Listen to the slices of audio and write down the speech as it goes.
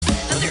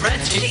Red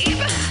Jeep.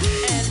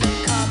 And the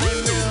common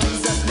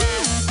room's a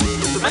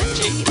mess. Red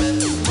Jeep.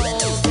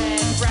 Mold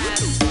and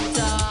rats,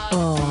 dogs.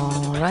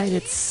 All right,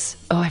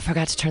 I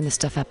forgot to turn this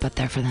stuff up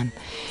there for them.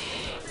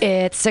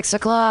 It's 6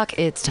 o'clock.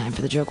 It's time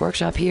for the Joke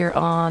Workshop here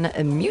on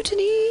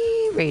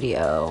Mutiny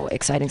Radio.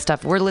 Exciting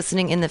stuff. We're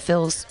listening in the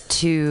fills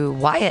to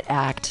Wyatt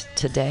Act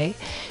today,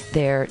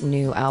 their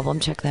new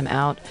album. Check them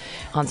out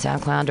on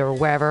SoundCloud or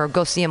wherever.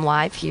 Go see them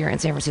live here in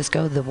San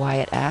Francisco, the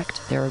Wyatt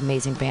Act. They're an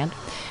amazing band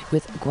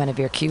with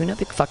Guinevere Q, no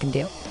big fucking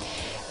deal.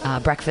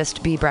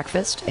 Breakfast, Be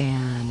Breakfast,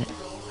 and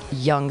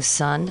Young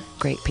Sun.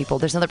 Great people.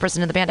 There's another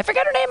person in the band. I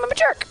forgot her name. I'm a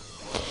jerk.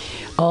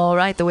 All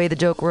right, the way the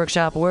Joke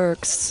Workshop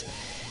works.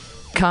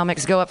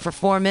 Comics go up for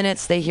 4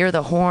 minutes. They hear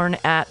the horn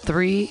at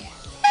 3.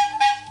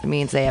 It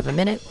means they have a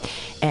minute.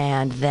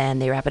 And then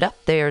they wrap it up.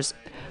 There's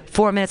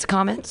 4 minutes of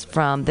comments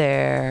from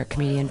their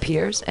comedian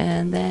peers.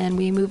 And then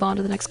we move on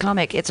to the next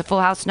comic. It's a full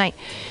house night.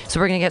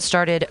 So we're going to get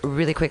started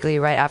really quickly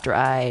right after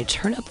I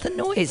turn up the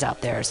noise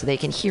out there so they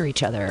can hear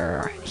each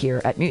other here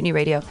at Mutiny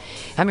Radio.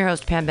 I'm your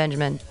host, Pam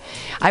Benjamin.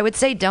 I would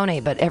say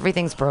donate, but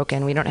everything's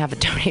broken. We don't have a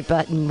donate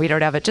button. We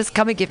don't have it. Just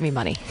come and give me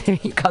money.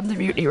 You come to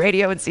Mutiny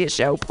Radio and see a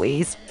show,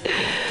 please.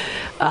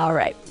 All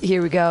right,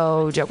 here we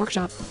go. Joke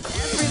Workshop.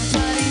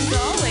 Everybody's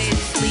always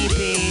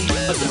sleepy.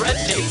 But the Red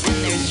Jeep.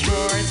 And there's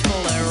drawers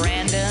full of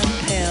random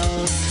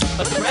pills.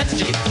 But the Red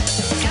Jeep.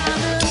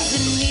 Condoms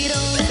and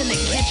needles in the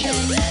kitchen.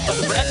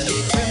 But the Red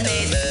Jeep.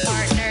 Roommates,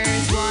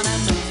 partners wanna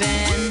move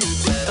in.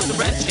 But the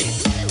Red Jeep.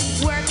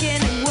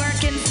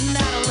 Working's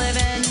not a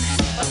living.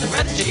 But the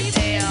Red Jeep.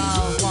 They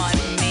all want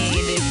me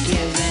to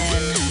give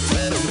in.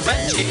 But the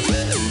Red Jeep.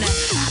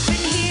 I've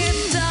been here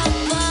so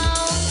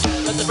long.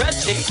 But the Red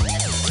Jeep.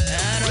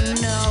 I don't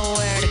know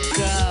where to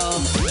go.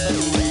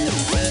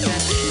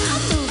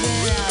 I'm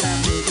moving out, I'm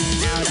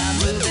moving out, I'm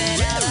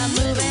moving out, I'm moving out, I'm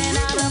moving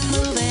out, I'm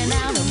moving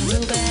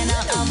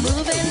out, I'm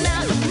moving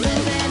out, I'm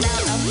moving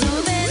out, I'm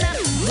moving out,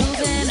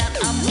 moving out,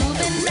 I'm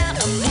moving out,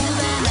 I'm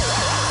moving out.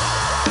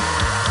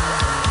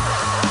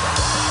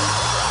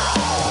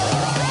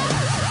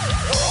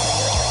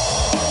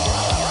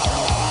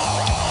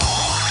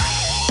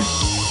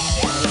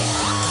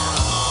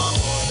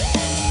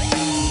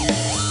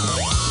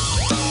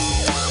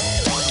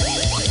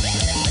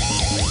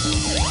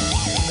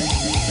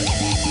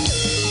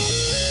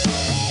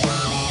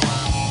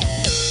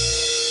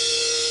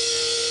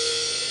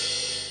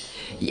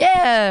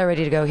 Yeah,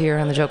 ready to go here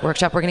on the Joke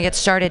Workshop. We're going to get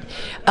started.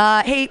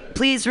 Hey,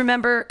 please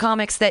remember,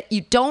 comics, that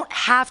you don't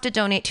have to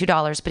donate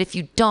 $2, but if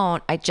you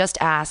don't, I just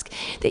ask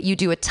that you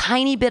do a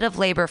tiny bit of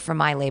labor for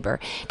my labor,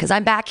 because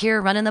I'm back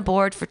here running the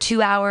board for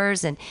 2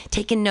 hours and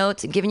taking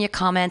notes and giving you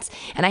comments,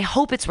 and I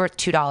hope it's worth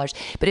 $2.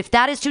 But if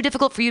that is too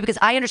difficult for you, because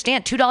I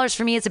understand $2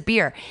 for me is a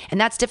beer,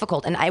 and that's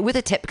difficult, and I with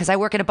a tip because I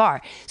work at a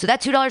bar, so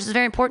that $2 is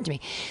very important to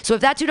me. So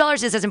if that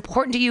 $2 is as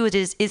important to you as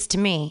it is to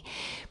me,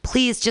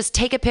 please just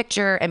take a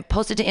picture and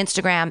post it to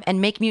Instagram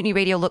and make Mutiny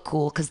Radio look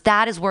cool, because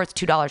that is worth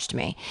 $2 to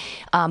me.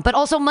 But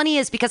also money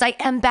is because I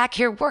am back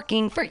here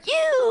working for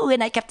you,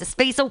 and I kept the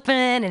space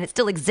open and it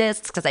still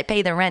exists because I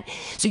pay the rent.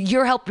 So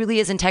your help really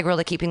is integral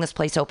to keeping this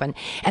place open.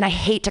 And I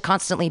hate to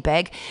constantly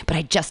beg, but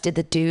I just did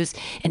the dues,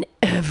 and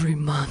every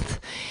month.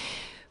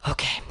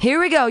 Okay, here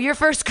we go. Your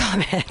first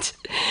comment.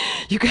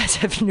 You guys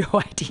have no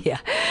idea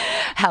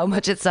how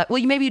much it sucks.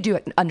 Well, maybe you do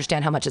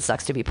understand how much it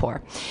sucks to be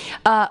poor.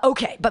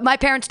 Okay, but my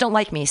parents don't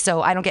like me,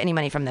 so I don't get any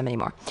money from them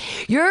anymore.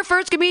 Your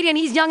first comedian,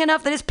 he's young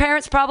enough that his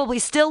parents probably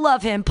still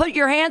love him. Put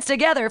your hands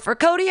together for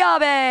Cody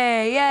Abe.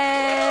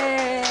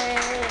 Yay!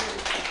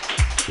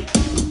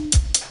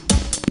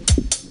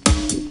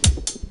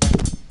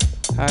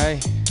 Hi,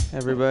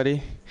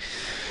 everybody.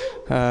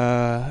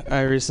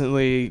 I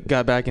recently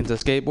got back into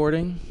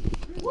skateboarding.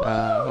 Hold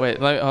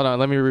on.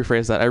 Let me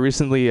rephrase that. I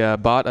recently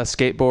bought a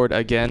skateboard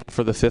again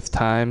for the 5th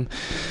time,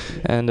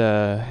 and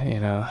I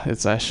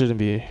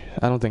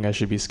don't think I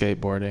should be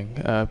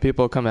skateboarding.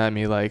 People come at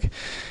me like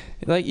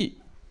you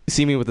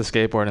see me with a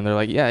skateboard, and they're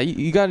like, "Yeah,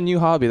 you got a new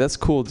hobby. That's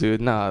cool, dude."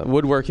 Nah,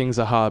 woodworking's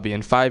a hobby.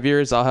 In 5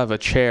 years, I'll have a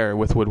chair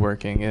with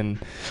woodworking, and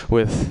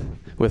with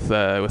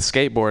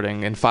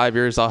skateboarding, in 5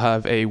 years, I'll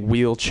have a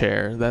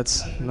wheelchair.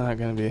 That's not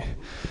gonna be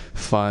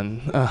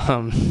fun.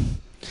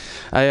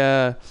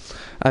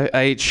 I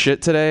ate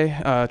shit today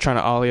trying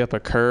to ollie up a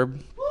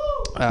curb.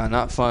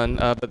 Not fun.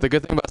 But the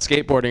good thing about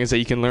skateboarding is that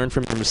you can learn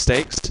from your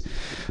mistakes.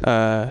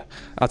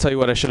 I'll tell you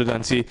what I should have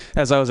done. See,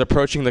 as I was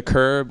approaching the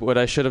curb, what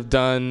I should have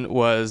done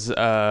was,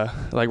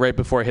 like right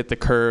before I hit the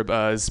curb,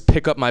 is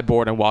pick up my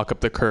board and walk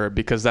up the curb,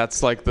 because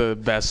that's like the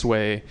best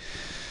way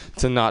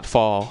to not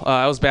fall.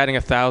 I was batting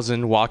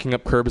 1,000 walking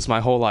up curbs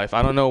my whole life.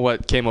 I don't know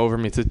what came over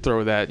me to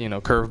throw that,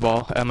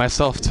 curveball at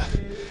myself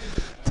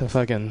to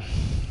fucking,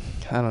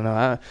 I don't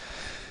know.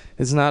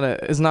 It's not a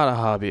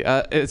hobby.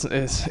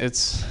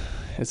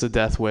 It's a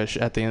death wish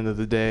at the end of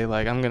the day.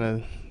 Like, I'm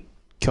gonna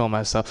kill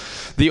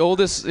myself. The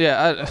oldest,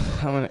 I'm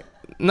gonna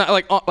not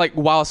like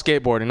while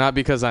skateboarding, not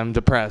because I'm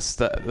depressed.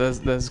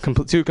 That's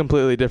two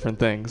completely different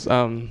things. I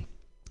don't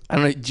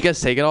know. Did you guys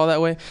take it all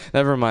that way?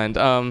 Never mind.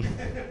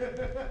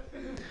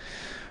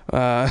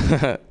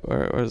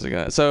 Where's it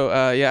going?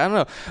 So yeah, I don't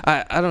know.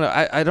 I don't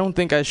know. I don't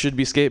think I should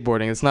be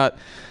skateboarding. It's not.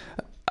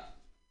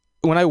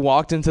 When I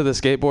walked into the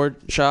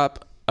skateboard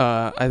shop,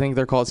 I think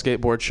they're called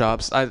skateboard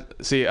shops.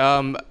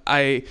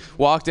 I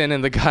walked in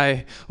and the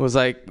guy was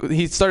like,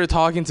 he started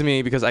talking to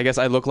me because I guess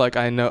I look like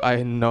I know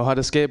how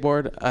to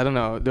skateboard. I don't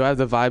know. Do I have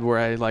the vibe where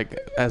I like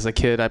as a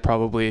kid I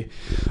probably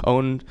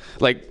owned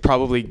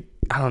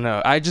I don't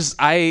know.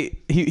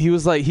 He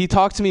was like, he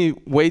talked to me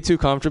way too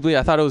comfortably.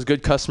 I thought it was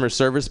good customer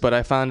service, but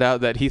I found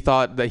out that he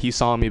thought that he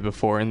saw me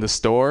before in the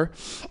store.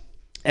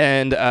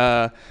 And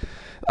that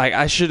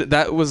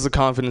was the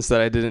confidence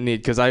that I didn't need,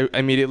 because I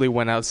immediately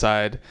went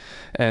outside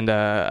and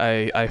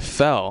I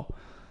fell.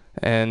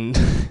 And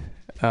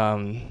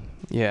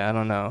yeah, I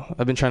don't know.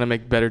 I've been trying to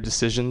make better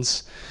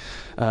decisions.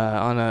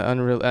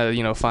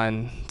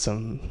 Find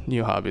some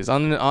new hobbies.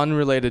 On an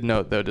unrelated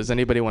note, though, does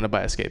anybody want to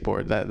buy a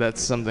skateboard?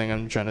 That's something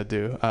I'm trying to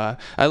do.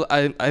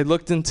 I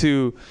looked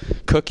into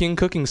cooking.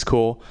 Cooking's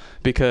cool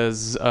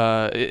because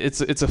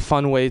it's a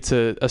fun way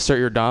to assert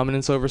your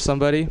dominance over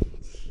somebody.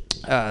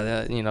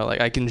 Like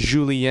I can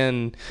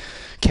julienne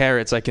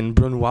carrots, I can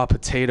brunoise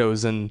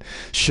potatoes, and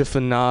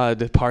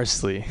chiffonade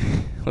parsley.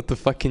 What the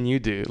fuck can you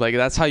do? Like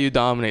that's how you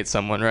dominate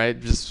someone, right?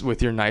 Just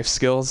with your knife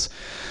skills.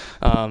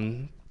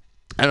 I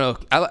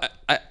don't know.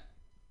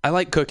 I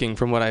like cooking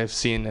from what I've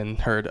seen and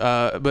heard.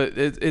 But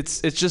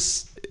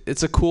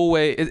it's a cool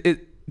way.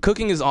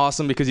 Cooking is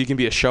awesome because you can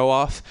be a show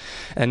off,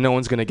 and no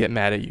one's gonna get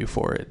mad at you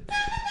for it,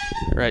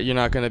 right? You're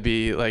not gonna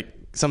be like,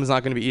 someone's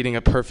not gonna be eating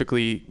a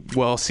perfectly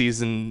well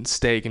seasoned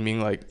steak and being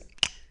like,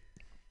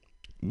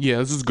 yeah,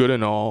 this is good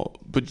and all,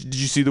 but did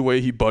you see the way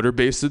he butter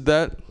basted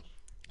that?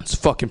 It's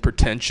fucking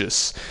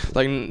pretentious.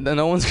 Like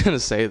no one's gonna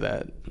say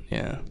that.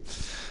 Yeah.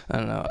 I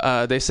don't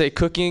know. They say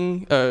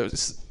baking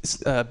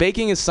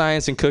is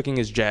science and cooking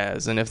is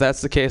jazz. And if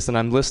that's the case, then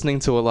I'm listening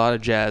to a lot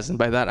of jazz. And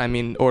by that, I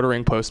mean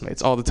ordering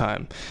Postmates all the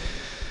time.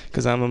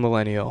 Because I'm a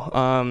millennial.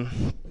 Yeah.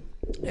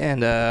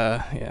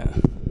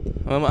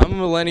 I'm a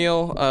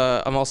millennial.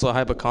 I'm also a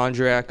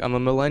hypochondriac. I'm a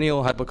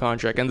millennial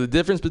hypochondriac. And the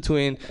difference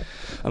between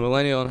a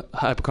millennial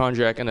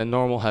hypochondriac and a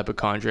normal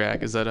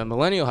hypochondriac is that a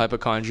millennial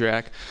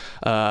hypochondriac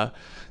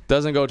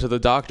doesn't go to the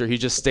doctor. He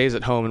just stays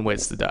at home and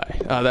waits to die.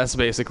 That's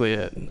basically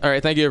it. All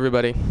right, thank you,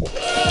 everybody.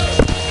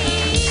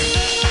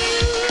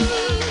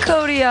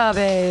 Cody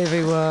Abe,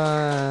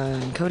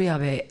 everyone. Cody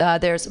Abe.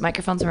 There's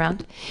microphones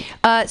around.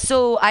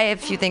 So I have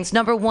a few things.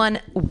 Number one,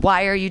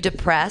 why are you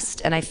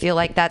depressed? And I feel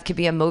like that could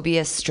be a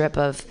Mobius strip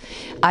of,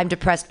 I'm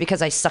depressed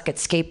because I suck at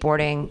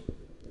skateboarding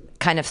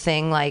kind of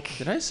thing. Like,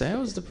 did I say I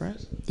was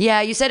depressed? Yeah,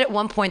 you said at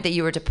one point that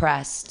you were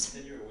depressed.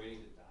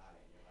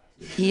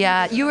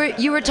 Yeah,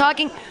 you were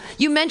talking.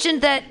 You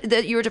mentioned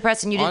that you were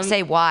depressed and you didn't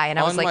say why, and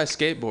I was like, on my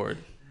skateboard.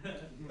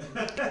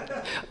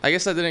 I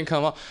guess that didn't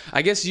come up.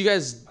 I guess you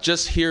guys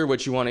just hear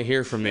what you want to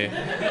hear from me.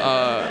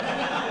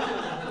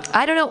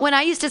 I don't know. When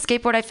I used to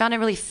skateboard, I found it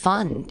really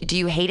fun. Do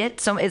you hate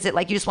it? So is it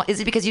like is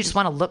it because you just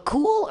want to look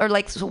cool, or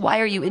like, so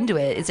why are you into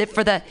it? Is it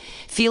for the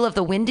feel of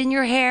the wind in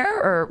your hair,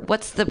 or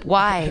what's the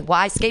why?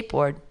 Why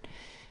skateboard?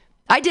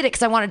 I did it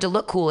because I wanted to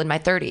look cool in my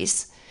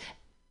 30s.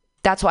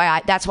 That's why I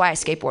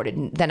skateboarded,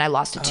 and then I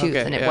lost a tooth,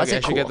 and it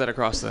wasn't cool. I should get that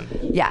across then.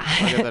 Yeah.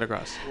 I'll get that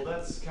across. Well,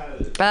 that's kind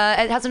of...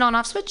 It has an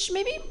on-off switch,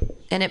 maybe?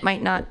 And it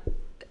might not...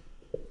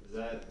 Is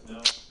that...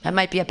 No? That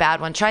might be a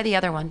bad one. Try the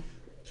other one.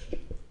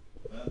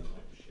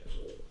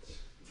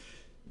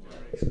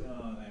 What's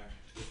going on there?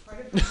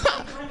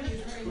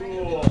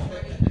 Cool.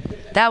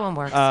 That one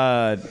works.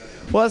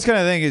 Well, that's kind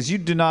of thing is you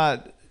do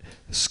not...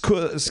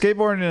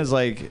 Skateboarding is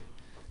like...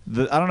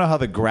 I don't know how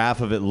the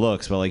graph of it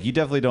looks, but like you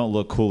definitely don't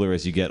look cooler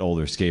as you get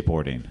older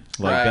skateboarding.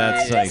 Like Right.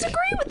 that's I like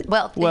disagree with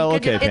well,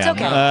 okay, it's Pam.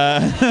 okay.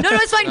 No,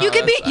 it's fine. You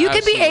can be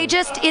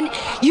ageist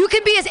you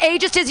can be as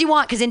ageist as you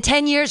want, because in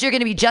 10 years you're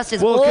going to be just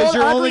as old, because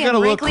you're only ugly, going to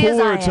and look wrinkly as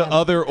cooler I to am.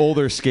 other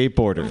older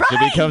skateboarders. Right.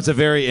 It becomes a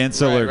very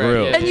insular Right,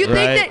 group. yeah, And you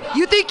think right?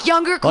 you think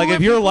younger, cooler Like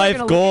if your people are life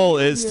gonna goal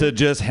look at is to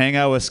just hang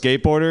out with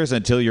skateboarders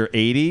until you're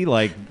 80,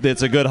 like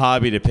it's a good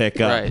hobby to pick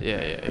up. Right, yeah,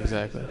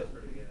 exactly.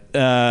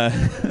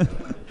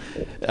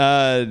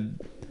 And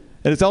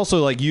it's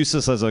also like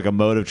useless as like a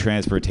mode of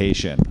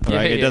transportation,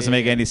 right? Yeah, It doesn't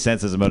make yeah. any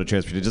sense as a mode of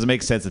transportation. It doesn't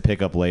make sense to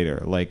pick up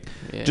later. Like,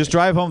 Yeah. just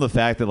drive home the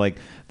fact that like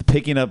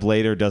picking up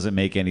later doesn't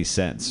make any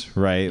sense,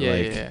 right? Yeah,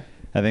 like, yeah.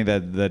 I think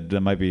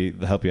that might be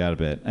help you out a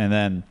bit. And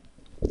then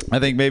I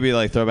think maybe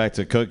like throw back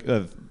to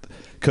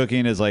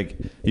cooking is like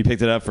you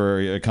picked it up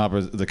to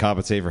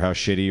compensate for how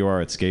shitty you are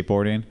at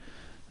skateboarding.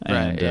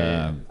 And Right,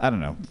 yeah. I don't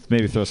know,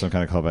 maybe throw some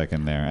kind of callback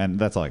in there, and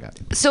that's all I got.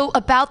 So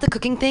about the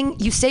cooking thing,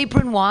 you say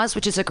brunoise,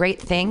 which is a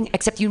great thing,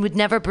 except you would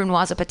never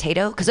brunoise a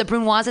potato, because a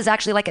brunoise is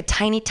actually like a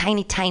tiny,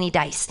 tiny, tiny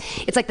dice.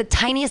 It's like the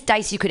tiniest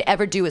dice you could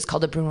ever do is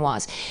called a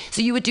brunoise.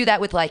 So you would do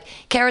that with like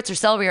carrots or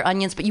celery or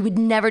onions, but you would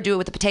never do it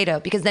with a potato,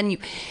 because then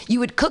you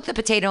would cook the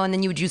potato and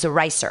then you would use a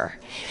ricer.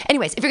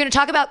 Anyways, if you're going to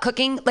talk about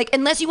cooking, like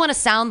unless you want to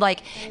sound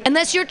like,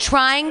 unless you're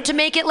trying to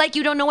make it like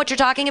you don't know what you're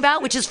talking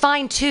about, which is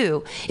fine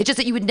too. It's just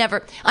that you would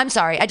never, I'm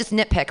sorry, I just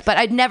nitpick, but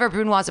I'd never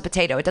brunoise a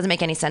potato. It doesn't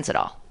make any sense at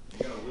all.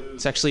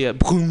 It's actually a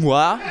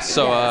brunoise,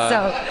 so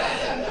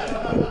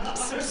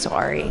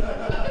sorry.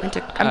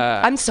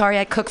 I'm sorry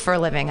I cook for a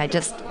living. I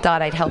just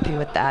thought I'd help you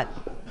with that.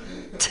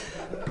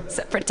 Is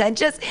that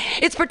pretentious?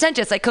 It's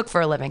pretentious. I cook for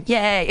a living.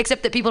 Yay.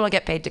 Except that people don't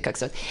get paid to cook.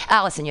 So,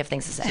 Allison, you have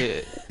things to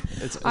say.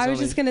 I was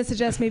just going to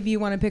suggest maybe you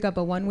want to pick up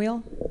a one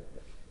wheel.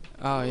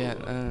 Oh, yeah.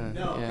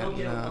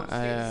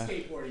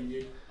 Skateboarding,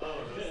 dude.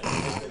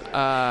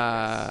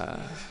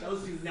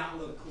 Those do not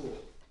look cool.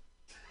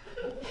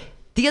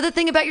 The other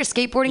thing about your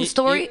skateboarding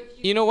story...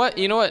 You know what?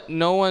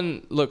 No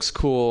one looks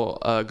cool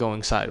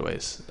going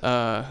sideways.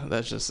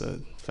 That's just a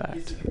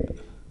fact.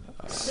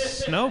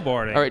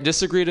 Snowboarding. All right,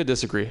 disagree to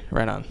disagree.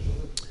 Right on.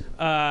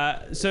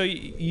 So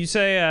you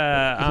say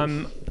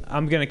I'm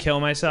gonna kill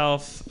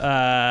myself.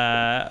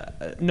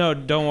 No,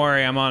 don't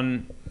worry. I'm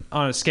on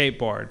a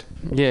skateboard.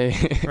 Yeah.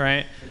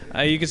 Right.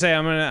 You could say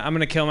I'm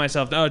gonna kill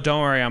myself. Oh,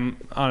 don't worry. I'm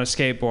on a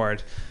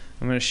skateboard.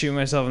 I'm gonna shoot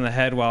myself in the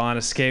head while on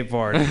a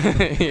skateboard.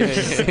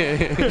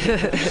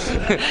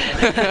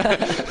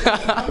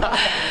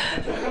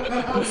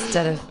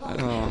 Instead of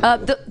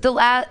the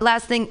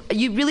last thing,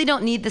 you really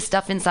don't need the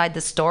stuff inside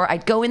the store.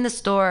 I'd go in the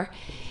store.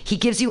 He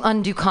gives you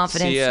undue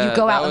confidence. See, you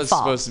go out and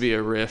fall. That was supposed to be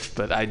a riff,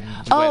 but I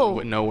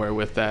went nowhere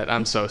with that.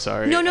 I'm so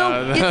sorry.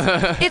 No,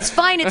 it's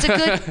fine.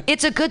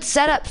 It's a good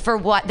setup for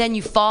what. Then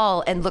you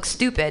fall and look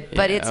stupid.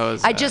 But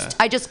I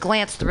just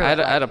glanced through. I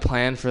had a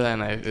plan for that,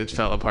 and it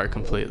fell apart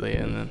completely.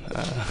 And then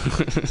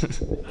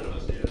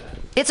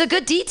it's a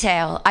good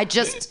detail. I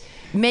just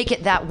make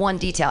it that one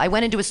detail. I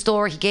went into a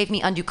store. He gave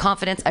me undue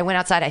confidence. I went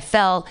outside. I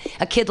fell.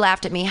 A kid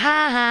laughed at me.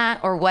 Ha ha,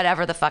 or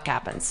whatever the fuck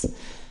happens.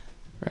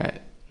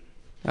 Right.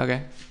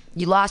 Okay.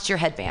 You lost your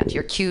headband.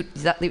 You're cute.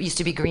 It used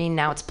to be green.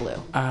 Now it's blue.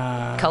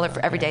 Color for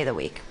every day of the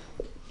week.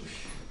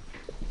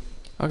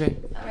 Okay.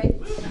 All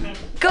right.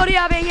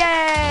 Kodiabe,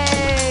 yay!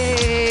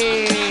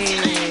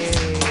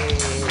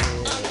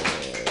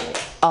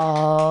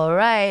 All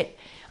right.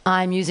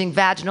 I'm using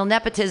vaginal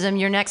nepotism.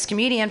 Your next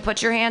comedian.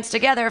 Put your hands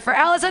together for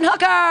Allison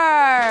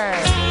Hooker.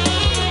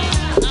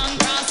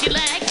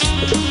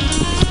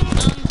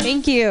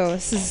 Thank you.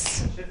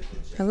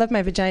 I love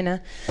my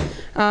vagina.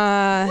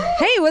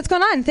 Hey, what's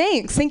going on?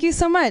 Thank you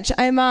so much.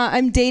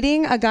 I'm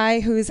dating a guy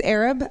who's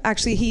Arab.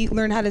 Actually, he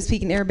learned how to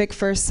speak in Arabic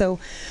first, so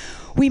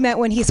we met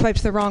when he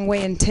swiped the wrong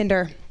way in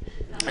Tinder.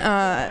 But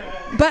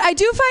I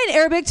do find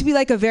Arabic to be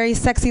like a very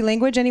sexy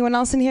language. Anyone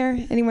else in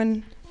here?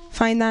 Anyone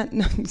find that?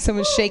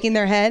 Someone's shaking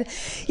their head.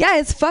 Yeah,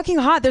 it's fucking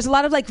hot. There's a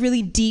lot of like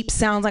really deep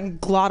sounds,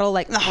 like glottal,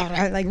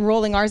 like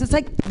rolling R's. It's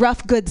like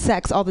rough, good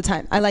sex all the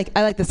time. I like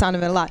the sound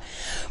of it a lot.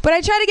 But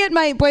I try to get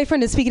my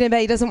boyfriend to speak it in bed.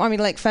 He doesn't want me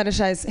to like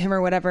fetishize him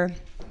or whatever.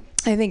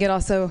 I think it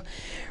also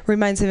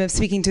reminds him of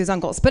speaking to his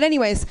uncles. But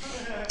anyways,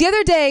 the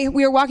other day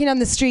we were walking down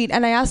the street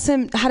and I asked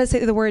him how to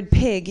say the word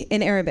pig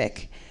in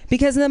Arabic.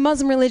 Because in the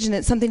Muslim religion,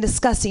 it's something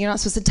disgusting. You're not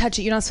supposed to touch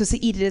it. You're not supposed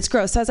to eat it. It's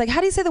gross. So I was like, how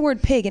do you say the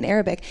word pig in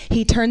Arabic?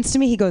 He turns to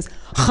me. He goes,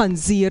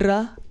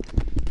 khanzira.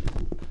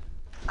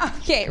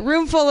 Okay,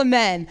 room full of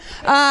men.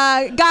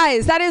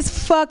 Guys, that is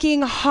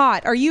fucking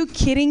hot. Are you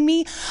kidding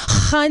me?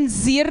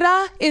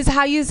 Khanzira is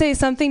how you say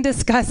something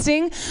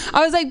disgusting.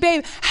 I was like,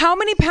 babe, how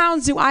many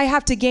pounds do I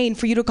have to gain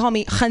for you to call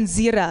me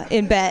khanzira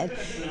in bed?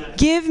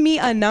 Give me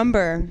a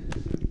number.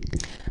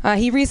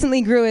 He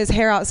recently grew his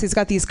hair out, so he's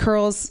got these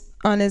curls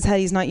on his head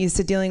he's not used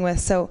to dealing with.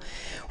 So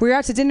we were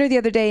out to dinner the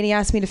other day and he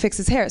asked me to fix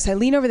his hair. So I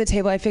lean over the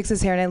table, I fix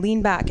his hair, and I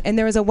lean back. And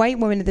there was a white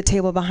woman at the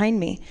table behind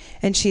me,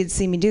 and she had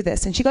seen me do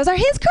this. And she goes, are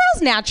his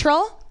curls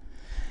natural?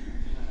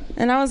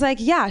 And I was like,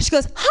 yeah. She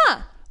goes,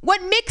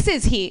 what mix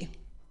is he?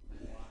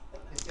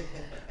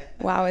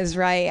 Wow is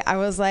right. I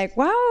was like,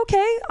 wow,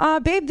 okay.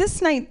 Babe,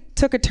 this night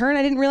took a turn.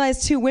 I didn't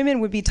realize two women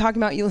would be talking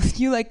about you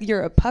like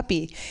you're a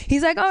puppy.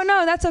 He's like, oh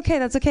no, that's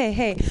okay.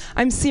 Hey,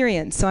 I'm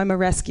Syrian, so I'm a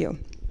rescue.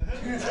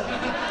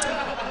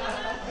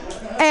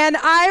 And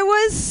I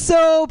was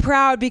so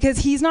proud because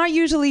he's not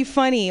usually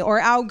funny or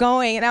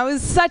outgoing. And I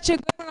was such a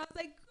good one. I was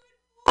like,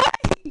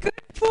 good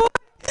boy.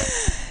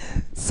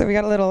 So we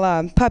got a little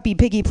puppy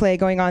piggy play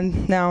going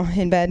on now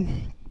in bed.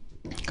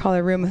 Call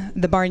our room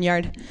the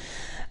barnyard.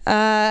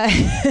 I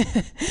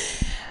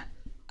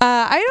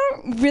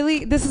don't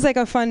really, this is like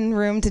a fun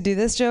room to do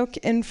this joke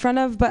in front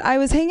of, but I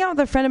was hanging out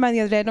with a friend of mine the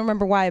other day. I don't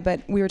remember why,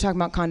 but we were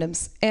talking about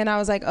condoms. And I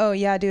was like, oh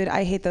yeah, dude,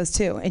 I hate those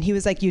too. And he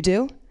was like, you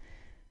do?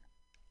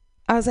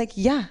 I was like,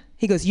 yeah.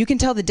 He goes, you can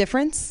tell the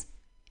difference?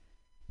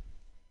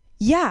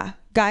 Yeah,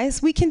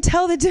 guys, we can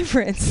tell the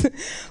difference.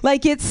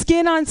 Like, it's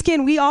skin on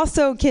skin. We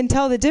also can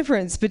tell the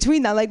difference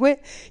between that. Like, what?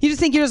 You just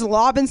think you're just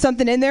lobbing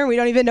something in there and we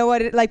don't even know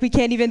what it, like, we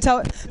can't even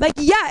tell. Like,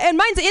 yeah, and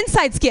mine's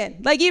inside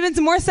skin. Like, even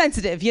more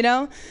sensitive, you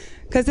know?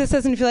 Because this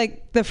doesn't feel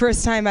like the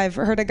first time I've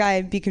heard a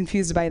guy be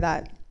confused by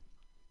that.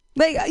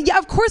 Like, yeah,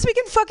 of course we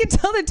can fucking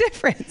tell the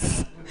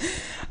difference.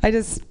 I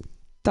just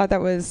thought that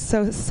was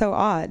so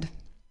odd.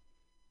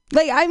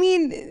 Like, I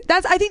mean,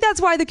 I think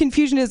that's why the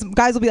confusion is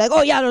guys will be like,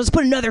 oh yeah, I'll just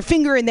put another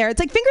finger in there. It's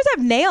like, fingers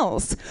have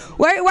nails.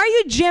 Why are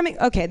you jamming?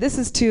 Okay, this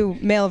is too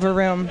male of a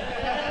room.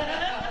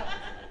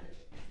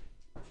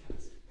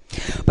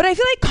 But I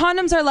feel like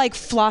condoms are like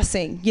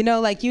flossing, you know,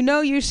 like,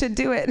 you should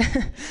do it.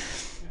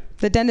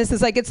 The dentist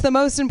is like, it's the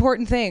most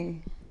important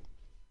thing.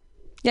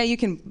 Yeah, you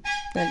can.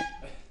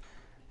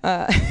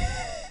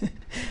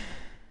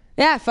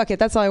 Yeah, fuck it.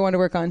 That's all I want to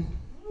work on.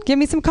 Give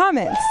me some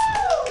comments.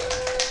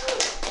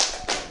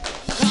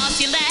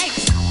 Cross your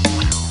legs.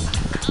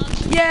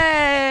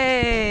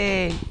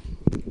 Yay!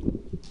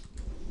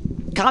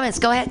 Comments,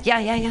 go ahead.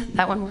 Yeah.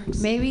 That one works.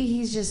 Maybe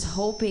he's just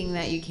hoping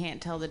that you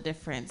can't tell the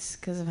difference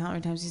because of how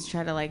many times he's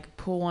tried to like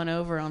pull one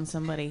over on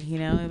somebody, you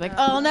know? Like,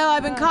 oh no,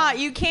 I've been caught.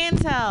 You can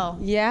tell.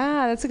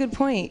 Yeah, that's a good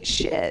point.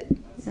 Shit.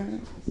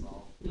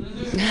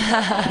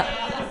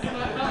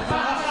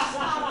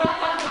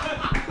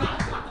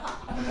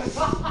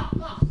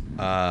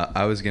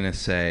 I was gonna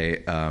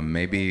say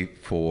maybe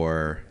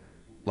for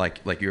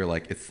like you're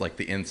like it's like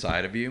the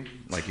inside of you,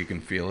 like you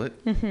can feel it.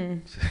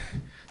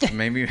 So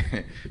maybe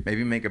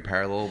make a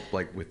parallel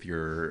like with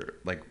your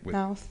with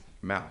Mouth.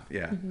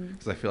 yeah,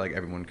 because I feel like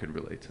everyone could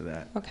relate to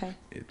that. Okay.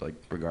 It, like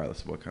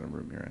regardless of what kind of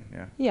room you're in.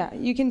 Yeah. Yeah,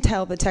 you can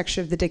tell the texture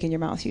of the dick in your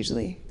mouth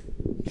usually.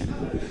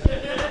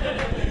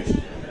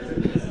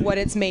 What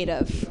it's made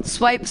of.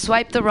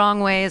 Swipe the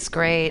wrong way is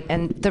great,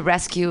 and the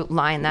rescue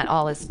line, that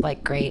all is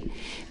like great.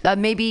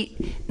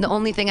 Maybe the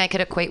only thing I could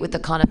equate with the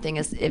condom thing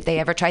is if they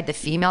ever tried the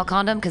female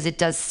condom, because it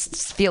does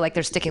feel like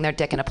they're sticking their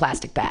dick in a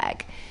plastic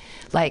bag.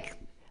 Like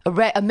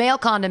a male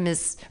condom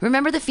is.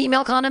 Remember the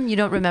female condom? You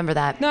don't remember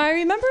that? No, I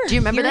remember. Do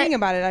you remember hearing that?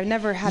 about it? I've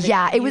never had it.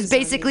 Yeah, it was used on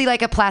basically me.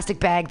 like a plastic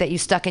bag that you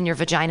stuck in your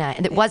vagina,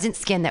 and it wasn't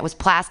skin, that was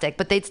plastic,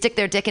 but they'd stick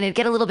their dick in it, it'd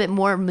get a little bit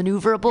more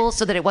maneuverable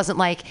so that it wasn't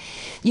like,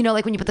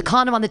 like when you put the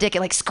condom on the dick, it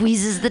like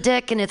squeezes the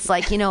dick, and it's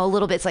like, a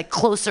little bit, it's like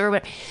closer,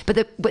 but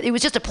it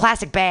was just a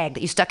plastic bag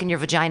that you stuck in your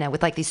vagina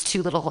with like these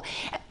two little.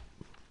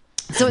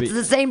 So it's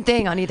the same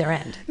thing on either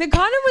end. The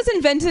condom was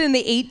invented in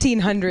the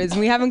 1800s,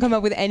 and we haven't come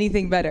up with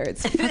anything better.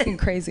 It's fucking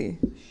crazy.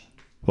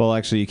 Well,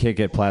 actually, you can't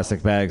get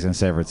plastic bags in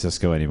San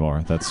Francisco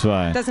anymore. That's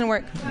why. It doesn't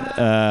work.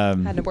 Had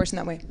an abortion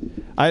that way.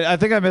 I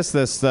think I missed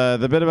this.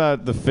 The bit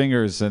about the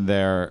fingers in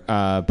there,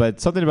 but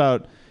something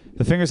about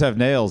the fingers have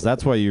nails.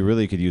 That's why you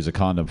really could use a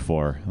condom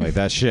for. Like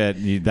that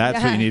shit.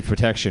 That's what you need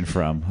protection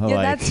from. Yeah,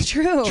 like, that's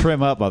true.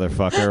 Trim up,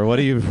 motherfucker.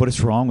 What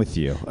is wrong with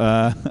you?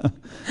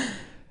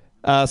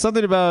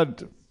 Something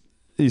about.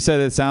 You said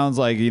it sounds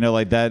like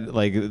like that.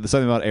 Like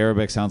something about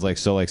Arabic sounds like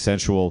so like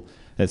sensual.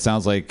 It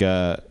sounds like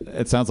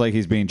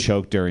he's being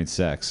choked during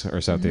sex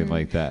or something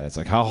like that. It's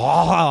like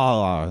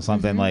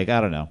something like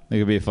I don't know. It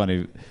could be a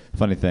funny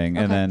thing.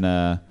 Okay. And then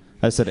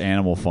I said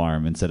Animal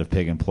Farm instead of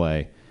Pig and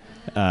Play.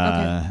 Okay.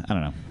 I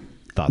don't know.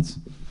 Thoughts?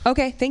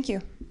 Okay, thank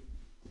you.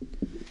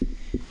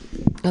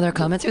 Other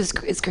comments? It's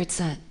a great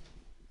set.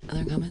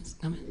 Other comments?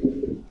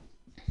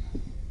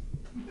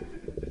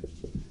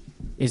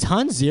 Is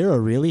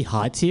Hanzira really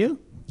hot to you?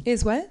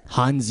 Is what?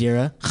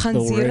 Hanzira.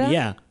 The word,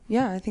 yeah.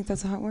 Yeah, I think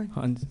that's a hot word.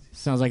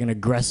 Sounds like an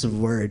aggressive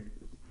word.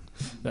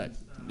 But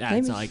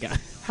that's all I got.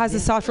 Has a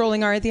soft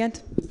rolling R at the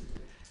end?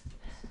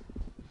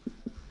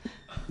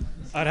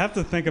 I'd have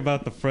to think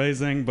about the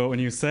phrasing, but when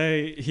you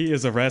say he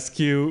is a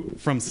rescue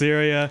from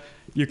Syria,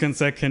 you can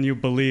say, can you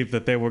believe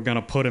that they were going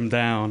to put him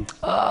down?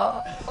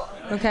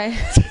 Okay.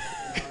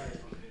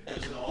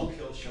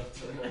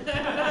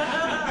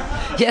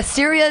 Yeah,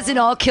 Syria is an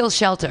all-kill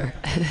shelter.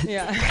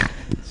 Yeah.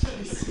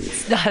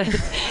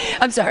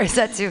 I'm sorry. Is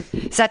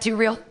that too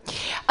real?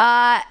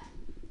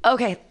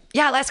 Okay.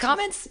 Yeah. Last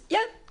comments.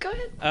 Yeah. Go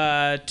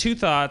ahead. Two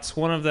thoughts.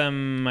 One of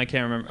them I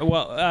can't remember.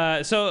 Well,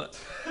 I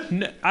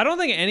don't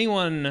think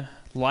anyone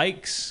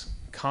likes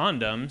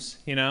condoms.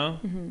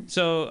 Mm-hmm.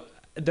 So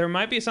there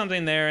might be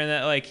something there in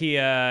that, like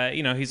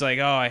he's like,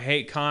 oh, I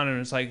hate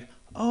condoms. It's like,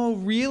 oh,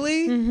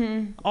 really?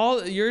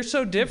 Mm-hmm. You're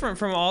so different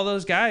from all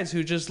those guys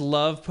who just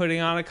love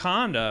putting on a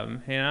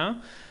condom.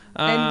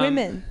 And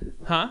women.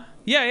 Huh?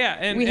 Yeah,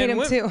 and we hate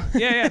them too.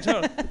 Yeah,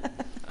 totally.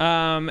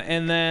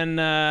 And then,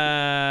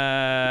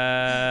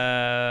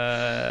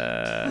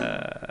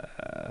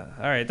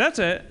 all right, that's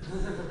it.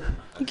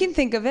 You can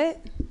think of it.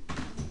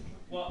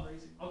 Well,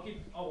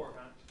 I'll work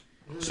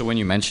on it. So when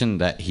you mentioned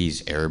that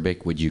he's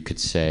Arabic, what you could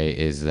say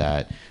is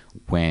that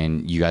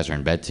when you guys are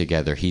in bed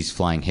together, he's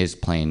flying his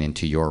plane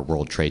into your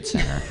World Trade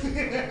Center.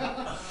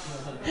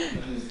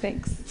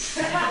 Thanks.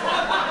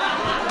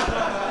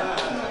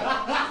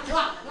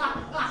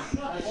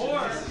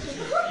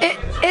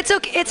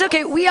 It's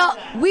okay. We all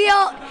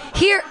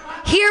here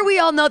we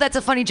all know that's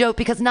a funny joke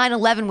because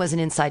 9/11 was an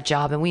inside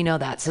job, and we know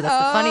that. So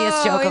that's the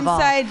funniest joke of all.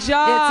 Inside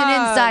job. It's an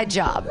inside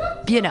job,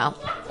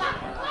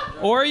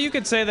 Or you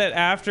could say that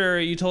after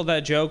you told that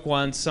joke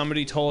once,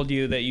 somebody told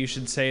you that you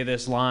should say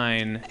this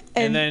line,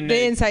 and then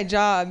the inside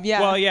job,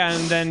 yeah. Well, yeah,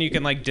 and then you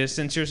can like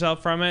distance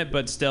yourself from it,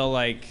 but still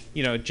like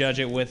judge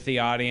it with the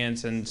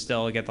audience and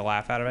still get the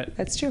laugh out of it.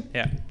 That's true.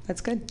 Yeah, that's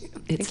good.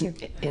 It's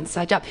Thank you.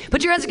 Inside job.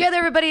 Put your hands together,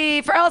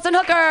 everybody, for Allison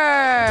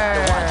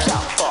Hooker.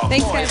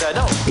 Thanks, guys.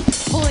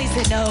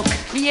 Poison oak.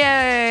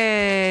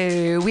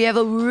 Yay! We have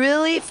a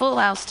really full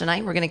house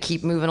tonight. We're gonna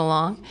keep moving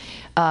along.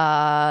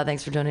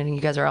 Thanks for donating.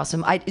 You guys are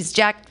awesome. Is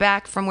Jack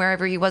back from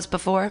wherever he was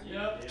before?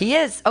 Yep. He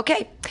is.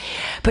 Okay.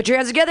 Put your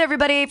hands together,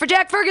 everybody, for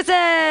Jack Ferguson.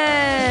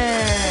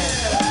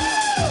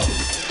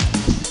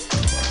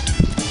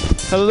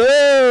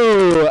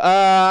 Hello.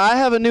 I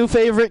have a new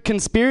favorite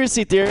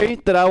conspiracy theory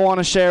that I want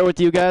to share with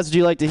you guys. Would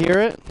you like to hear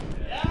it?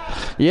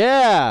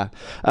 Yeah.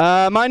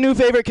 My new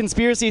favorite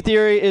conspiracy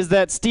theory is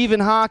that Stephen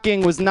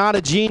Hawking was not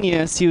a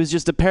genius. He was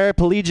just a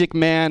paraplegic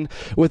man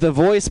with a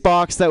voice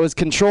box that was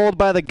controlled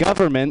by the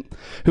government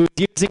who was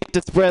using it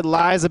to spread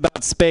lies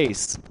about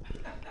space.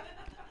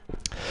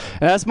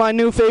 And that's my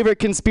new favorite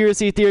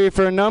conspiracy theory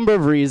for a number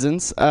of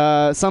reasons.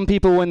 Some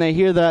people, when they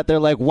hear that, they're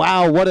like,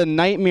 wow, what a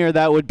nightmare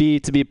that would be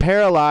to be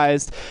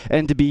paralyzed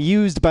and to be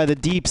used by the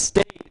deep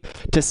state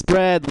to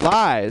spread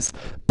lies.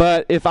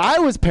 But if I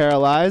was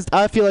paralyzed,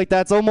 I feel like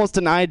that's almost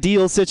an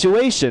ideal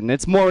situation.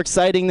 It's more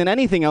exciting than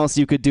anything else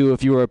you could do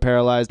if you were a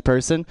paralyzed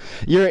person.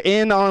 You're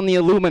in on the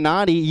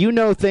Illuminati. You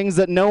know things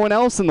that no one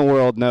else in the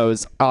world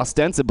knows,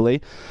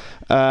 ostensibly.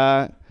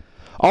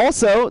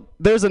 Also,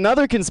 there's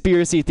another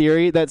conspiracy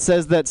theory that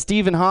says that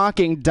Stephen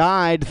Hawking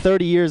died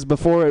 30 years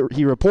before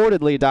he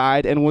reportedly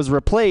died and was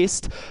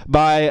replaced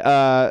by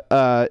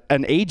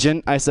an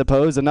agent, I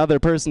suppose, another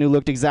person who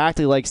looked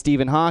exactly like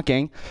Stephen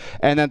Hawking,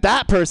 and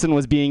that person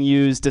was being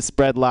used to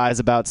spread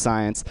lies about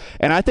science.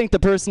 And I think the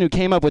person who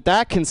came up with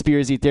that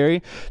conspiracy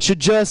theory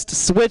should just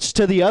switch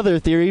to the other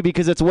theory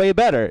because it's way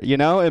better, you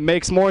know? It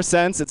makes more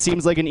sense. It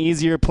seems like an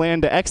easier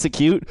plan to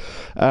execute.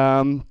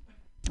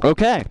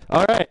 Okay,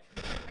 all right.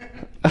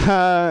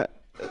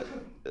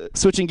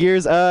 Switching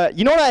gears,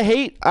 you know what I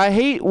hate? I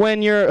hate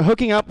when you're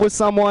hooking up with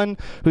someone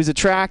who's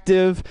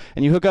attractive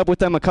and you hook up with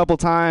them a couple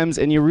times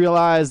and you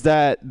realize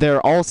that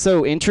they're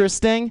also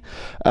interesting.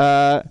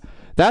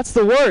 That's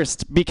the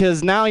worst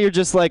because now you're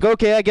just like,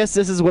 okay, I guess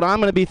this is what I'm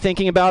going to be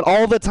thinking about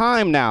all the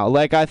time now.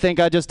 Like, I think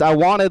I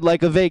wanted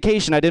like a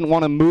vacation. I didn't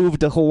want to move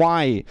to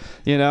Hawaii,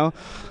 you know?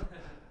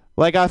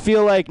 Like, I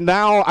feel like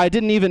now I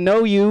didn't even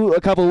know you a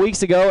couple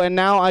weeks ago, and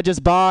now I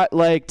just bought,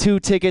 like,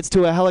 2 tickets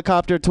to a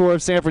helicopter tour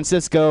of San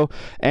Francisco,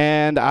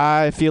 and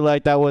I feel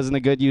like that wasn't a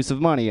good use of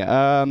money.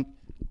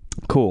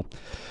 Cool.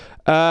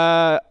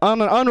 On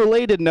an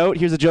unrelated note,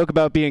 here's a joke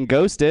about being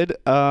ghosted.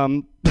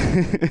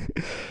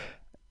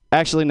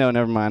 Actually, no,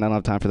 never mind. I don't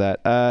have time for that.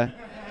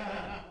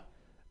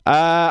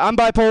 I'm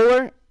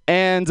bipolar.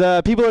 And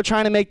people are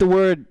trying to make the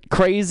word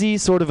crazy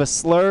sort of a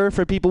slur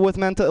for people with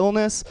mental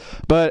illness.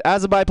 But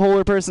as a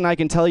bipolar person, I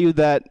can tell you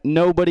that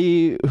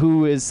nobody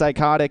who is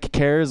psychotic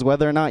cares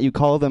whether or not you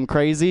call them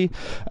crazy.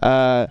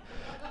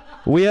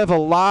 We have a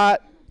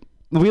lot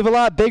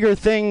bigger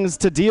things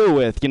to deal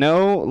with, you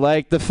know,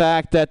 like the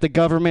fact that the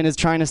government is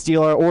trying to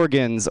steal our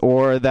organs,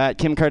 or that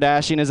Kim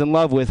Kardashian is in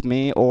love with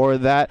me, or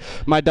that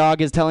my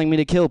dog is telling me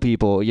to kill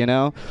people, you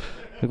know.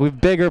 We have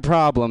bigger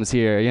problems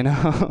here, you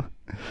know.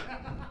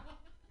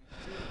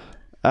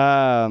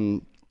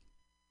 I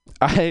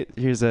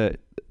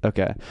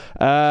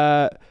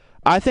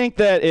think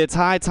that it's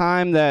high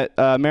time that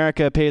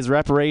America pays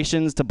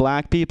reparations to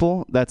black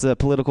people. That's a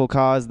political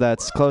cause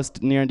that's close,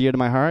 near and dear to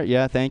my heart.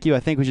 Yeah, thank you. I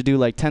think we should do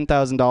like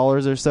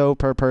 $10,000 or so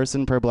per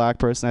person, per black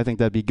person. I think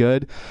that'd be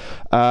good.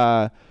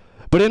 But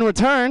in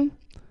return,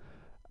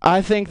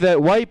 I think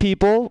that white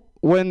people,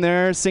 when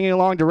they're singing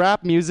along to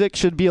rap music,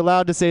 should be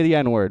allowed to say the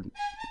N-word.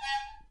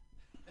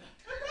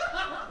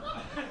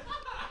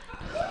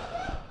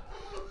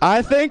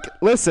 I think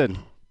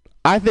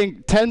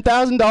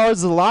 $10,000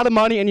 is a lot of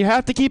money, and you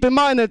have to keep in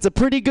mind that it's a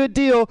pretty good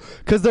deal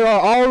because there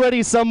are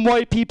already some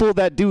white people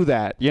that do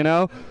that, you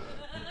know?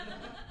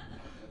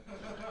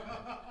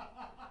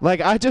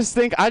 Like, I just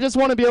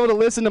want to be able to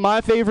listen to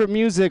my favorite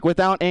music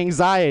without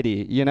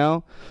anxiety, you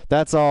know?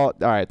 That's all.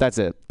 All right, that's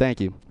it.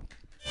 Thank you.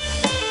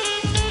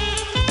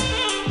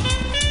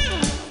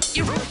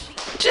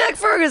 Jack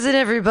Ferguson,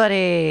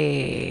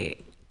 everybody.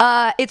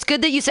 It's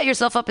good that you set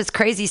yourself up as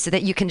crazy so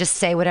that you can just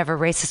say whatever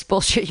racist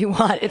bullshit you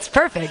want. It's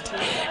perfect.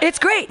 It's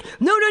great.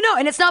 No.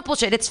 And it's not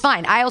bullshit. It's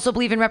fine. I also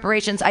believe in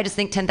reparations. I just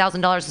think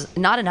 $10,000 is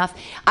not enough.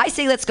 I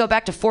say let's go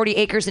back to 40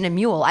 acres and a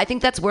mule. I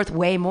think that's worth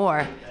way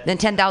more than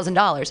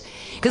 $10,000.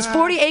 Because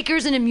 40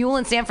 acres and a mule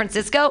in San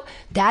Francisco,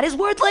 that is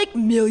worth like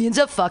millions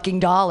of fucking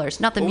dollars.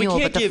 Not the mule,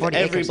 but the 40 acres. We can't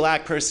give every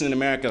black person in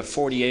America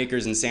 40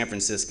 acres in San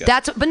Francisco.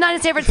 But not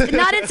in San Francisco.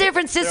 Not in San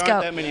Francisco. There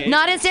aren't that many acres.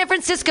 Not in San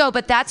Francisco,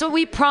 but that's what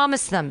we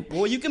promised them.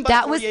 Well, you can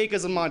buy 40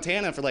 acres in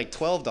Montana for like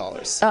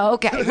 $12. Oh,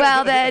 okay.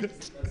 Well, then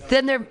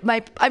there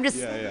might. I'm just.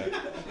 Yeah.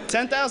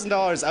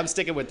 $10,000. I'm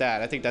sticking with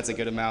that. I think that's a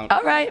good amount.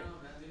 All right.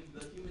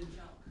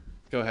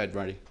 Go ahead,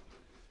 Marty.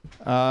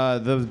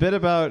 The bit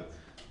about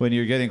when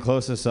you're getting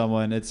close to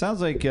someone, it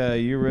sounds like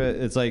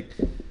it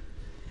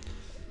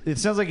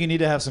sounds like you need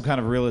to have some kind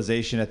of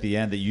realization at the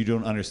end that you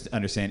don't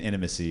understand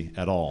intimacy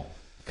at all,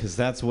 because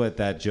that's what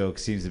that joke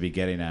seems to be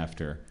getting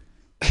after.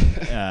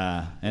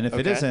 And if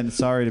it isn't,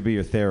 sorry to be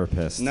your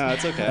therapist. No,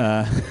 it's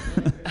okay.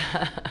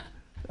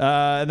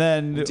 And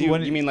then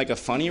you mean like a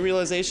funny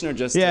realization, or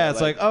just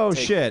it's like oh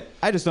shit,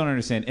 I just don't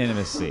understand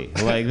intimacy.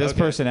 Like this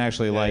person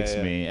actually likes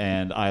me,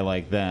 and I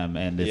like them,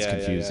 and it's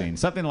confusing.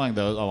 Something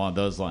along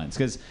those lines,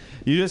 because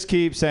you just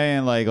keep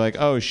saying like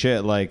oh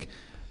shit, like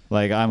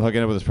I'm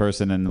hooking up with this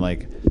person, and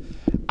like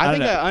I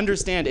think I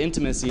understand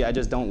intimacy, I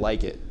just don't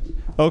like it.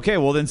 Okay,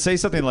 well then say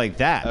something like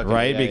that,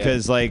 right?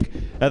 Because like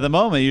At the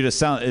moment, you just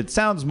sound. It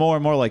sounds more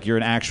and more like you're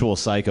an actual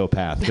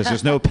psychopath because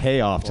there's no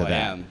payoff to Well, I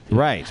that. am.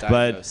 Right,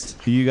 Diagnosed.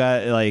 but you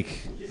got like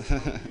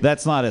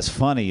that's not as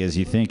funny as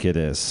you think it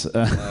is.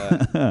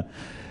 Then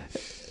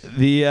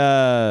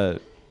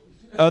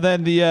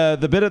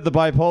the bit of the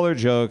bipolar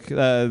joke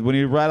when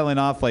you're rattling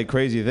off like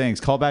crazy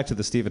things. Call back to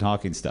the Stephen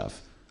Hawking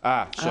stuff.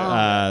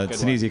 Sure.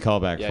 It's an easy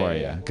callback for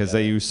you because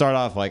you start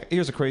off like,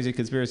 here's a crazy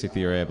conspiracy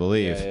theory, I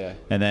believe,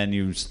 and then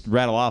you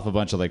rattle off a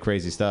bunch of like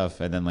crazy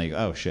stuff, and then like,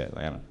 oh shit,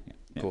 like, I don't.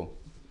 Yeah. Cool.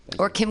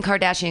 Or Kim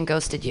Kardashian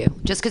ghosted you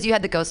just because you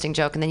had the ghosting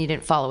joke and then you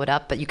didn't follow it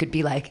up, but you could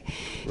be like,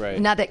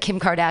 not that Kim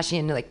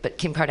Kardashian, like, but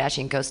Kim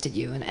Kardashian ghosted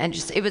you, and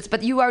just it was,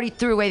 but you already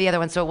threw away the other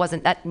one, so it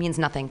wasn't. That means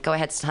nothing. Go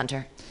ahead,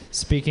 Hunter.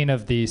 Speaking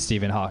of the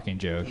Stephen Hawking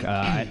joke,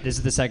 this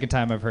is the second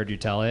time I've heard you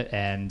tell it,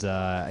 and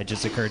it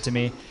just occurred to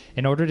me,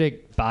 in order to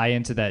buy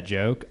into that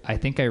joke, I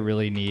think I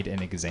really need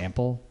an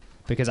example,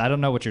 because I don't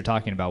know what you're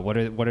talking about. What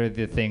are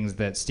the things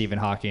that Stephen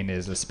Hawking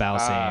is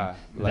espousing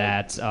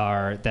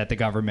that the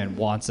government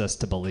wants us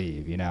to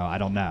believe? You know, I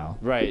don't know.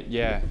 Right.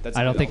 Yeah.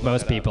 I don't think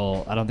most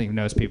people are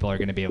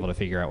going to be able to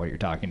figure out what you're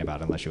talking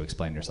about unless you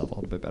explain yourself a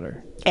little bit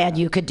better. And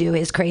you could do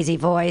his crazy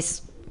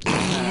voice.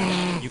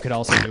 You could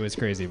also do his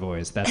crazy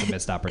voice. That's a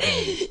missed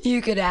opportunity.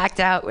 You could act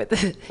out with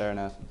it. Fair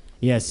enough.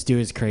 Yes, do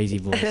his crazy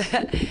voice.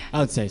 I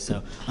would say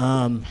so.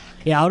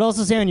 Yeah, I would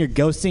also say on your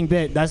ghosting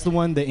bit, that's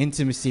the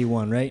intimacy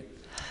one, right?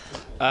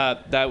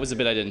 That was a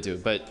bit I didn't do,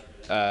 but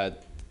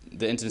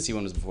the intimacy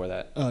one was before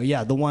that. Oh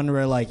yeah, the one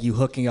where like you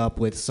hooking up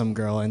with some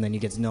girl and then you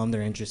get to know them,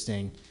 they're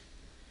interesting.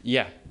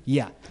 Yeah.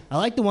 Yeah, I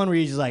like the one where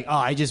you're just like, oh,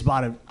 I just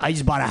bought a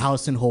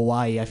house in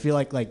Hawaii. I feel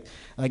like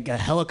a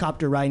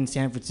helicopter ride in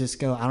San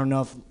Francisco. I don't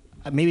know if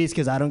maybe it's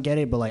because I don't get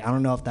it, but like I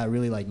don't know if that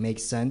really like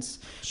makes sense.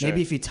 Sure.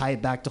 Maybe if you tie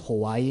it back to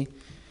Hawaii,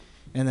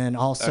 and then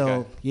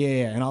also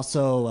and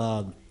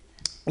also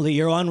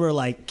your one where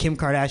like Kim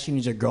Kardashian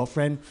is your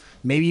girlfriend.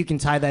 Maybe you can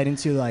tie that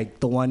into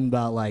like the one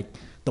about like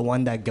the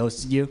one that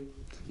ghosted you.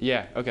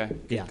 Yeah. Okay.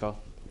 Good Yeah. call.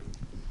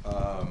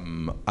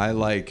 I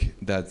like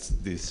that's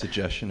the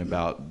suggestion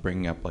about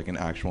bringing up like an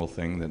actual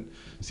thing that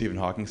Stephen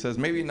Hawking says.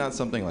 Maybe not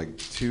something like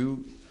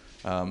too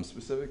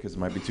specific because it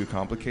might be too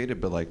complicated,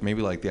 but like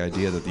maybe like the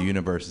idea that the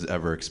universe is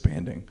ever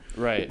expanding.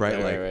 Right.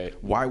 Like,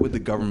 why would the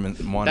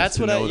government want us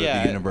to know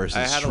that the universe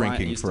is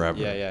shrinking forever?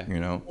 You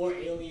know. Or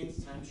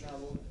aliens, time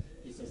travel.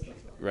 He says stuff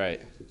like that.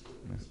 Right.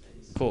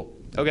 Cool.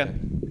 Okay.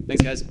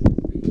 Thanks, guys.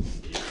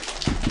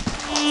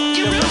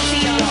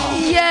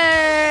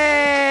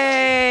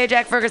 Yay!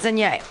 Jack Ferguson,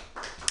 yay.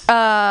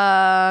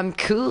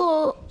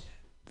 Cool.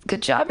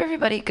 Good job,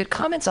 everybody. Good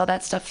comments. All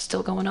that stuff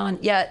still going on.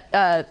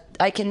 Yeah,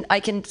 I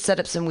can set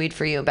up some weed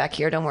for you back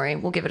here. Don't worry.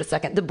 We'll give it a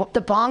second.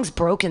 The bong's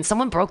broken.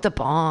 Someone broke the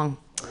bong.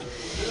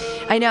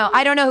 I know.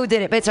 I don't know who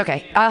did it, but it's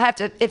okay. I'll have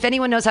to. If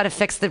anyone knows how to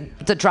fix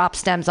the drop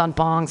stems on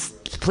bongs,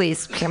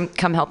 please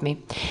come help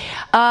me.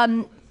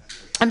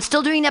 I'm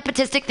still doing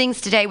nepotistic things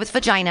today with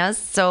vaginas,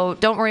 so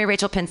don't worry,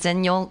 Rachel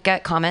Pinson, you'll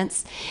get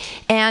comments.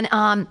 And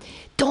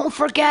don't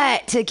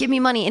forget to give me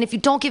money. And if you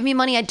don't give me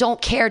money, I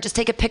don't care. Just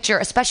take a picture,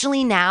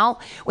 especially now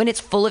when it's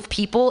full of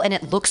people and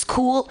it looks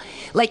cool.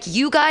 Like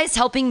you guys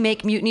helping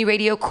make Mutiny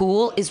Radio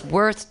cool is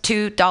worth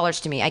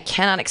 $2 to me. I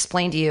cannot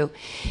explain to you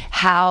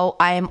how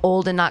I am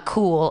old and not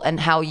cool and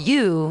how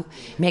you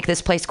make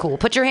this place cool.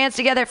 Put your hands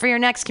together for your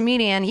next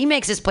comedian. He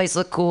makes this place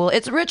look cool.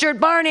 It's Richard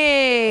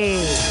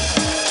Barney.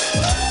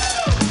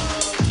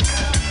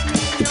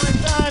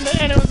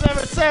 Anyone's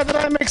ever said that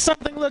I make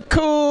something look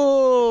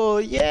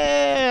cool?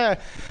 Yeah,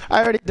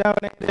 I already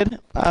donated.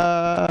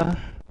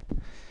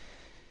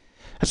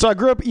 So I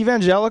grew up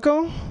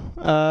evangelical.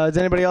 Does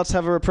anybody else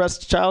have a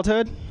repressed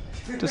childhood?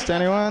 Just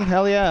anyone?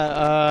 Hell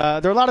yeah.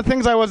 There are a lot of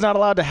things I was not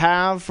allowed to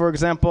have. For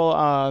example,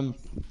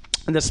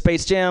 the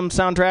Space Jam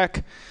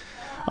soundtrack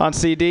on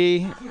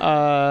CD,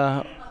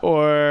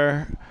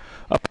 or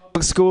a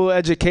public school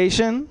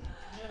education.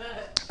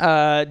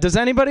 Does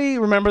anybody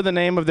remember the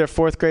name of their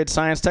 4th grade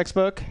science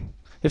textbook?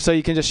 If so,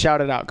 you can just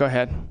shout it out. Go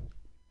ahead.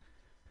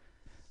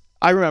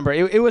 I remember.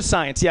 It was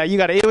science. Yeah, you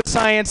got it. It was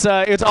science.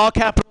 It's all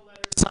capital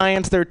letters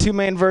science. There are 2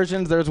 main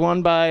versions. There's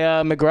one by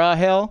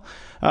McGraw-Hill.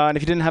 And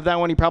if you didn't have that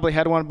one, you probably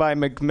had one by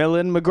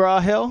Macmillan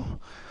McGraw-Hill.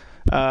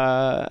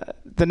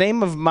 The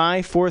name of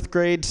my 4th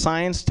grade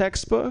science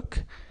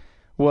textbook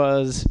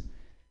was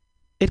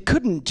It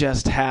Couldn't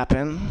Just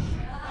Happen.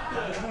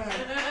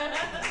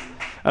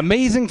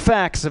 Amazing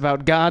facts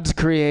about God's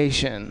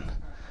creation.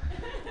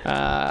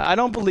 I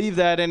don't believe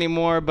that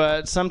anymore,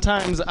 but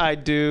sometimes I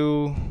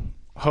do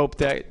hope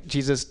that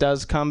Jesus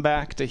does come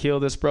back to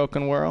heal this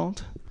broken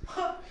world,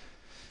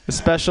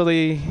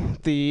 especially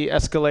the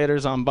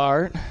escalators on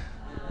BART.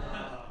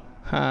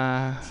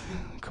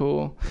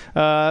 Cool.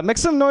 Make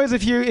some noise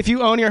if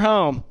you own your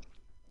home.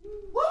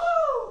 Woo!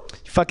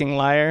 You fucking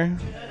liar.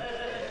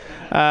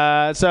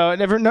 So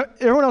everyone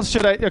else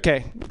should.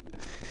 Okay.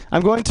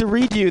 I'm going to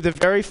read you the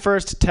very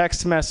first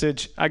text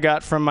message I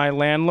got from my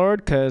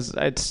landlord because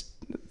it's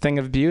a thing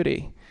of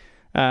beauty.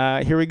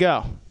 Here we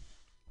go.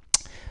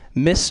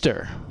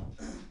 Mr.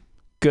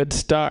 Good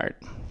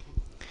start.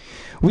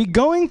 We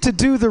going to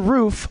do the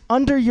roof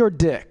under your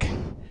dick.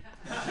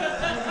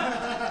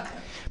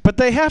 but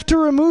they have to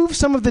remove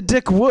some of the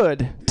dick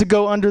wood to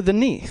go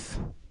underneath.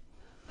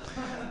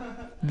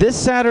 This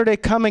Saturday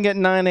coming at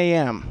 9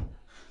 a.m.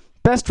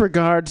 Best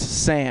regards,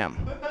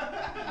 Sam.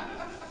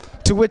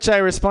 To which I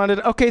responded,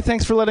 okay,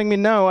 thanks for letting me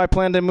know. I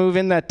plan to move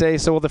in that day,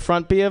 so will the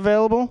front be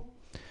available?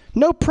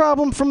 No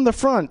problem from the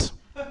front.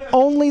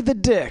 Only the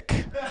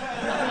dick.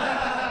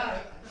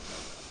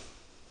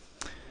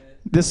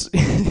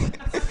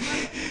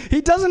 He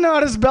doesn't know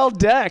how to spell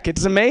deck.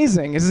 It's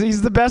amazing.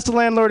 He's the best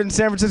landlord in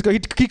San Francisco. He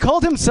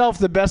called himself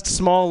the best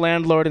small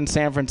landlord in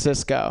San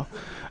Francisco.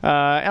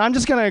 And I'm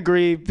just going to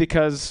agree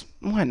because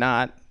why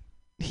not?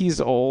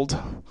 He's old.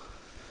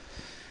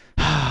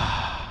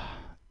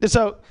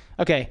 So,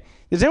 okay.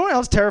 Is anyone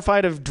else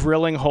terrified of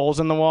drilling holes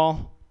in the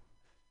wall?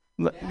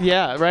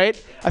 Yeah, right?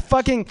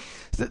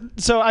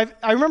 So I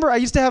remember I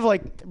used to have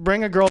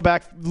bring a girl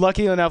back,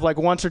 lucky enough,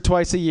 once or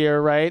twice a year,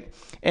 right?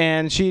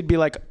 And she'd be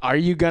like, are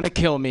you going to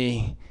kill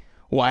me?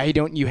 Why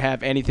don't you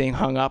have anything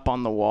hung up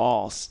on the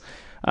walls?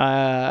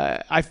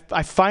 I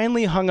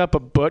finally hung up a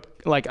book,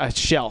 a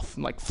shelf,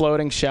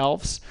 floating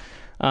shelves.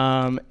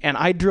 And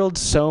I drilled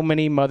so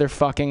many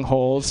motherfucking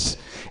holes.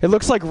 It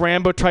looks like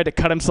Rambo tried to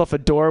cut himself a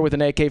door with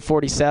an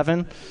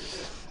AK-47.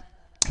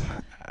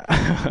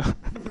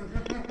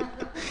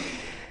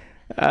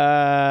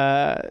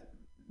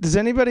 Does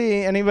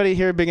anybody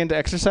here big into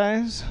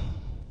exercise?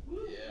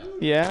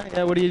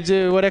 Yeah. What do you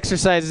do? What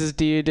exercises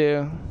do you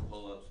do?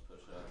 Pull-ups,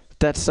 push-ups.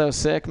 That's so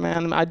sick,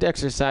 man. I'd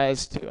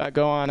exercise too. I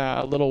go on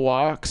little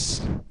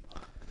walks.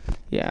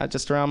 Yeah,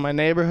 just around my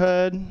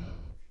neighborhood.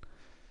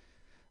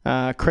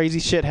 Crazy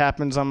shit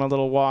happens on my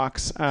little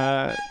walks.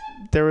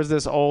 There was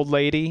this old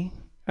lady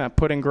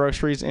putting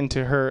groceries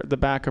into the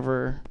back of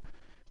her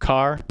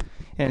car,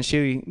 and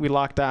we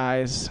locked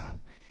eyes,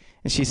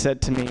 and she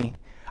said to me,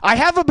 I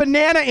have a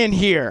banana in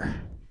here.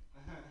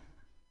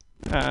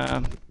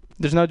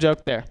 There's no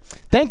joke there.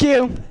 Thank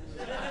you.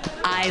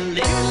 I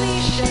literally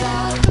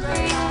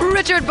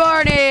Richard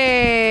Barney.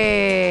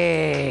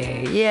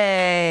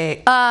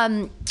 Yay.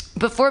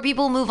 Before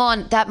people move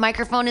on, that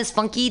microphone is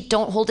funky.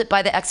 Don't hold it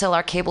by the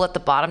XLR cable at the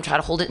bottom. Try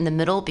to hold it in the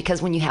middle,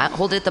 because when you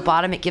hold it at the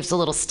bottom, it gives a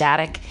little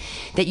static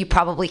that you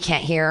probably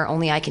can't hear.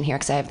 Only I can hear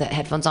because I have the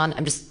headphones on.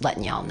 I'm just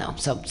letting y'all know.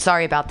 So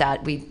sorry about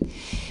that. When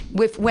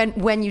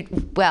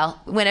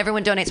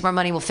everyone donates more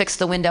money, we'll fix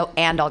the window,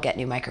 and I'll get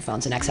new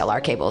microphones and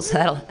XLR cables.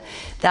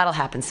 That'll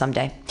happen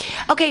someday.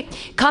 Okay,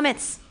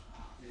 comments.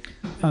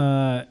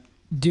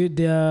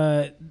 Dude,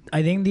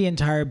 I think the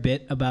entire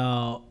bit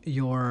about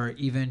your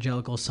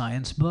evangelical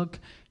science book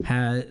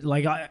has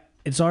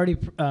it's already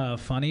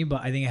funny,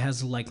 but I think it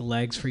has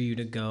legs for you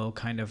to go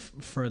kind of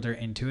further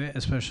into it,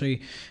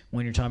 especially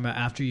when you're talking about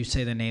after you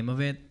say the name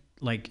of it.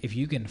 If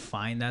you can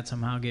find that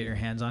somehow, get your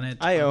hands on it.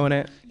 I own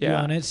it. Yeah.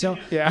 You own it? So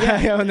yeah,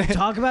 I own it.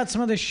 Talk about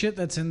some of the shit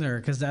that's in there,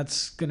 because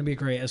that's going to be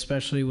great,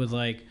 especially with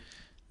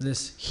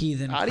this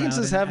heathen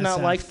audiences crowd have not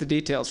SF. Liked the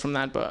details from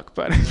that book,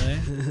 but really?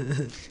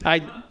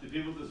 Do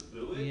people just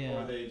boo it, or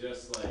are they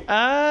just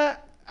I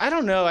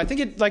don't know. I think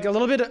it a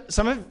little bit.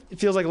 Some of it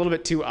feels a little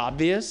bit too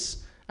obvious.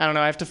 I don't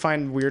know. I have to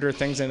find weirder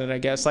things in it, I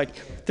guess.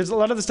 There's a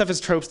lot of the stuff is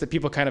tropes that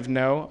people kind of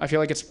know. I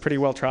feel like it's pretty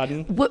well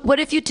trodden. What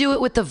if you do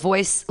it with the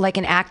voice,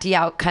 an acty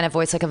out kind of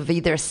voice, of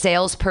either a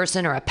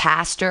salesperson or a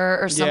pastor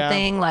or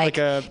something, like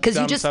a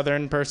dumb you just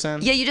Southern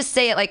person. Yeah, you just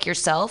say it like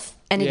yourself,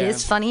 and it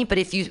is funny. But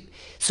if you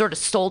sort of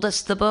sold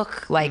us the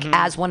book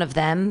as one of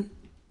them,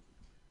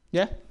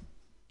 yeah,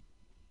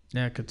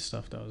 good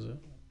stuff. That was it.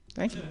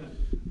 Thank you.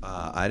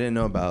 I didn't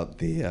know about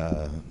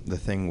the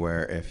thing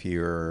where if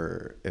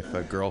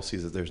a girl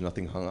sees that there's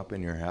nothing hung up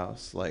in your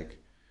house,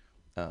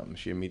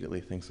 she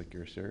immediately thinks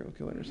you're a serial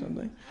killer or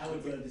something. I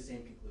would go to the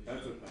same conclusion.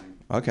 That's a thing.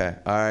 Okay,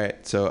 all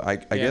right. So I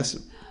guess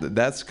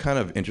that's kind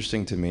of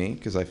interesting to me,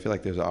 because I feel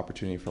like there's an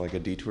opportunity for a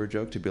detour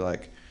joke to be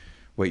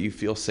wait, you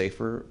feel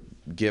safer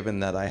given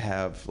that I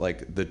have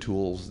the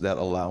tools that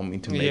allow me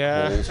to make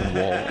holes in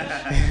walls.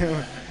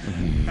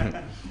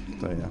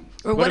 So yeah.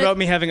 Or what about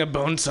me having a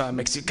bone saw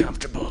makes you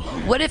comfortable?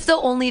 What if the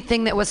only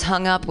thing that was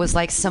hung up was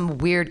some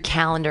weird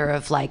calendar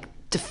of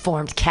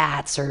deformed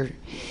cats, or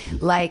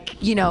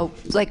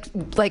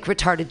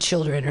retarded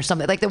children or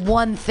something? The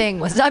one thing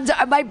was,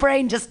 my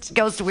brain just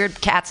goes to weird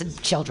cats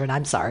and children.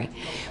 I'm sorry,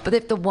 but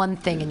if the one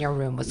thing in your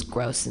room was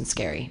gross and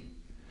scary.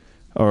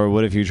 Or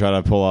what if you try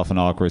to pull off an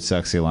awkward,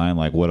 sexy line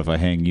what if I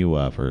hang you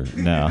up? Or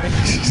no.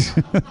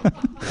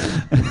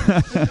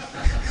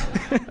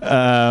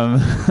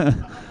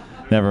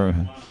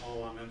 Never.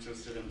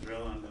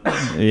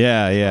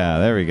 Yeah,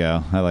 there we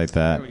go. I like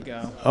that. There we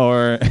go.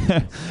 Or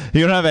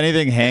you don't have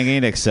anything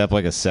hanging except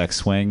a sex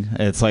swing.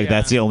 It's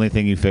that's the only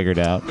thing you figured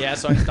out. Yeah,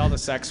 so I installed a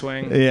sex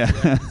swing. Yeah.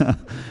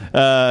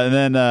 And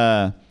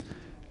then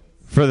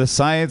for the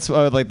science,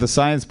 the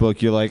science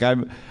book, you're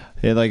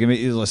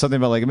something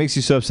about it makes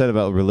you so upset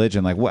about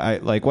religion.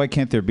 Why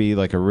can't there be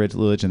a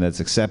religion that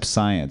accepts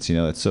science?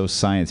 That's so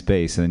science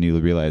based, and then you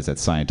realize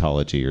that's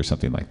Scientology or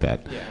something like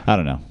that. Yeah. I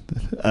don't know.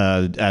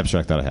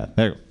 Abstract thought I had.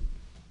 There you go.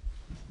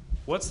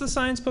 What's the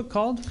science book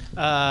called?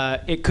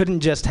 It Couldn't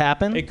Just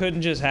Happen. It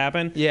Couldn't Just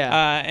Happen?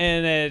 Yeah.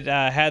 And it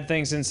had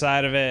things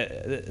inside of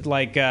it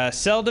like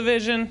cell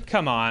division.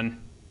 Come on.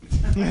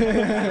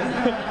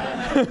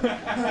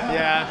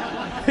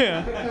 Yeah.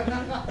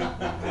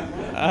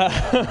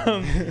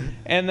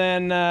 And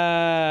then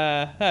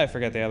I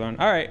forgot the other one.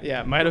 All right.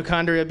 Yeah,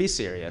 mitochondria, be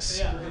serious.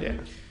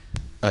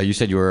 Yeah. You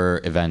said you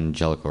were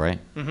evangelical, right?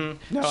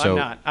 Mm-hmm. No, So- I'm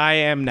not. I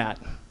am not.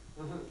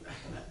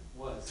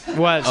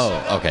 Was.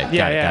 Oh, okay.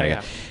 Got it.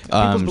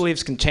 People's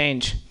beliefs can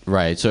change.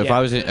 Right. So Yeah.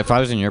 if I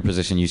was in your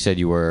position, you said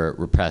you were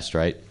repressed,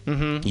 right?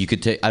 Mhm. You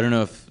could take. I don't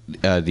know if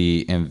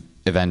the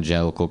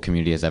evangelical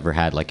community has ever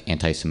had like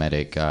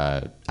anti-Semitic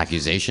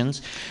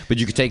accusations, but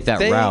you could take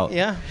that route.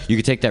 Yeah. You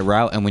could take that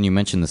route, and when you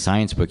mentioned the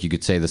science book, you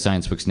could say the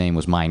science book's name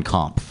was Mein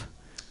Kampf.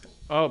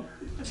 Oh,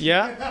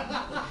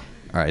 yeah.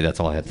 All right, that's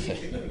all I had to say.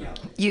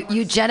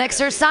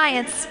 Eugenics or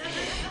science?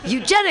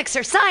 Eugenics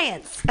or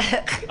science?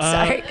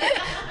 Sorry.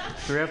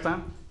 Do we have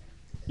time?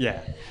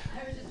 Yeah.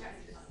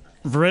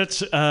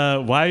 Rich,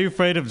 why are you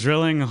afraid of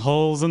drilling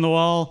holes in the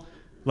wall?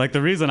 Like,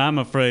 the reason I'm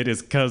afraid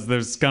is because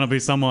there's going to be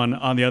someone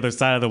on the other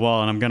side of the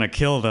wall and I'm going to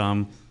kill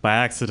them by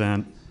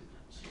accident.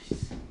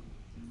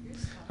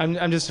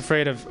 I'm just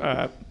afraid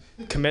of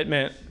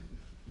commitment.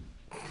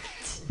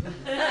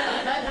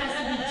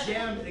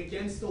 Jammed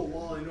against the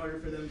wall in order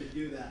for them to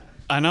do that.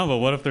 I know, but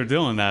what if they're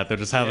doing that? They're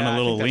just having Yeah, a I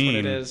little think that's what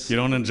lean. it is. You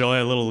don't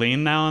enjoy a little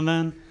lean now and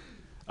then?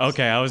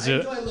 Okay, I was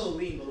just... a little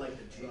lean, but like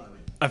the drug.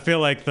 I feel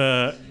like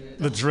the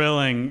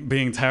drilling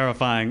being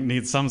terrifying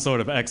needs some sort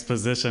of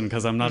exposition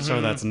because I'm not sure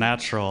Mhm. that's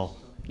natural.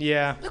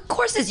 Yeah. Of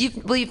course,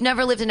 you've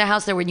never lived in a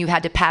house there when you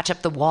had to patch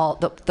up the wall,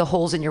 the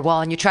holes in your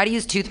wall, and you try to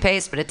use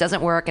toothpaste, but it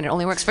doesn't work, and it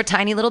only works for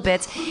tiny little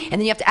bits, and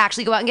then you have to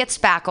actually go out and get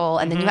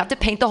spackle, and then you have to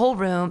paint the whole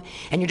room,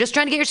 and you're just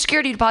trying to get your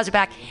security deposit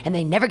back, and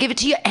they never give it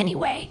to you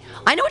anyway.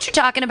 I know what you're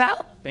talking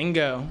about.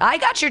 Bingo. I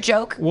got your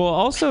joke. Well,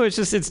 also,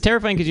 it's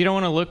terrifying because you don't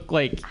want to look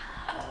like,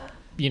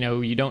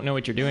 you don't know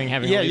what you're doing.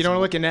 Having Yeah, all you these- don't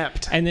look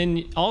inept. And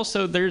then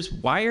also there's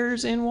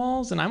wires in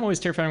walls, and I'm always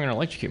terrified I'm going to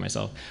electrocute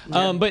myself.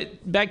 Yeah.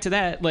 But back to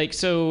that,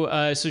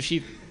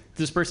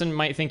 this person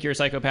might think you're a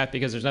psychopath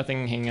because there's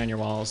nothing hanging on your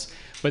walls,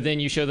 but then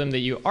you show them that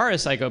you are a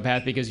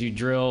psychopath because you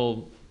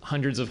drill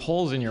hundreds of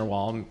holes in your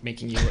wall,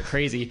 making you look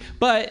crazy.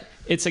 But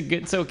it's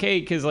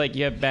okay because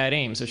you have bad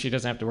aim, so she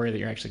doesn't have to worry that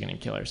you're actually going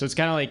to kill her. So it's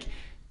kind of like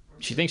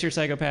she thinks you're a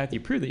psychopath. You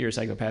prove that you're a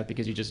psychopath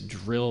because you just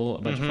drill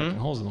a bunch of fucking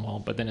holes in the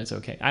wall. But then it's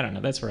okay. I don't know.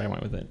 That's where I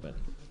went with it. But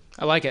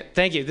I like it.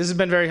 Thank you. This has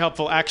been very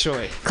helpful,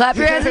 actually. Clap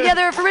your hands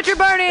together for Richard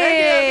Barney. Thank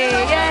Yay!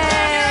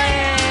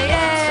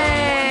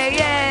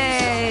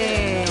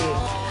 Yay!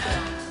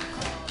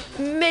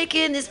 Yay!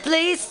 Making this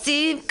place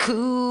seem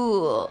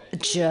cool.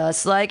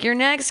 Just like your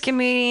next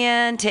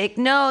comedian. Take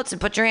notes and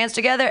put your hands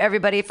together,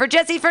 everybody, for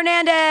Jesse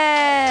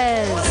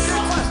Fernandez.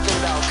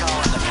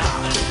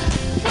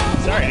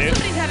 Sorry, dude.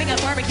 Somebody's having a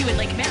barbecue in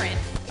Lake Merritt.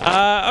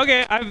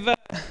 Okay,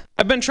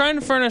 I've been trying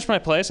to furnish my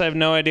place. I have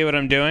no idea what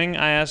I'm doing.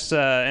 I asked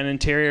an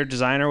interior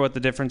designer what the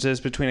difference is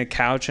between a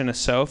couch and a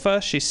sofa.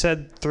 She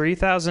said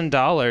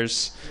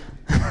 $3,000.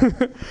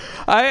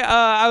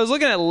 I was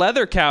looking at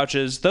leather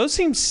couches. Those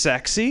seem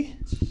sexy.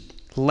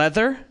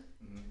 Leather.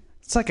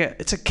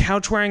 It's a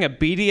couch wearing a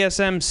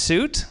BDSM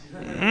suit.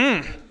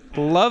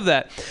 Love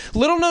that.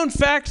 Little known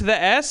fact: the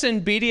S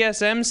in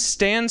BDSM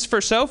stands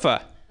for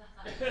sofa.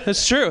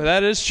 That's true.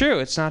 That is true.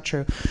 It's not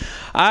true.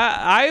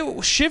 I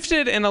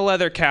shifted in a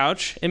leather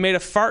couch. It made a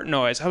fart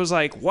noise. I was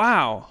like,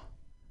 wow.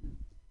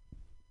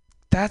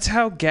 That's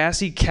how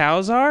gassy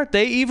cows are?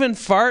 They even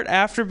fart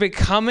after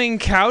becoming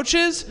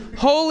couches?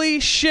 Holy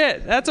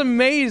shit. That's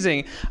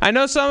amazing. I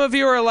know some of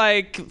you are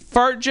like,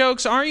 fart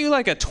jokes, aren't you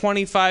like a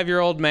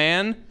 25-year-old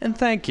man? And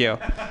thank you.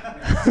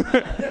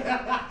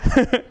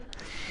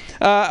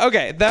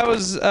 Okay, that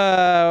was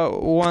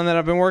one that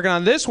I've been working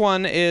on. This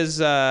one is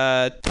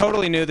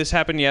totally new. This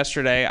happened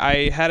yesterday.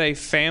 I had a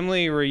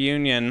family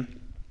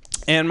reunion,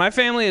 and my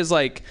family is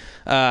like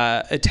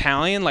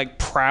Italian, like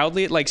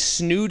proudly, like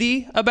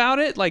snooty about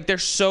it. Like they're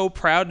so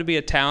proud to be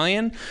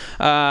Italian,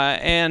 but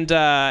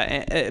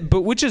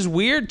which is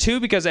weird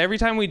too, because every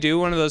time we do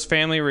one of those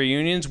family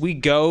reunions, we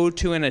go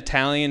to an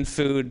Italian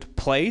food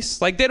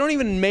place. Like they don't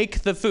even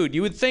make the food.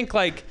 You would think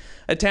like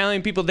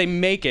Italian people, they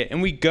make it,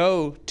 and we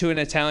go to an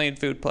Italian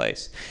food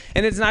place,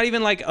 and it's not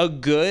even like a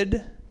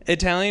good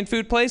Italian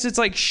food place. It's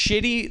like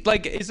shitty,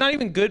 like it's not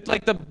even good.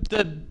 Like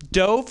the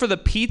dough for the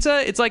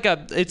pizza, it's like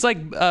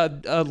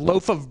a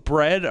loaf of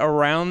bread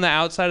around the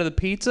outside of the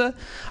pizza.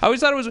 I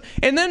always thought it was.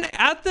 And then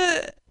at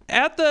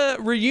the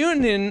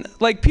reunion,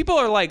 like people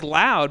are like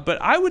loud,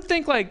 but I would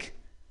think like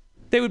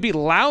they would be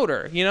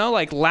louder,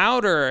 like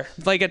louder,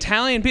 like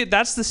Italian people.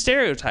 That's the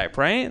stereotype,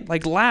 right?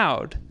 Like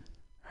loud.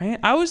 Right?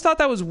 I always thought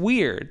that was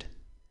weird.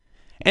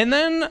 And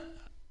then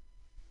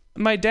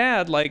my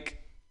dad,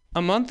 like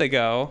a month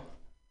ago,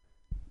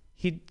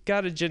 he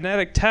got a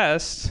genetic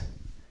test.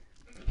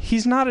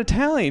 He's not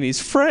Italian,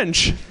 he's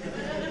French.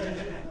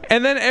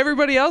 And then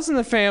everybody else in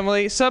the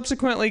family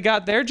subsequently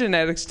got their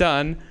genetics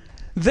done.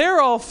 They're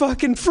all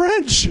fucking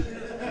French.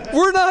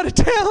 We're not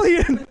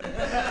Italian.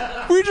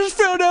 We just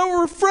found out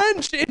we're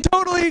French. It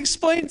totally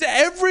explains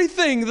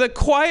everything. The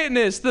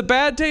quietness, the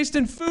bad taste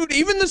in food,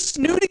 even the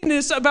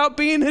snootiness about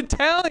being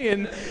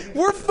Italian.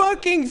 We're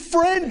fucking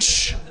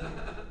French.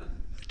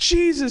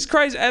 Jesus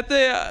Christ. At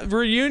the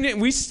reunion,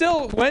 we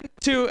still went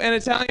to an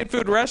Italian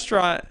food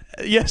restaurant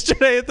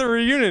yesterday at the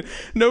reunion.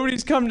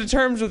 Nobody's come to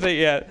terms with it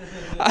yet.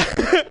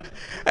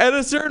 At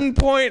a certain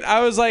point, I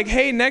was like,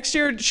 hey, next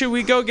year, should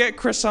we go get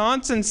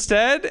croissants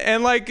instead?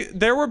 And, like,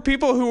 there were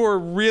people who were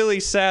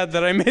really sad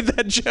that I made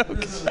that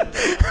joke.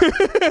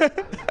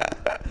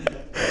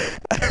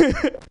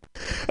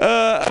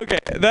 Okay,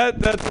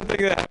 that's the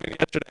thing that happened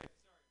yesterday.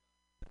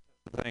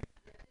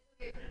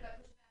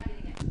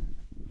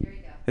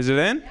 Is it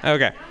in?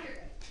 Okay.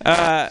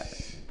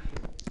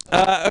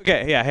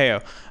 Okay, yeah,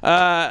 heyo.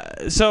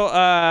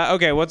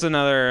 Okay, what's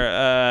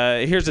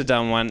another? Here's a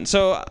dumb one.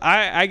 So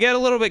I get a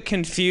little bit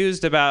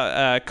confused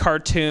about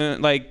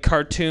cartoon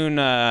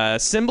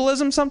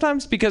symbolism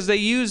sometimes, because they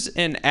use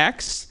an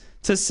X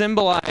to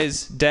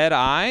symbolize dead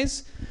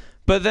eyes,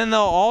 but then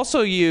they'll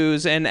also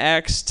use an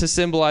X to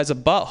symbolize a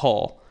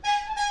butthole.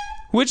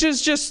 Which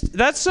is just,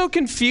 that's so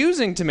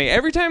confusing to me.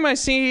 Every time I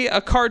see a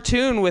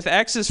cartoon with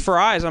X's for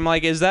eyes, I'm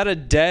like, is that a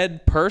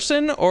dead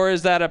person or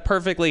is that a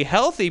perfectly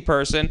healthy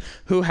person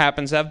who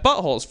happens to have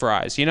buttholes for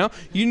eyes? You know?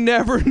 You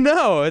never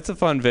know. It's a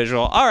fun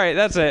visual. All right,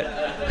 that's it.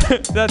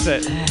 That's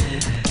it.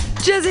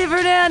 Jesse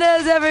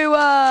Fernandez,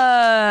 everyone.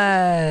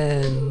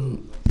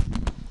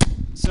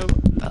 So,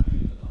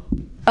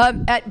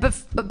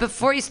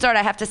 before you start,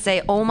 I have to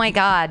say, oh my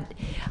God,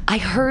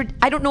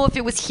 I don't know if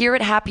it was here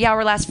at Happy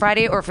Hour last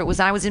Friday or if it was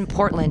when I was in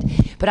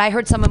Portland, but I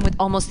heard someone with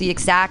almost the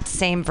exact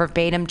same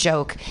verbatim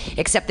joke,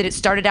 except that it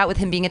started out with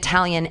him being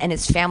Italian and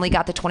his family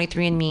got the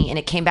 23andMe and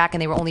it came back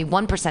and they were only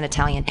 1%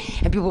 Italian.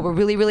 And people were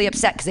really, really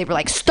upset because they were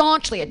like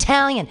staunchly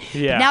Italian.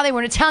 Yeah. But now they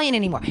weren't Italian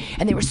anymore.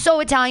 And they were so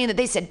Italian that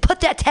they said,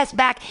 put that test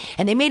back.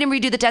 And they made him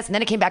redo the test and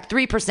then it came back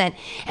 3%.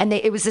 And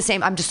it was the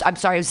same. I'm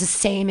sorry. It was the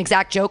same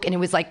exact joke and it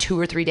was like 2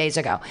 or 3 days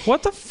ago.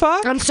 What the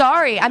fuck? I'm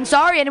sorry. And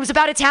it was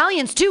about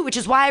Italians too, which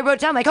is why I wrote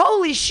it down. Like,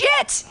 holy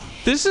shit.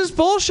 This is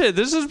bullshit.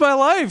 This is my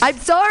life. I'm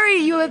sorry.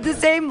 You have the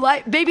same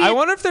life. Maybe. I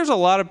wonder if there's a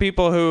lot of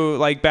people who,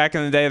 like, back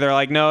in the day, they're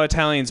like, no,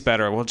 Italian's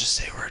better. We'll just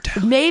say we're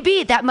Italian.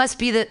 Maybe that must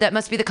be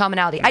the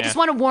commonality. Yeah. I just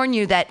want to warn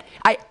you that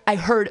I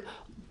heard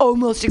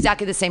almost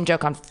exactly the same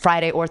joke on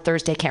Friday or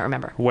Thursday. Can't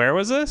remember. Where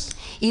was this?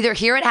 Either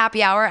here at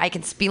Happy Hour. I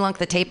can spelunk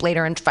the tape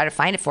later and try to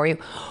find it for you.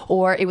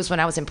 Or it was when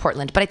I was in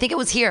Portland. But I think it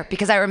was here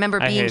because I remember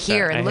being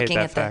here and looking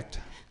at fact.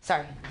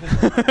 Sorry.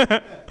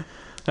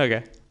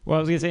 Okay. Well, I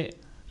was going to say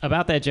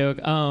about that joke,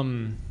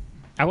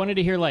 I wanted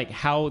to hear like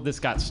how this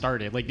got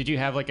started. Like, did you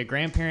have like a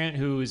grandparent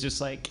who was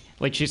just like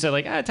she said,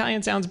 like,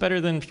 Italian sounds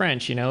better than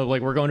French, you know,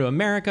 like we're going to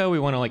America, we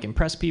want to like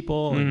impress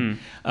people, and,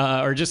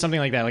 or just something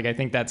like that. Like, I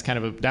think that's kind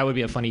of that would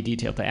be a funny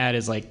detail to add,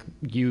 is like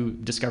you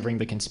discovering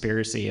the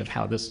conspiracy of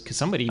how this, because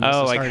somebody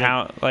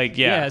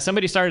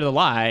somebody started the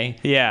lie.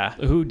 Yeah.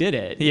 Who did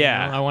it?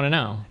 Yeah. You know? I want to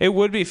know. It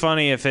would be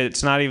funny if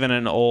it's not even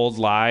an old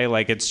lie,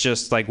 like it's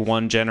just like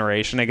one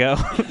generation ago.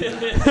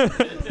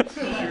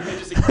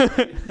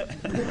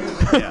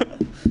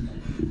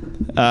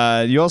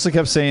 You also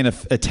kept saying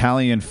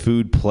Italian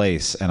food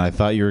place, and I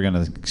thought you were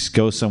gonna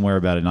go somewhere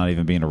about it not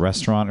even being a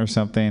restaurant or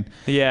something.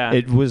 Yeah,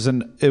 it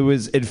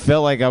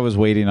felt like I was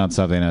waiting on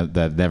something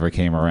that never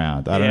came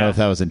around. I don't know if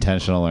that was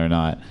intentional or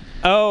not.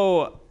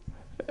 Oh,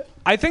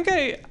 I think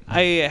I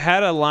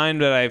had a line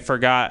that I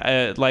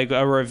forgot, like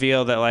a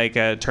reveal that like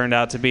turned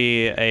out to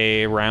be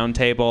a round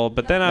table,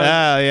 but then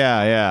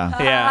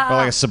yeah, or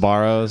like a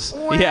Sbarro's.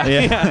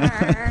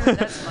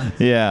 Yeah.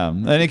 Yeah,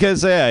 and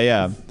because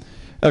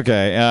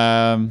okay.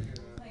 And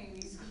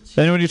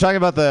when you're talking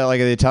about the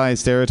Italian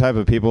stereotype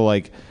of people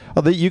like,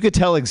 you could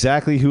tell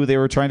exactly who they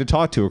were trying to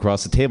talk to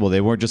across the table.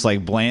 They weren't just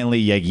like blatantly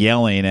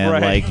yelling and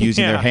like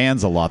using their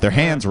hands a lot. Their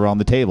hands were on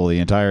the table the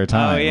entire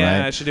time. Oh yeah,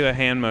 right? I should do a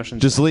hand motion.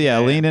 Just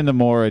lean into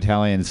more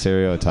Italian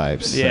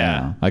stereotypes.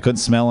 Yeah, I couldn't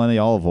smell any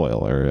olive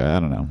oil, or I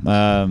don't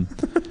know.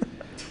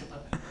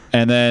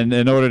 And then,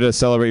 in order to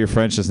celebrate your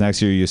Frenchness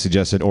next year, you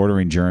suggested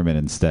ordering German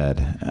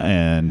instead.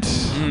 And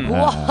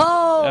whoa!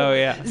 Oh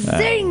yeah!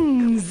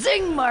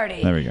 Zing,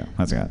 Marty. There we go.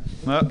 That's got.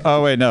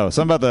 Oh wait, no.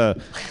 Something about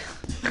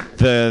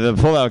the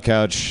pull-out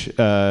couch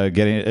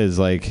getting is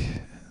like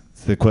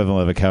the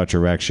equivalent of a couch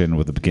erection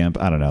with a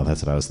gimp. I don't know.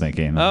 That's what I was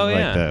thinking. Oh like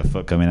yeah. The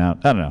foot coming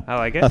out. I don't know. I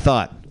like it. A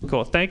thought.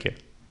 Cool. Thank you.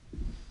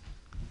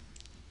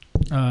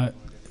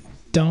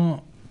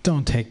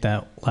 Don't take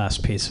that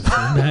last piece of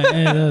food.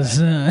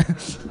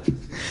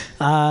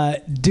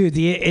 Dude,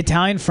 the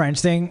Italian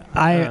French thing,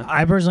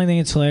 I personally think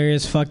it's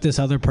hilarious. Fuck this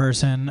other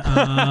person.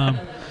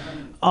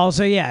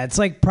 Also, yeah, it's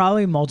like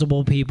probably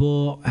multiple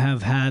people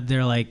have had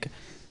their like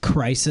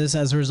crisis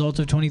as a result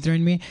of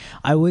 23andMe.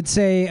 I would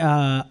say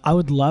I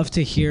would love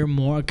to hear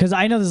more, because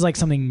I know this is like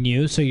something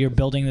new, so you're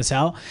building this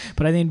out,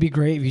 but I think it'd be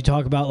great if you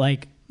talk about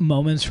like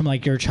moments from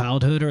like your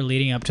childhood or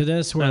leading up to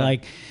this where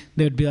like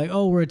they'd be like,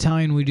 oh, we're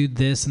Italian, we do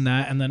this and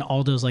that, and then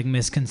all those like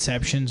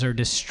misconceptions are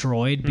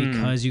destroyed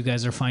because you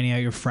guys are finding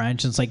out you're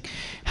French. It's like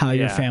how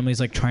your family's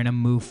like trying to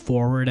move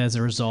forward as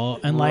a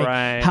result, and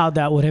like how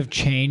that would have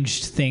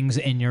changed things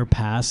in your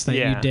past that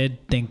you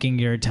did thinking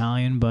you're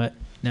Italian, but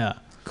yeah.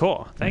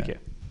 Cool. Thank you.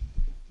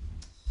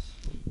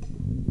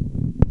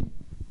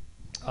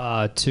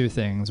 Two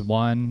things.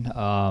 One,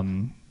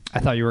 I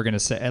thought you were going to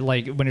say,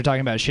 like, when you're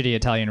talking about shitty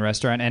Italian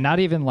restaurant, and not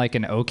even like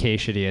an okay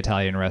shitty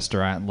Italian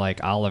restaurant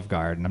like Olive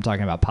Garden. I'm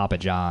talking about Papa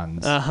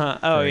John's. Oh,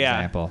 for yeah.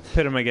 example.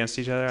 Pit them against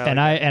each other.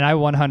 I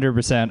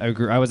 100%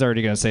 agree. I was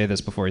already going to say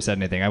this before he said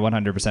anything. I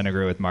 100%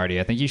 agree with Marty.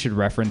 I think you should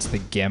reference the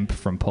GIMP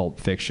from Pulp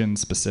Fiction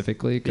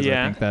specifically, because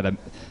I think that...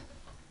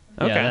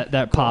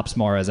 that pops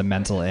more as a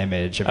mental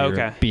image of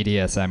your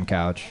BDSM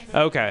couch.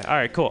 Okay. All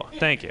right, cool.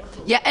 Thank you.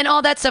 Yeah, and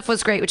all that stuff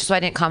was great, which is why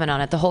I didn't comment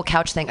on it. The whole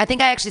couch thing. I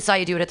think I actually saw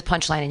you do it at the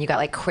Punchline, and you got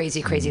like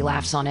crazy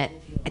laughs on it.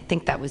 I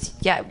think that was,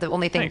 the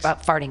only thing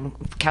about farting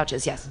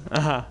couches, yes.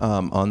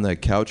 On the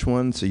couch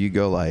one, so you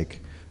go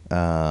like,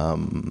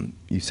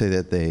 you say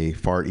that they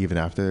fart even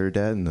after they're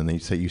dead, and then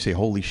you say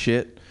holy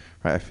shit.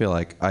 Right? I feel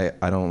like,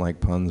 I don't like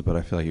puns, but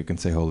I feel like you can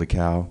say holy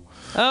cow.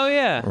 Oh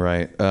yeah.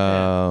 Right.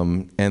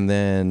 And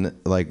then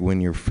like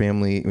when your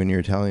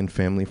Italian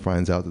family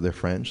finds out that they're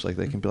French, like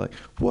they can be like,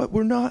 "What?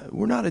 We're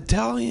not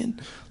Italian."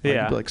 Like,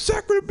 Yeah. be like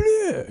sacre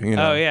bleu. You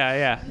know? Oh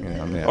yeah. You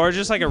know, yeah. Or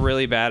just like a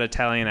really bad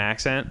Italian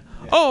accent.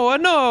 Oh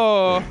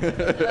no!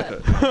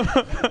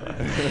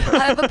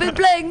 I've been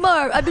playing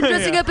I've been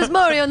dressing up as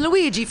Mario and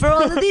Luigi for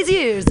all of these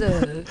years.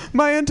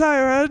 My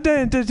entire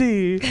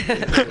identity.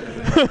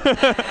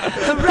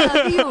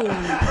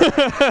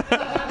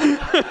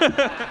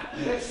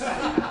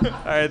 All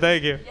right,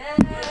 thank you.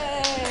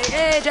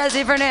 Yay,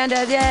 Jesse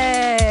Fernandez!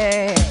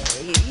 Yay!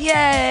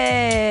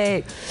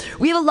 Yay!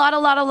 We have a lot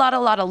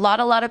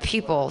of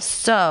people.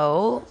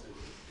 So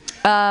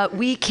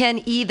we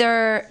can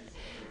either,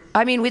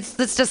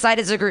 let's decide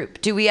as a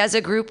group. Do we as a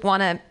group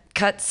want to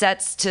cut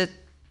sets to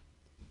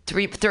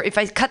if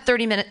I cut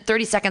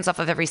 30 seconds off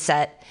of every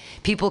set,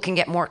 people can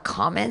get more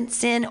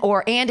comments in,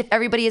 and if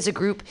everybody as a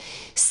group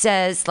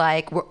says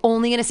like, we're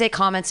only going to say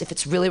comments if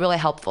it's really, really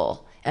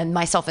helpful, and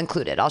myself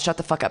included, I'll shut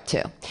the fuck up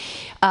too.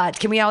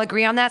 Can we all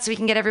agree on that so we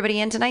can get everybody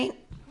in tonight?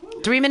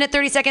 3-minute,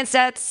 30-second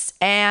sets,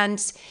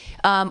 and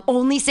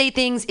only say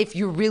things if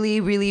you really,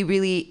 really,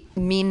 really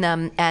mean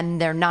them, and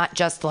they're not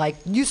just like,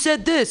 you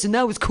said this and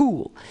that was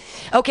cool.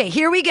 Okay,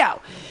 here we go.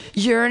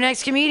 Your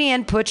next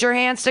comedian, put your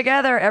hands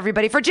together,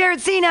 everybody, for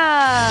Jared Cena. All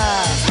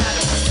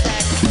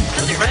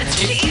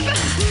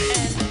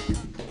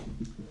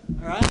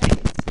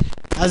right.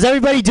 How's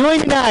everybody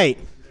doing tonight?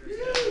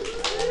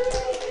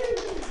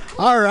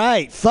 All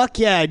right, fuck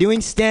yeah,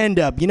 doing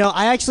stand-up. You know,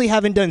 I actually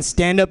haven't done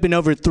stand-up in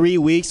over 3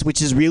 weeks, which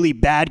is really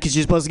bad because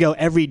you're supposed to go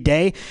every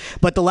day.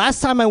 But the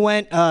last time I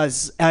went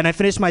and I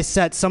finished my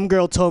set, some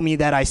girl told me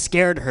that I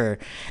scared her.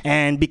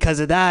 And because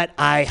of that,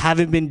 I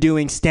haven't been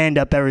doing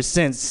stand-up ever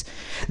since.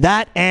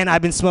 That, and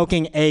I've been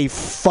smoking a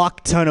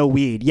fuck ton of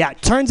weed. Yeah,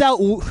 turns out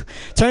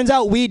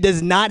weed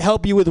does not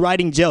help you with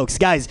writing jokes.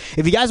 Guys,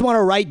 if you guys want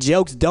to write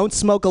jokes, don't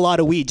smoke a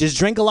lot of weed. Just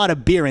drink a lot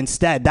of beer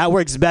instead. That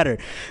works better.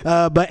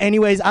 But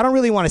anyways, I don't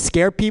really want to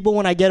scare people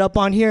when I get up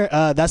on here.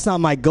 That's not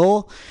my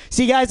goal.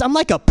 See, guys, I'm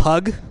like a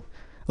pug,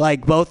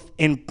 like both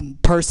in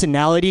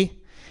personality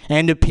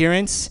and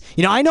appearance.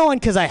 You know, I know one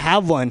because I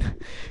have one.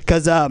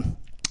 Because,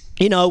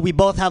 you know, we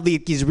both have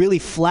these really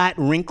flat,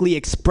 wrinkly,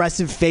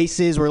 expressive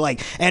faces. We're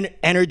like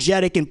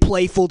energetic and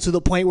playful to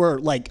the point where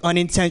like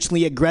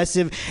unintentionally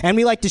aggressive. And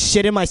we like to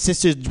shit in my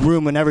sister's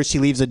room whenever she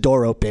leaves a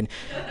door open.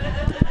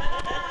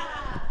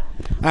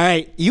 All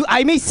right,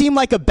 I may seem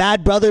like a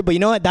bad brother, but you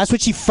know what? That's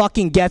what she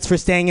fucking gets for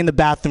staying in the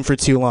bathroom for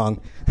too long.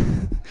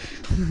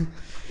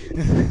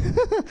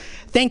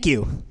 Thank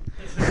you.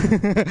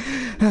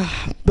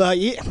 But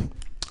yeah.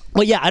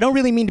 Well, yeah, I don't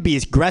really mean to be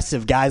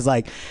aggressive, guys.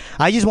 Like,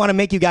 I just want to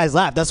make you guys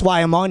laugh. That's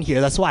why I'm on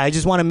here. That's why I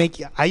just want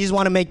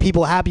to make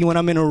people happy when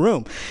I'm in a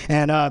room.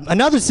 And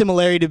another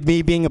similarity to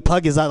me being a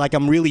pug is that like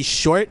I'm really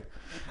short.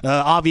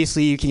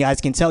 Obviously, you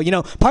guys can tell. You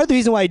know, part of the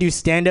reason why I do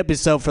stand-up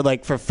is so for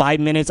 5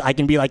 minutes I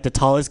can be like the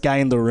tallest guy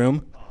in the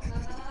room.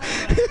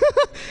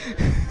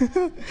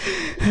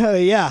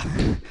 Yeah.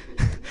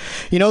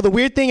 You know, the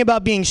weird thing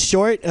about being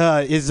short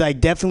is like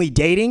definitely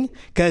dating,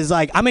 because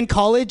like I'm in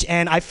college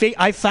and I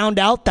found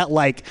out that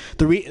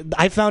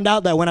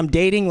when I'm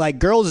dating, like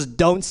girls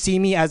don't see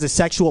me as a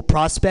sexual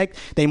prospect.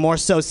 They more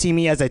so see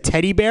me as a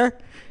teddy bear.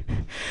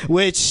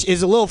 Which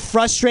is a little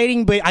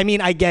frustrating, but I mean,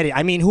 I get it.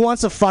 I mean, who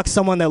wants to fuck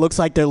someone that looks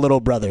like their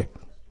little brother?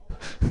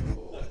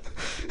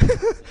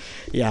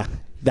 Yeah,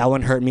 that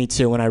one hurt me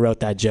too when I wrote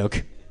that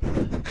joke.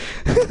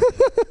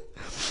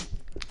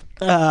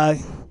 Yeah,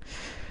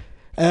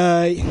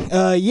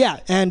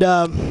 and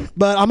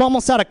but I'm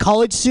almost out of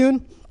college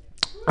soon.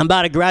 I'm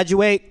about to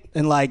graduate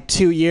in like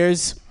 2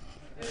 years.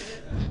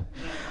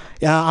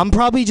 I'm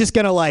probably just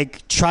gonna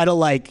try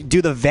to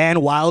do the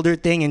Van Wilder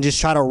thing and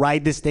just try to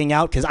ride this thing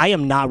out, because I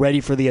am not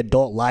ready for the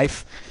adult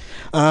life.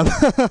 I'm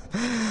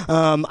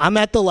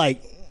at the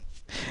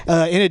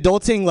In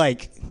adulting,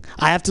 like,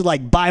 I have to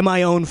like buy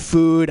my own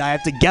food. I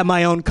have to get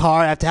my own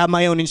car. I have to have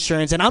my own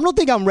insurance. And I don't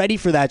think I'm ready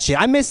for that shit.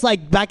 I miss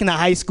like back in the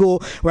high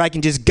school where I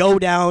can just go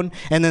down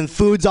and then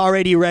food's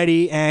already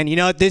ready. And you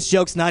know what? This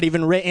joke's not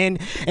even written.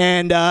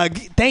 And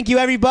thank you,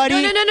 everybody.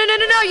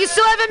 No. You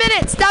still have a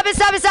minute. Stop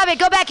it.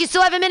 Go back. You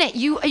still have a minute.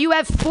 You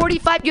have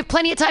 45. You have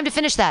plenty of time to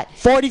finish that.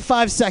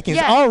 45 seconds.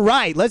 Yeah. All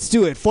right, let's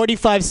do it.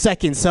 45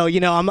 seconds. So, you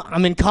know,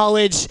 I'm in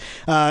college.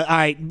 All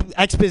right,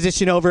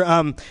 exposition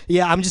over.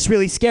 Yeah, I'm just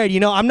really scared. You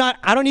know,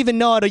 I don't even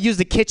know how to use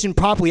the kitchen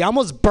properly. I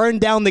almost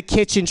burned down the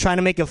kitchen trying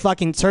to make a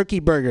fucking turkey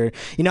burger.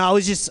 You know, I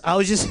just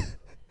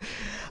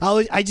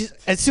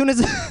as soon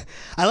as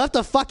I left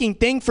the fucking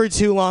thing for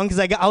too long because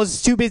I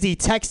was too busy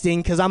texting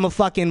because I'm a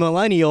fucking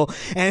millennial,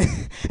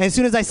 and as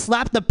soon as I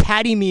slapped the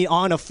patty meat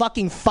on, a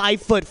fucking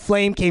 5-foot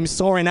flame came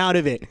soaring out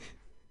of it.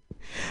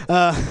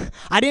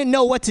 I didn't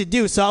know what to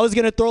do, so I was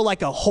gonna throw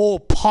like a whole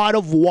pot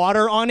of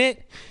water on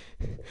it.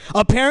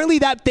 Apparently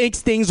that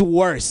makes things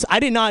worse. I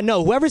did not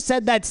know. Whoever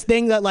said that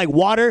thing that like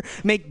water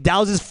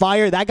douses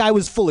fire, that guy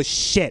was full of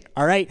shit,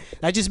 all right?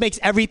 That just makes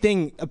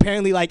everything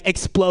apparently like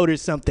explode or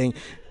something.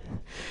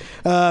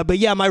 But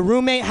yeah, my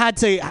roommate had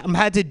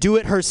to do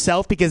it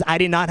herself because I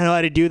did not know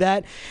how to do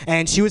that,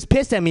 and she was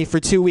pissed at me for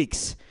 2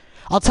 weeks.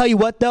 I'll tell you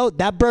what though,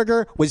 that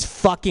burger was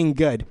fucking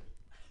good.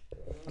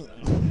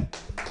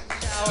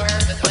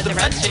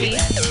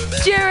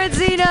 Jared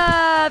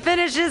Zena,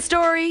 finish his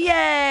story.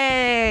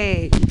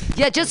 Yay!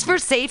 Yeah, just for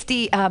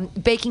safety,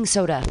 baking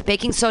soda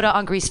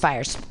on grease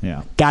fires.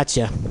 Yeah.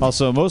 Gotcha.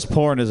 Also, most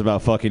porn is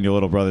about fucking your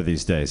little brother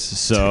these days,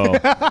 so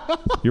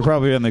you're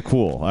probably in the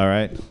cool, all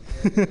right?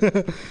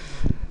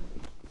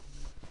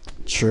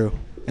 True.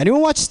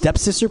 Anyone watch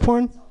stepsister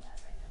porn?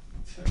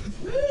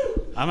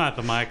 I'm at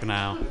the mic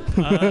now.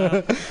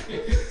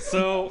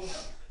 So,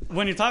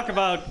 when you talk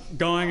about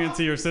going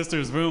into your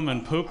sister's room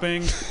and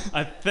pooping,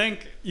 I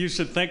think you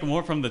should think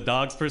more from the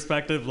dog's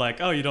perspective. Like,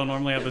 oh, you don't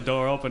normally have the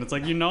door open. It's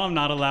like, you know I'm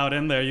not allowed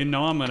in there. You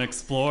know I'm an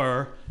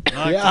explorer.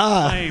 I like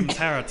to claim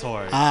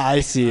territory.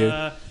 I see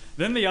you.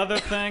 Then the other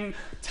thing,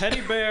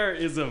 teddy bear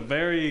is a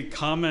very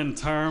common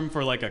term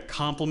for like a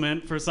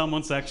compliment for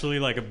someone sexually,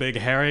 like a big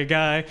hairy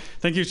guy. I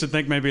think you should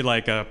think maybe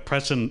like a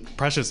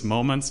Precious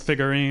Moments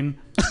figurine.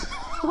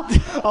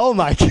 Oh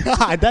my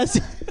God,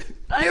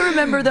 I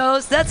remember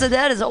those.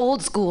 That is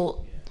old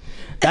school.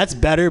 That's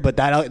better, but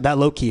that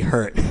low-key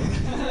hurt.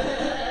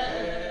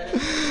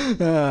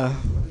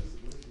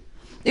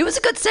 It was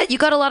a good set. You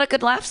got a lot of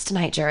good laughs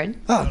tonight, Jared.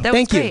 Oh, that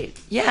thank was you. great.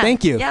 Yeah.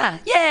 Thank you. Yeah.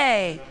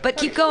 Yay. But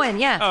keep going.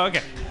 Yeah. Oh,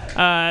 okay.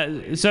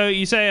 So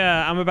you say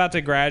I'm about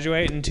to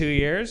graduate in 2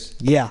 years?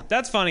 Yeah.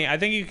 That's funny. I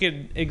think you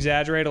could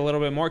exaggerate a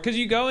little bit more because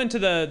you go into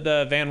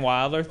the Van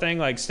Wilder thing,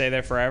 like stay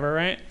there forever,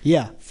 right?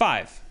 Yeah.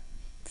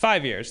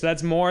 5 years.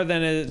 That's more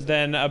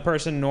than a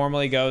person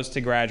normally goes to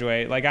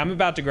graduate. Like I'm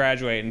about to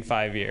graduate in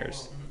 5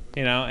 years,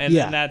 you know, and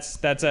Yeah.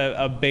 that's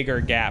a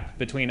bigger gap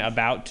between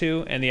about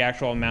to and the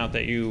actual amount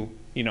that you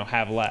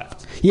have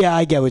left. Yeah,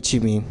 I get what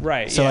you mean.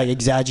 Right. So yeah. like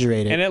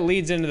exaggerate it. And it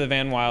leads into the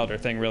Van Wilder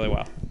thing really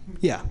well.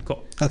 Yeah.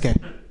 Cool. Okay.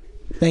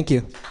 Thank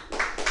you.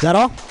 Is that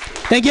all?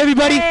 Thank you,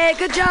 everybody. Hey,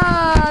 good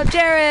job,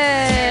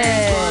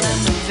 Jared.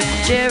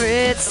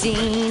 Jared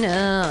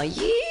Cena.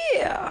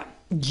 Yeah.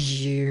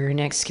 Your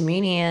next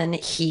comedian,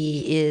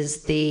 he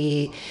is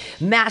the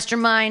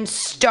mastermind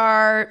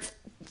star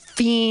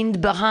fiend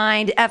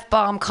behind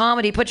F-Bomb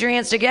Comedy. Put your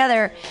hands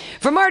together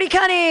for Marty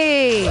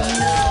Cunny.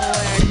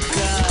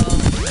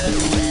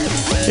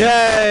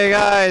 Yay,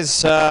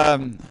 guys. I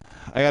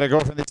got a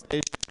girlfriend these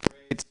days.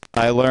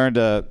 I learned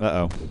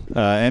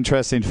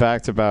interesting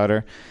fact about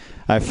her.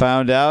 I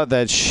found out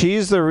that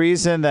she's the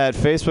reason that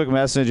Facebook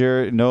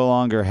Messenger no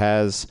longer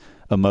has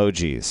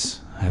emojis.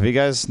 Have you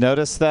guys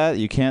noticed that?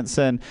 You can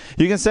send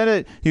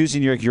it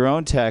using your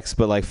own text,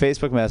 but like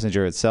Facebook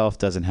Messenger itself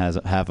doesn't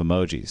have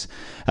emojis.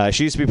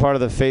 She used to be part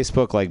of the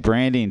Facebook like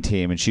branding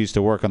team, and she used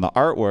to work on the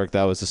artwork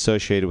that was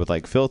associated with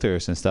like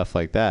filters and stuff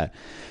like that.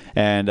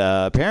 And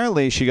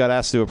apparently she got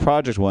asked to do a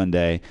project one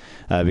day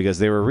because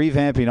they were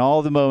revamping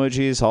all the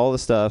emojis, all the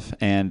stuff.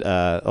 And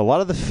a lot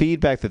of the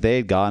feedback that they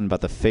had gotten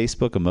about the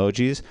Facebook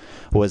emojis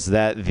was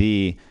that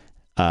the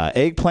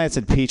eggplants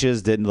and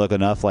peaches didn't look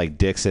enough like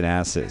dicks and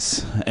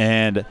asses.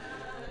 And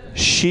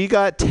she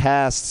got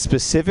tasked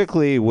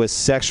specifically with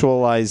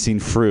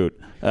sexualizing fruit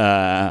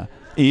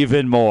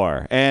even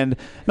more. And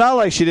not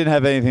like she didn't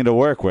have anything to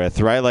work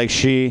with, right? Like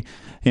she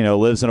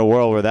lives in a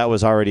world where that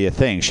was already a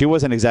thing. She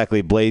wasn't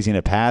exactly blazing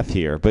a path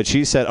here, but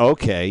she said,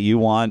 okay, you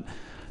want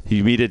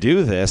me to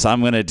do this, I'm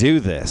going to do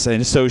this.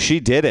 And so she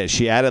did it.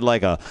 She added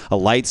like a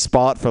light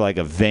spot for like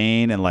a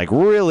vein and like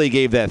really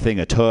gave that thing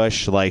a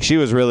tush. Like she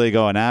was really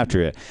going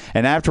after it.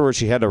 And afterwards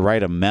she had to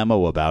write a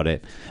memo about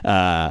it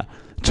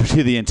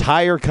to the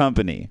entire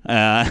company.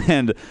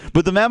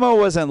 But the memo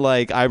wasn't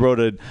like I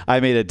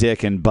made a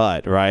dick and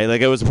butt, right?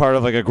 Like it was part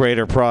of like a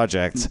greater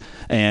project.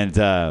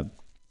 And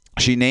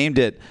she named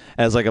it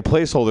as like a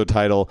placeholder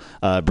title,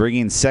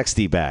 Bringing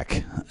Sexty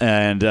Back.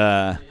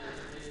 And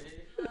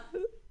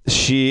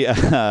she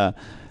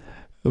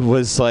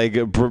was like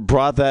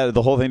brought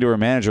the whole thing to her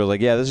manager. Was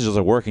like, yeah, this is just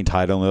a working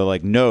title. And they're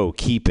like, no,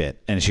 keep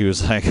it. And she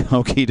was like,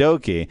 okie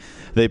dokie.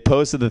 They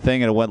posted the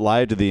thing and it went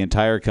live to the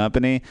entire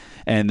company.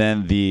 And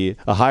then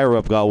a higher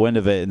up got wind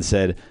of it and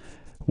said,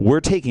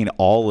 we're taking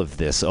all of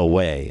this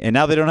away. And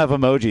now they don't have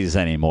emojis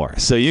anymore.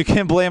 So you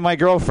can blame my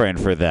girlfriend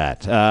for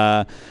that.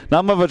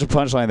 Not much of a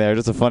punchline there.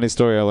 Just a funny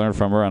story I learned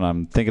from her, and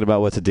I'm thinking about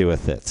what to do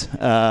with it.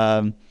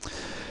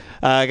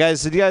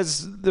 Guys,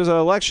 there's an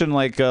election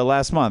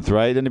last month,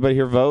 right? Anybody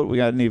here vote? We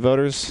got any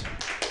voters?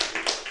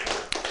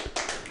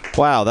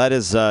 Wow, that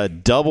is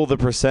double the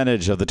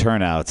percentage of the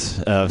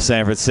turnout of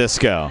San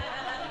Francisco.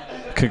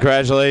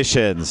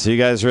 Congratulations. You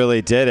guys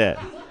really did it.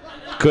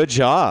 Good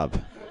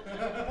job.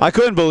 I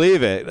couldn't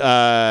believe it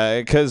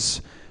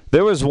because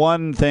there was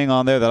one thing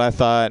on there that I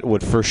thought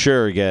would for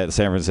sure get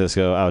San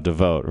Francisco out to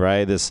vote,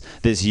 right? This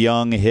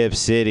young, hip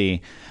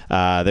city.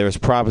 There was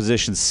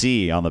Proposition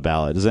C on the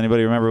ballot. Does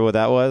anybody remember what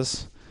that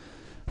was?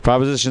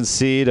 Proposition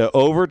C, to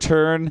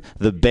overturn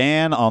the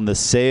ban on the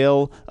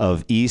sale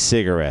of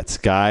e-cigarettes.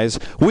 Guys,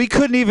 we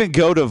couldn't even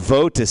go to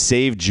vote to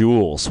save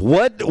Juuls.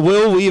 What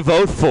will we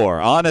vote for?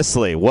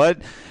 Honestly,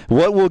 what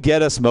will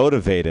get us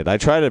motivated? I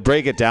try to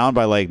break it down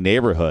by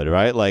neighborhood,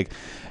 right? Like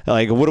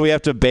what do we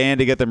have to ban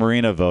to get the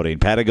marina voting?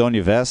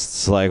 Patagonia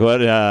vests? What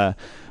do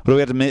we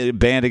have to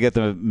ban to get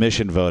the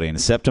mission voting?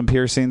 Septum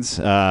piercings?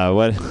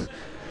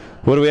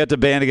 What do we have to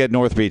ban to get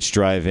North Beach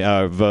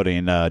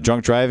voting?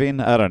 Drunk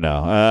driving? I don't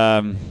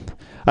know.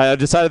 I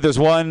decided there's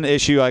one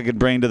issue I could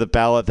bring to the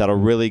ballot that'll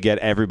really get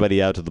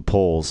everybody out to the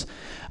polls.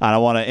 And I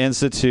want to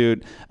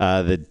institute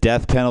the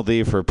death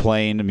penalty for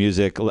playing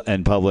music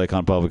in public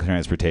on public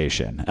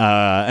transportation.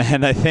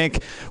 And I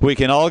think we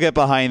can all get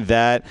behind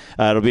that.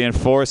 It'll be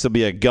enforced. There'll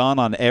be a gun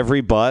on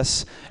every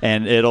bus,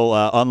 and it'll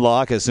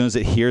unlock as soon as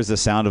it hears the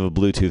sound of a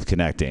Bluetooth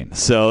connecting.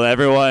 So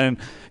everyone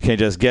can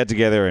just get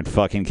together and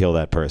fucking kill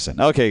that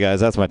person. Okay, guys,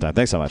 that's my time.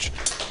 Thanks so much.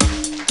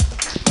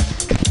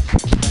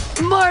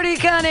 Marty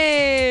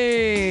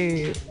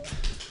Cunny!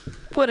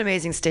 What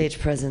amazing stage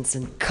presence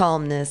and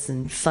calmness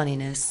and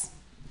funniness.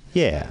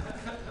 Yeah.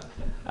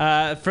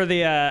 For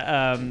the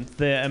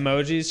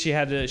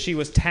emojis, she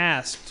was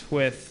tasked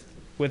with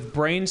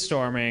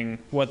brainstorming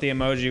what the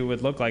emoji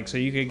would look like, so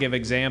you could give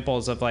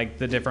examples of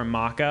the different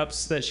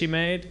mock-ups that she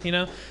made,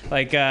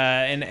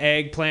 an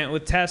eggplant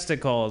with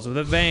testicles, with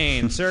a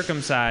vein,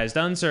 circumcised,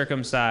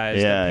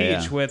 uncircumcised, a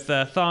peach with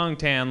a thong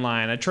tan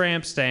line, a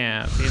tramp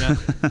stamp,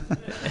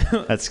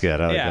 That's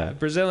good. I like that.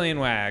 Brazilian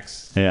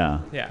wax.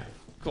 Yeah. Yeah,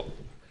 cool.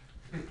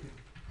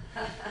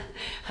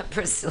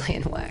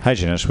 Brazilian wax. Hi,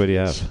 Janish. What do you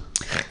have?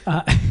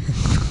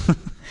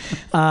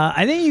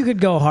 I think you could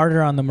go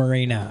harder on the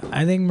marina.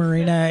 I think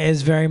marina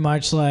is very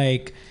much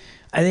I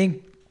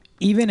think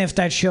even if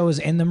that show is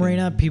in the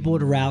marina, people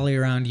would rally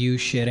around you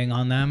shitting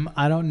on them.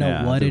 I don't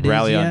know what it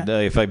is yet.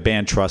 If I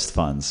ban trust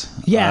funds.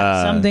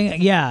 Yeah,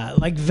 something. Yeah,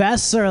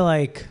 vests are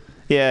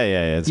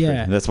Yeah.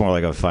 That's more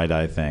like a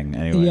FIDI thing.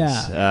 Anyways.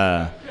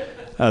 Yeah.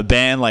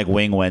 Ban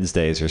Wing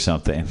Wednesdays or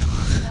something.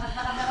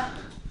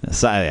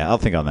 So, yeah, I'll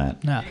think on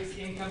that. No.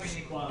 Income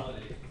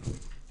inequality.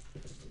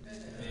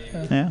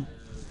 Yeah.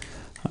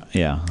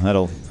 Yeah,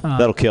 that'll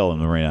kill in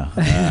the marina.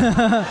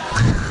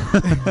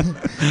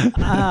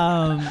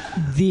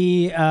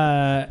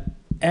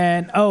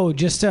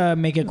 Just to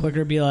make it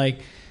quicker, be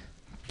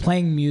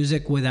playing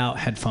music without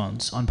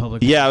headphones on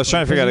public. Yeah, I was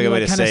trying to figure out a good way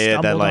to say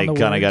it that kind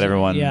of got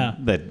everyone. Yeah.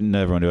 That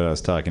everyone knew what I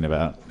was talking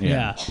about.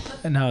 Yeah.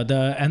 No,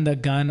 the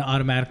gun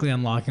automatically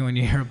unlocking when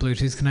you hear a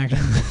Bluetooth connection.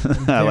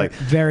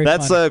 Very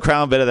that's funny. the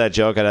crown bit of that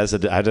joke. I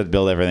had to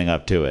build everything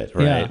up to it,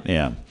 right?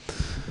 Yeah.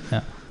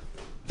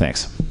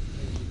 Thanks.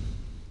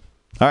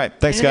 All right,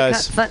 thanks,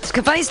 guys.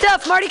 Funny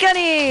stuff, Marty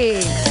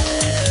Cunny.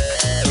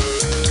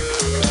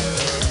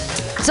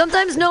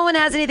 Sometimes no one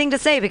has anything to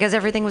say because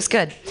everything was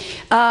good.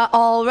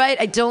 All right,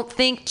 I don't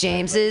think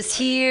James is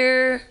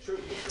here.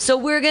 So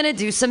we're going to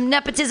do some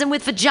nepotism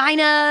with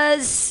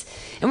vaginas.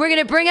 And we're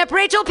going to bring up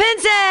Rachel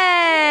Pinson.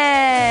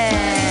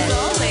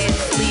 Always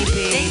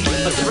sleepy.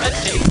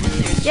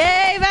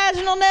 Yay,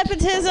 vaginal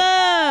nepotism.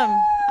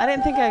 I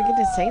didn't think I'd get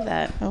to say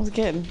that. That was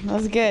good.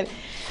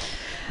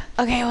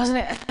 Okay, wasn't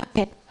it?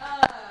 Okay.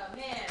 Oh,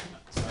 man.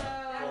 So,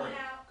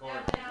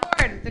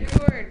 the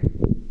cord.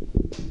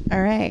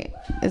 All right.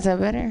 Is that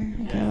better?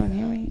 Okay, everyone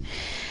hear me?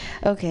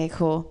 Okay,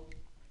 cool.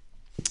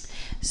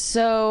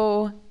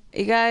 So,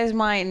 you guys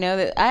might know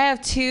that I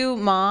have two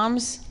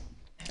moms.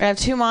 And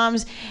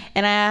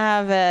I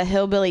have a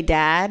hillbilly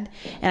dad.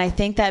 And I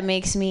think that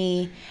makes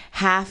me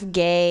half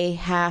gay,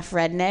 half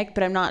redneck,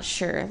 but I'm not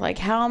sure.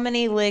 How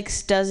many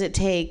licks does it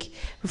take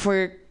before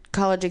your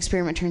college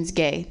experiment turns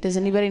gay? Does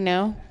anybody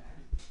know?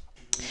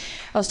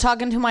 I was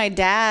talking to my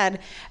dad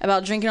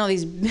about drinking all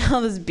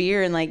this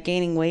beer and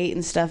gaining weight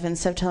and stuff, and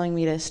instead of telling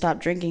me to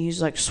stop drinking,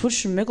 he's like,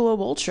 switch to Michelob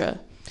Ultra.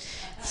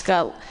 It's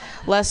got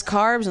less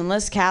carbs and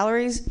less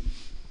calories.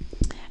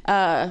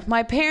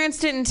 My parents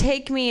didn't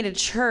take me to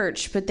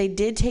church, but they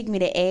did take me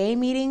to AA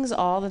meetings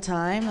all the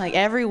time.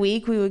 Every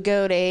week we would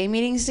go to AA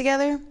meetings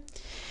together.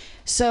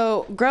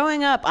 So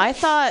growing up, I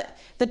thought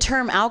the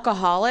term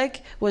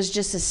alcoholic was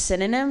just a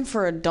synonym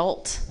for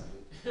adult.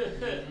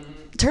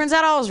 Turns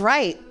out I was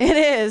right. It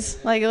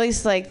is. Like, at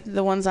least like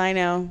the ones I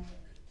know.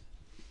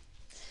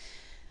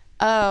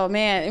 Oh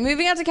man, and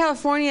moving out to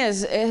California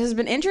has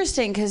been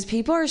interesting because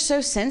people are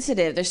so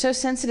sensitive. They're so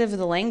sensitive to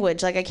the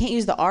language. Like, I can't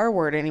use the R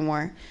word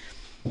anymore.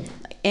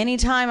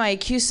 Anytime I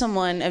accuse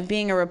someone of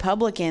being a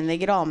Republican, they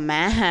get all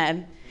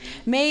mad.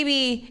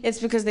 Maybe it's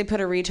because they put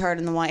a retard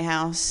in the White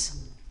House.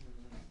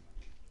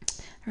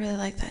 I really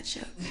like that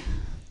joke.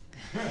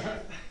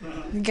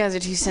 You guys are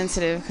too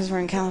sensitive because we're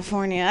in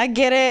California. I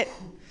get it.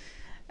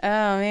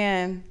 Oh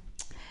man.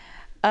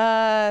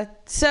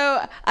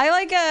 So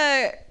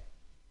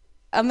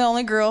I'm the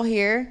only girl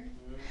here.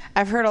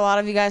 I've heard a lot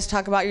of you guys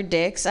talk about your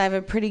dicks. I have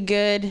a pretty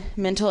good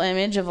mental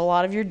image of a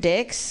lot of your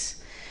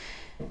dicks.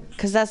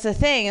 Because that's the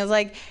thing. It's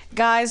like,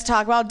 guys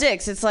talk about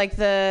dicks. It's like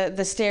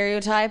the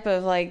stereotype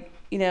of like,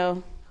 you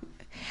know,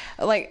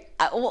 like,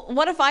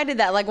 what if I did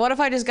that? Like, what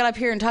if I just got up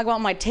here and talk about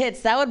my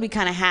tits? That would be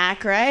kind of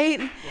hack, right?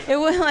 It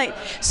would like,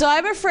 so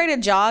I'm afraid of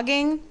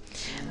jogging.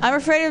 I'm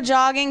afraid of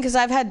jogging because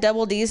I've had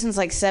double D since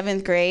like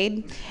 7th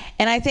grade.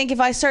 And I think if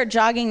I start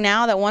jogging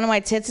now, that one of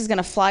my tits is going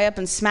to fly up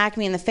and smack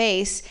me in the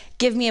face,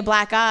 give me a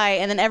black eye,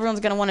 and then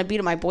everyone's going to want to beat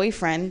up my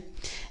boyfriend.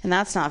 And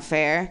that's not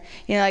fair.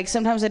 You know, like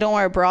sometimes I don't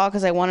wear a bra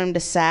because I want him to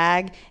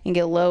sag and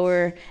get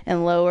lower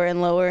and lower and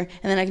lower. And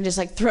then I can just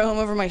like throw him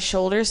over my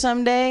shoulder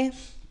someday.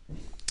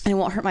 And it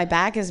won't hurt my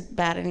back as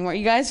bad anymore.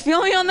 You guys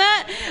feel me on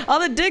that? All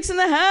the dicks in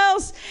the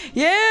house.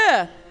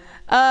 Yeah.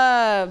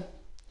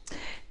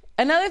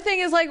 Another thing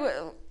is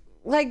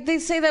like they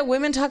say that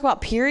women talk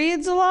about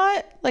periods a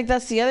lot. Like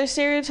that's the other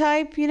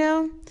stereotype, you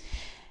know?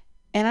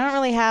 And I don't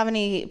really have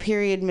any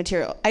period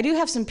material. I do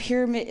have some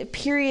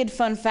period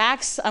fun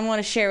facts I want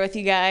to share with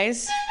you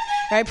guys.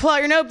 All right, pull out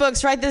your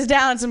notebooks, write this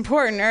down. It's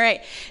important. All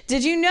right.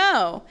 Did you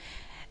know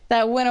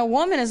that when a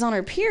woman is on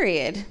her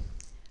period,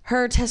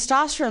 her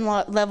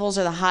testosterone levels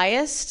are the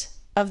highest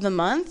of the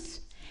month,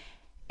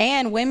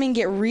 and women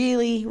get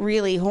really,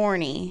 really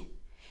horny.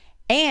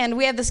 And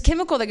we have this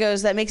chemical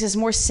that makes us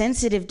more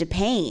sensitive to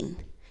pain.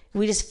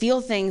 We just feel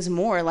things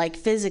more, like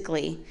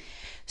physically.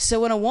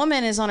 So when a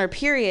woman is on her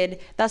period,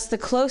 that's the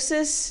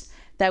closest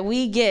that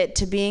we get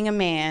to being a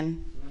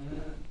man.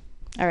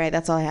 All right,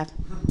 that's all I have.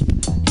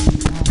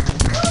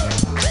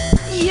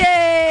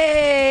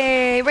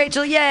 Yay!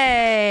 Rachel,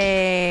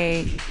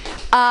 yay!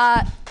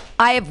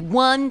 I have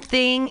one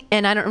thing,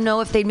 and I don't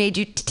know if they made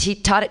you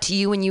taught it to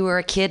you when you were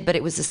a kid, but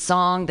it was a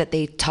song that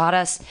they taught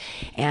us,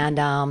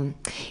 and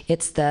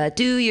it's the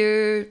do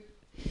your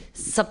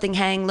something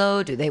hang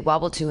low, do they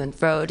wobble to and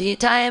fro, do you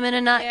tie him in a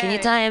knot, can you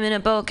tie him in a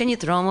bow, can you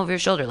throw him over your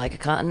shoulder like a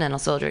continental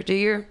soldier, do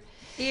your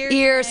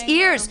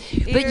ears.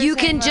 But you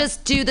can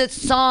just do the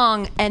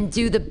song and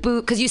do the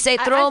boot because you say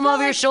throw them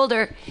over your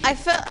shoulder. I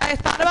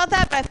thought about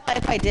that, but I thought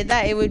if I did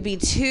that, it would be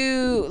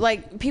too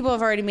like people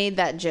have already made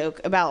that joke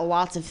about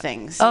lots of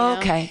things. Oh,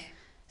 okay.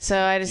 So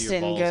I just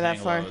didn't go that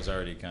far.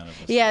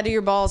 Yeah, do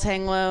your balls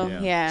hang low?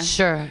 Yeah.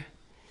 Sure.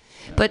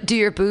 But do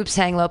your boobs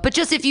hang low? But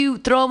just if you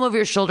throw them over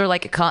your shoulder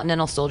like a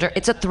continental soldier,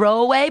 it's a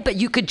throwaway. But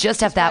you could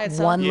just have that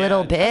one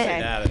little bit. Okay.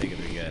 That I think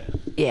it'd be good.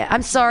 Yeah,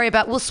 I'm sorry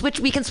about.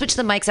 We can switch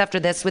the mics after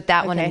this with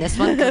that one and this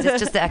one because it's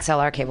just the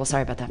XLR cable.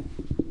 Sorry about that.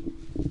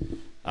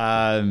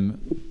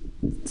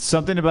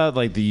 Something about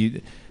like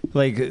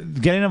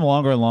getting them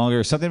longer and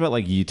longer. Something about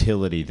like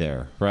utility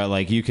there, right?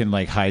 Like you can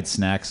like hide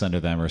snacks under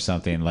them or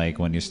something. Like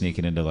when you're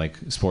sneaking into like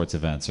sports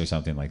events or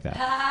something like that.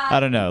 I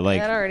don't know. Like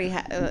that already.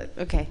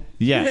 Okay.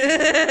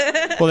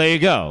 Yeah. Well, there you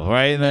go.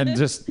 Right, and then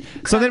just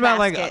something about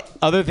like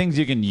other things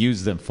you can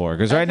use them for.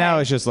 Because right now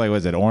it's just like,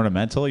 was it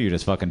ornamental? You're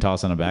just fucking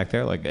tossing them back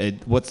there.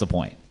 Like, what's the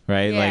point,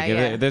 right? Yeah, like,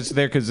 yeah.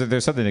 because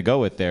there's something to go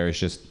with there. It's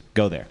just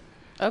go there.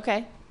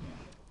 Okay.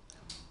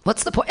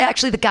 What's the point?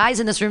 Actually, the guys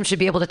in this room should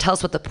be able to tell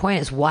us what the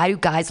point is. Why do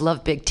guys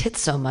love big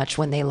tits so much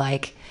when they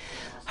like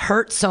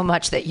hurt so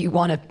much that you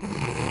want to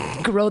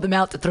grow them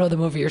out to throw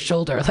them over your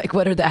shoulder? Like,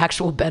 what are the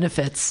actual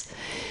benefits?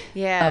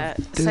 Yeah,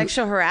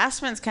 sexual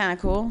harassment's kind of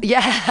cool.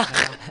 Yeah.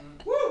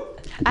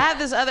 I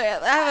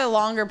have a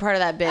longer part of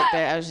that bit, but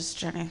I was just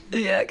trying to.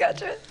 Yeah,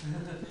 gotcha.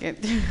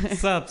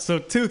 So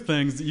 2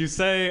 things. You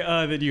say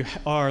that you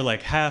are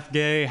like half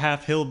gay,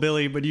 half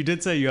hillbilly, but you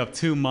did say you have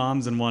 2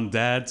 moms and 1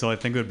 dad, so I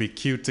think it would be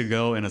cute to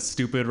go in a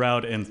stupid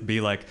route and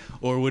be like,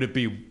 or would it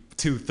be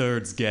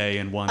 2/3 gay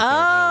and 1/3 hillbilly?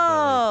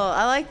 Oh,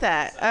 I like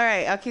that. All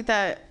right, I'll keep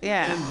that.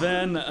 Yeah. And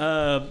then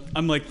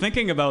I'm like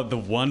thinking about the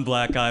 1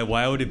 black eye.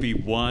 Why would it be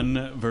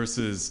 1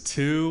 versus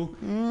 2?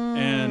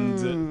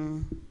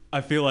 And I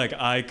feel like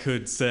I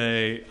could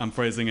say, I'm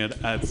phrasing it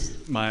as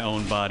my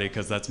own body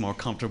because that's more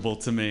comfortable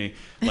to me.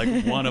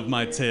 Like one of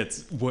my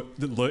tits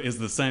is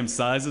the same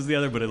size as the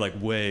other, but it like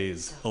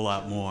weighs a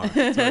lot more.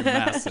 It's very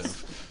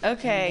massive.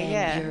 Okay,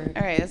 yeah.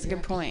 All right, that's a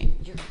good point.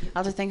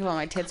 I'll have to think about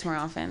my tits more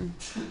often.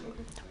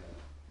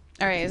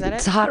 All right, is that it?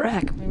 It's a hot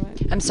rack.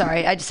 I'm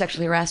sorry, I just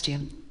sexually harassed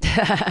you.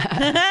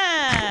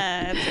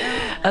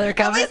 Other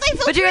comments?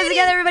 Put your hands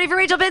together, everybody, for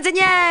Rachel Benson.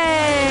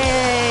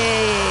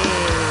 Yay!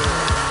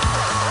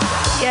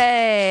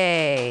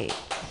 Yay!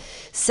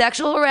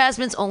 sexual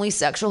harassment's only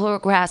sexual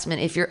harassment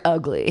if you're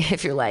ugly.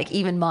 If you're like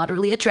even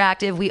moderately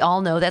attractive, we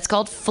all know that's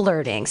called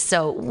flirting.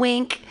 So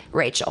wink,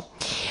 Rachel.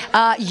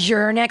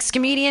 Your next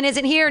comedian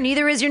isn't here.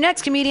 Neither is your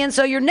next comedian.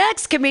 So your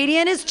next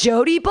comedian is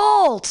Jody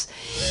Bolt.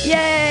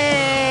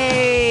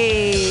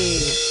 Yay!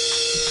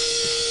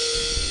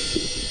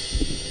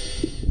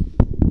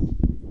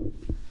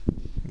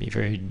 Be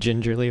very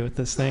gingerly with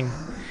this thing.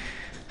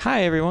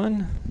 Hi,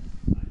 everyone.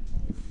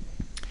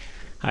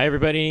 Hi,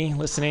 everybody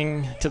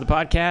listening to the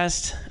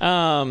podcast.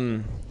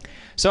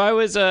 So I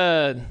was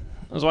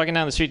walking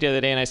down the street the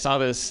other day and I saw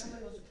this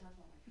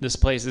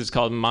place is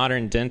called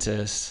Modern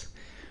Dentist,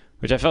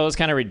 which I felt was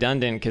kind of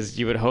redundant because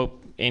you would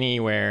hope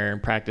anywhere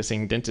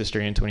practicing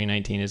dentistry in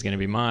 2019 is going to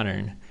be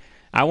modern.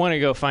 I want to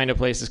go find a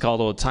place that's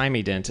called Old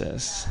Timey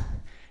Dentist.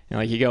 And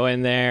like you go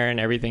in there and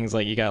everything's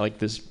like you got like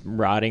this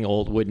rotting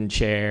old wooden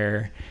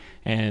chair,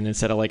 and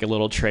instead of like a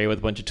little tray with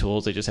a bunch of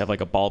tools, they just have like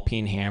a ball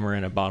peen hammer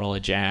and a bottle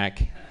of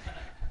Jack.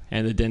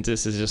 And the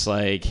dentist is just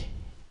like,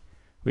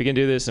 we can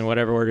do this in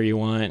whatever order you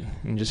want,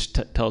 and just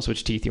tell us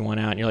which teeth you want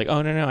out. And you're like,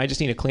 oh, no, I just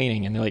need a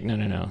cleaning. And they're like,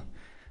 no.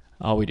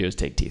 All we do is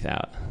take teeth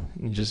out.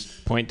 And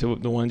just point to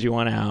the ones you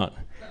want out,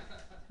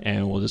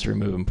 and we'll just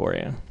remove them for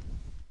you.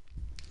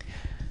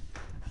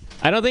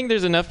 I don't think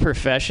there's enough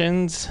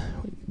professions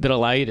that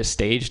allow you to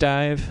stage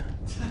dive.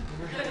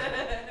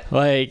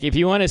 Like, if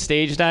you want to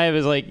stage dive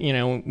is like, you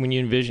know, when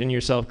you envision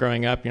yourself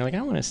growing up, you're like,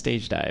 I want to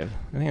stage dive.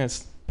 I think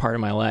that's part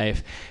of my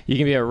life. You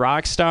can be a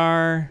rock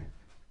star,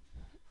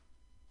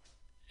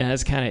 and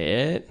that's kind of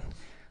it.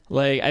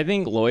 Like, I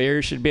think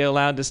lawyers should be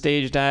allowed to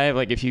stage dive.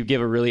 Like, if you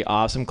give a really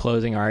awesome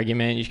closing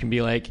argument, you can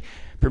be like,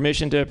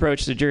 permission to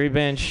approach the jury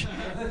bench,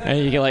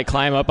 and you can like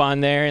climb up on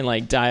there and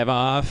like dive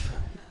off.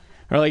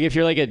 Or like if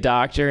you're like a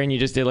doctor and you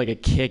just did like a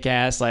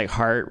kick-ass like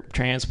heart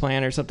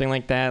transplant or something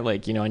like that,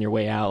 like, you know, on your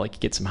way out, like you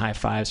get some high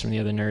fives from the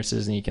other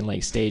nurses and you can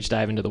like stage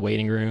dive into the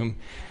waiting room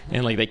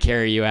and like they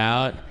carry you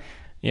out.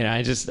 You know,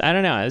 I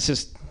don't know. It's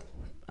just,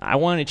 I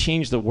want to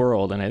change the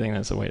world, and I think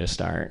that's the way to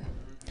start.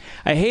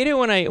 I hate it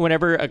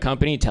whenever a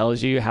company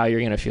tells you how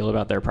you're going to feel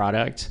about their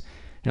product.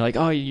 You're like,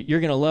 oh,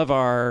 you're going to love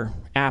our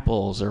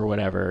apples or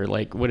whatever.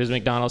 Like, what does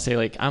McDonald's say?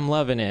 Like, I'm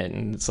loving it.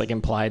 And it's like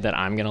implied that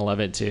I'm going to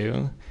love it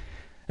too.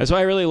 That's why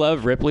I really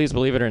love Ripley's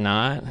Believe It or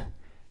Not.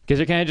 Because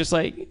they're kind of just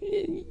like,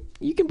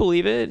 you can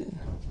believe it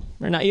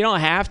or not. You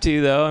don't have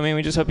to, though. I mean,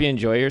 we just hope you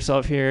enjoy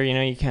yourself here. You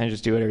know, you kind of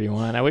just do whatever you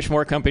want. I wish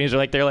more companies are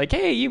like, they're like,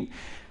 hey, you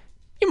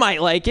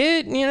might like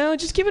it, you know,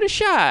 just give it a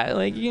shot.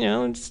 Like, you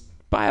know, just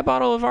buy a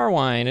bottle of our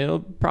wine. It'll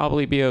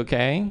probably be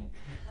okay.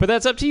 But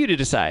that's up to you to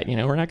decide. You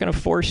know, we're not going to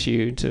force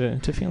you to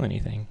feel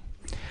anything.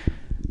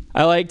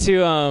 I like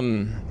to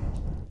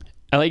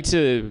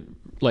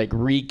like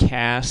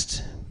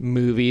recast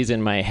movies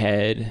in my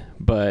head,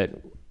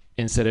 but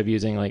instead of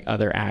using like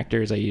other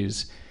actors, I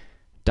use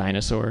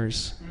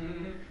dinosaurs.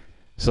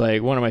 So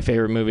like one of my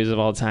favorite movies of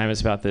all time is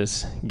about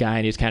this guy,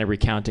 and he's kind of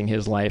recounting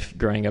his life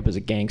growing up as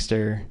a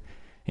gangster.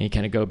 And you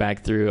kind of go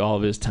back through all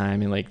of his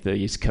time in like the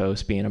East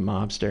Coast being a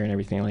mobster and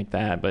everything like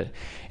that. But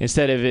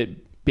instead of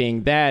it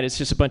being that, it's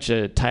just a bunch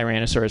of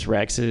Tyrannosaurus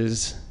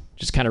Rexes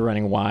just kind of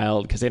running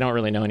wild because they don't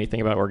really know anything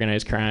about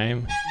organized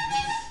crime.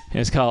 And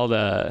it's called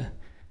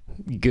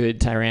Good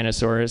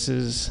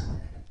Tyrannosauruses.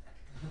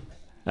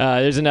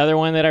 There's another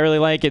one that I really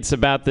like. It's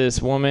about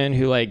this woman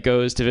who like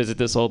goes to visit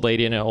this old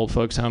lady in an old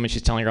folks home, and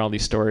she's telling her all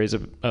these stories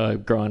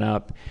of growing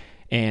up.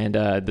 And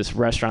this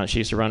restaurant she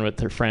used to run with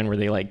her friend where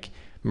they like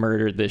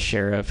murdered this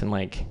sheriff and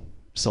like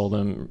sold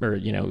him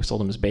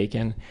as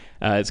bacon.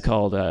 It's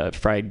called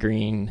Fried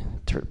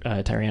Green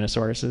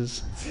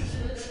Tyrannosauruses.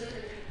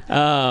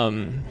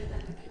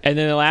 And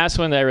then the last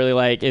one that I really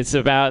like, it's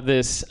about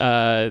this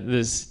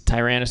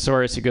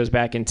Tyrannosaurus who goes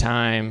back in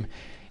time,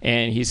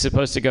 and he's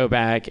supposed to go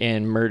back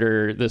and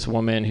murder this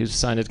woman whose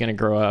son is going to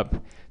grow up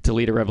to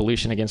lead a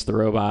revolution against the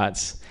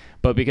robots.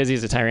 But because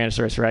he's a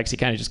Tyrannosaurus Rex, he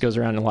kind of just goes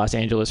around in Los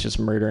Angeles just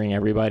murdering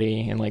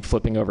everybody and like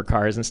flipping over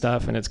cars and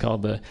stuff. And it's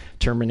called the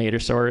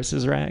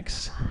Terminatorsaurus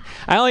Rex.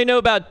 I only know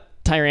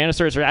about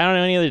Tyrannosaurus Rex. I don't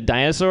know any other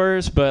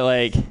dinosaurs, but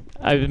like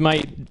I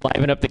might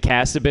liven up the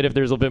cast a bit if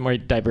there's a little bit more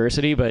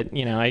diversity. But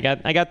you know, I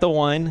got the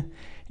one,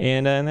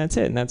 and that's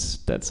it. And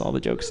that's all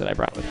the jokes that I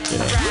brought with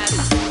today.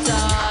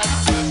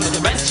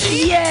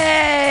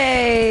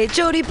 Yay!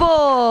 Jody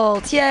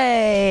Bolt!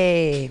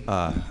 Yay!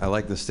 I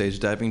like the stage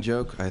diving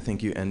joke. I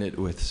think you end it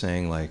with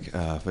saying like,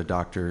 if a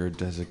doctor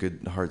does a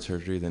good heart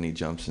surgery, then he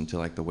jumps into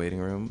like the waiting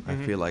room. I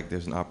feel like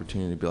there's an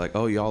opportunity to be like,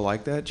 oh, y'all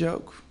like that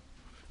joke?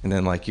 And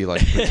then like you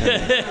like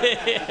pretend.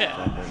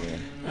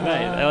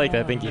 I like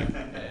that. Thank you.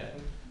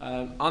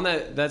 On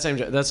that same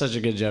joke, that's such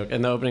a good joke,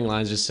 and the opening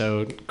line is just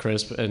so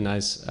crisp and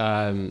nice.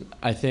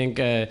 I think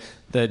the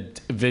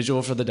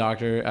visual for the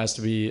doctor has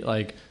to be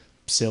like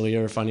silly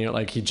or funny.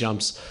 Like he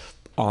jumps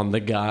on the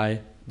guy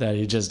that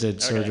he just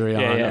did surgery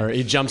on, or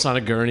he jumps on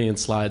a gurney and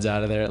slides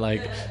out of there.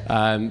 Like,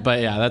 but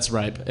yeah, that's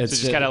ripe. It's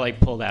So just gotta like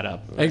pull that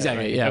up.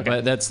 Exactly. Right? Yeah, Okay.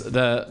 but that's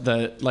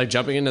the like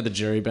jumping into the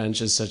jury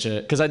bench is such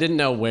a, because I didn't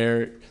know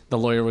where the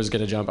lawyer was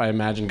gonna jump. I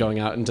imagined going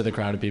out into the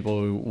crowd of people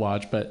who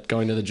watch, but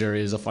going to the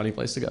jury is a funny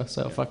place to go.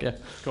 So fuck yeah.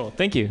 Cool.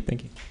 Thank you.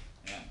 Thank you.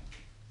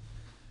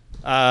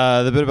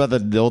 The bit about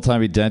the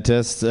old-timey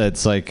dentist,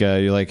 it's like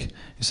you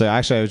say,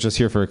 actually, I was just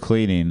here for a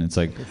cleaning. It's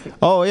like,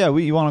 oh yeah,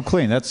 you want to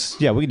clean? We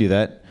can do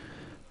that.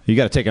 You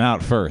got to take them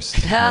out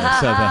first.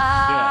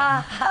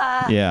 Yeah.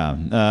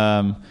 And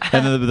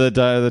then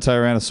the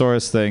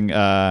Tyrannosaurus thing.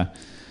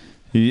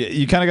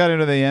 You kind of got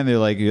into the end. They're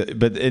like,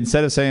 but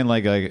instead of saying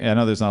like I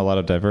know there's not a lot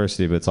of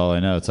diversity, but it's all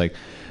I know. It's like,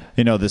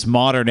 this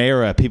modern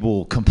era,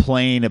 people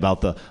complain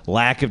about the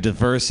lack of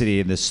diversity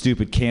and this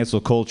stupid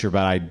cancel culture,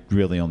 but I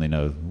really only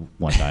know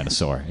one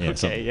dinosaur.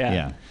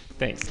 Yeah.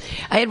 Thanks.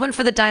 I had one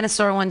for the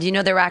dinosaur one. Do you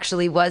know there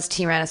actually was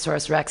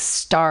Tyrannosaurus Rex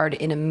starred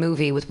in a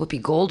movie with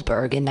Whoopi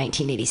Goldberg in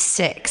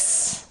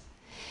 1986?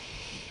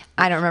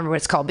 I don't remember what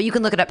it's called, but you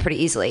can look it up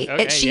pretty easily.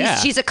 Okay,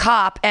 She's a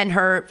cop, and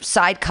her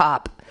side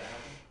cop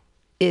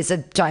is a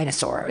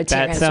dinosaur.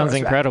 That sounds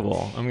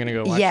incredible. I'm gonna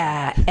go watch.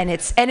 Yeah, and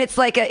it's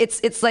like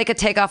a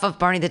takeoff of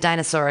Barney the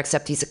Dinosaur,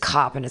 except he's a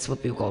cop and it's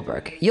Whoopi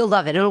Goldberg. You'll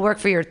love it. It'll work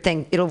for your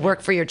thing. It'll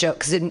work for your joke.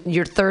 Because in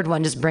your third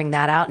one, just bring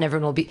that out,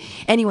 and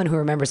anyone who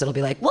remembers it'll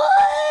be like, what?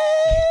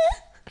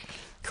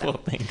 Cool.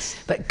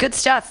 Thanks. But good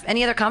stuff.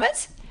 Any other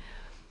comments?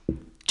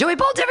 Joey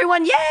Bolt,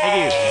 everyone! Yay!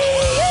 Thank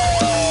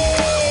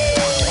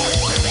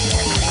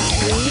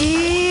you.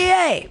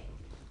 Yay!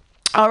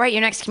 All right,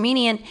 your next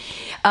comedian.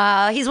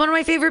 He's one of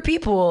my favorite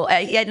people.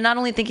 I not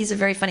only think he's a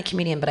very funny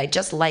comedian, but I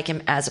just like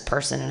him as a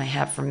person, and I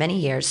have for many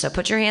years. So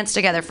put your hands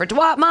together for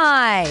Dwat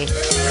Mai.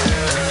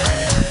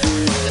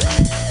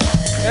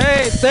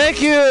 Hey,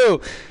 thank you.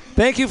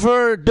 Thank you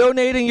for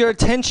donating your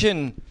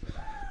attention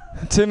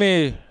to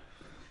me.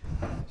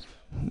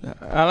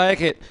 I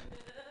like it.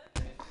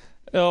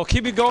 It'll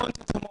keep me going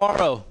to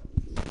tomorrow.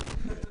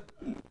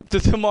 To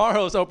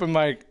tomorrow's open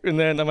mic, and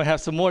then I'm going to have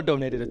some more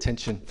donated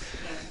attention.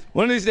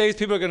 One of these days,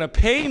 people are going to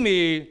pay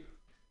me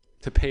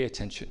to pay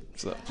attention.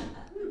 So,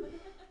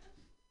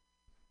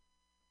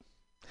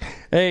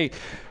 hey,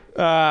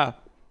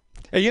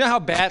 you know how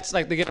bats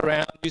they get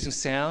around using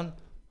sound?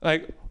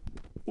 Like,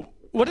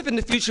 what if in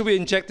the future we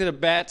injected a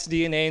bat's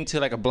DNA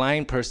into a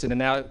blind person, and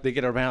now they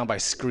get around by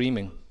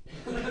screaming?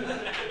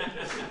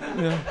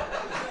 The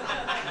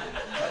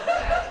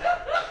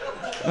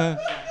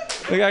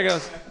guy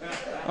goes,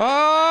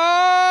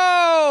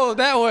 "Oh,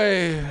 that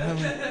way."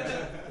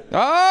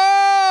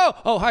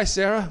 Oh, hi,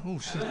 Sarah. Oh,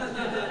 shit.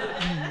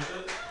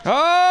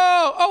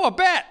 Oh, a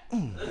bat.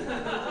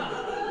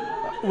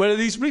 Where do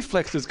these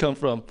reflexes come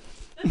from?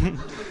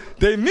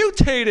 They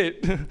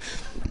mutated.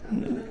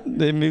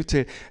 They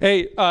mutate.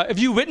 Hey, if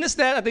you witnessed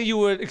that, I think you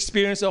would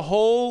experience a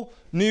whole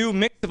new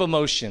mix of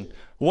emotion.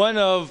 One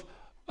of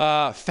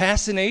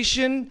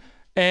fascination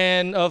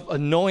and of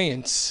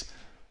annoyance.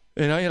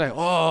 You're like,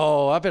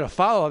 oh, I better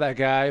follow that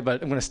guy,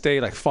 but I'm going to stay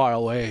far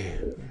away.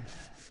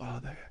 Follow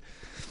that guy.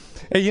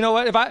 Hey, you know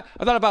what? If I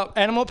thought about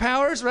animal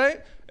powers,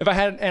 right? If I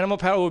had an animal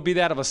power, it would be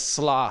that of a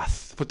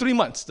sloth. For 3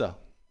 months, though.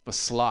 A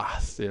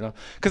sloth,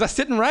 Because I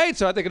sit and write,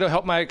 so I think it'll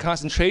help my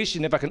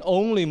concentration if I can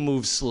only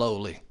move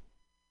slowly.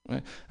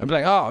 Right? I'd be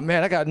like, oh,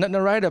 man, I got nothing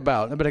to write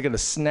about. I better get a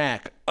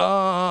snack. Oh,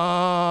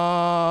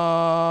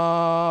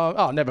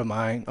 never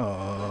mind.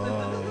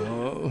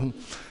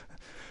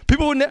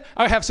 People would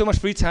I have so much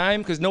free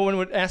time because no one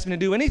would ask me to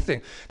do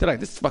anything. They're like,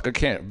 this fucker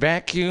can't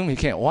vacuum. He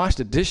can't wash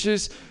the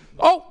dishes.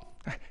 Oh,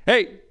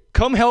 hey,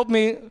 come help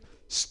me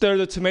stir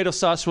the tomato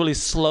sauce really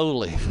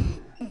slowly.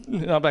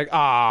 And I'm like,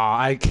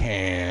 I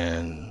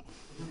can.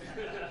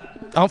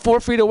 I'm 4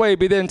 feet away.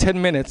 Be there in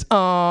 10 minutes. I'm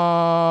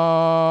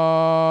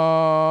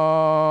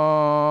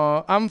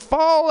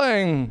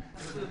falling.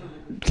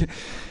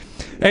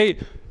 Hey,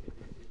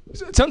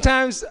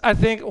 sometimes I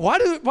think, why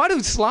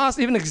do sloths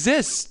even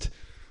exist?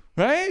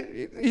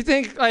 Right? You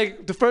think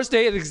the first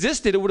day it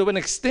existed, it would have been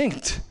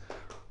extinct.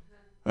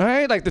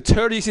 Right? Like the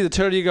turtle, you see the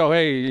turtle, you go,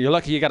 hey, you're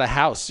lucky you got a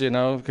house,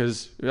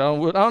 because I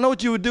don't know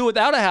what you would do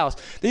without a house.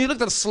 Then you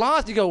look at the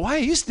sloth, you go, why are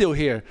you still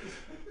here?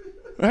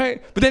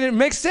 Right? But then it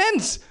makes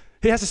sense.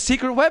 He has a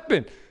secret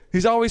weapon.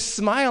 He's always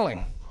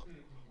smiling.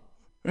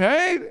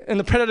 Right? And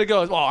the predator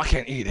goes, I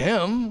can't eat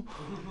him.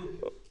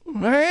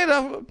 Right?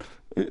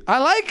 I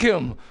like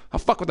him. I'll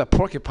fuck with that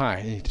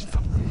porcupine.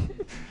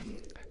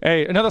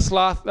 Hey, another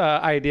sloth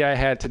idea I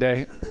had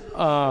today.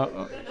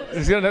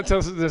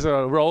 There's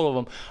a roll of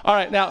them. All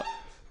right, now,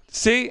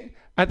 see,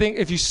 I think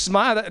if you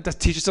smile, that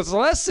teaches us a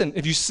lesson.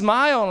 If you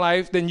smile in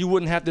life, then you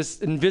wouldn't have this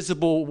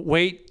invisible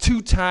weight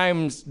 2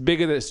 times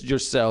bigger than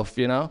yourself,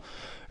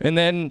 And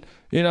then,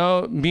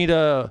 meet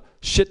a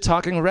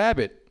shit-talking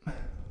rabbit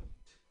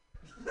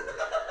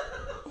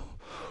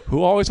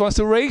who always wants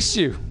to race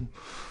you.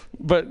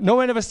 But no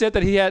one ever said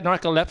that he had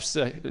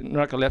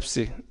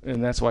narcolepsy,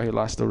 and that's why he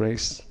lost the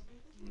race.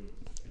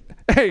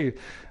 Hey,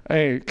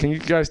 can you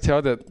guys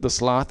tell that the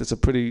sloth is a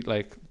pretty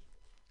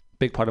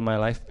big part of my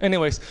life?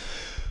 Anyways,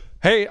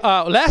 Hey,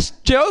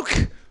 last joke.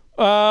 Hey,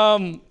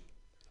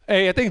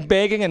 I think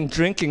begging and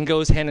drinking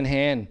goes hand in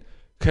hand.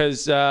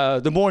 Because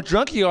the more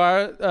drunk you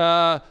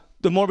are,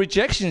 the more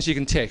rejections you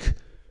can take,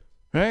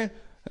 right?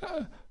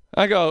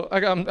 I'm like,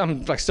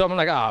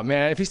 oh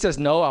man, if he says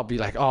no, I'll be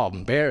like, oh,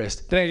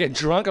 embarrassed. Then I get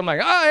drunk, I'm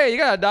like, oh, hey, you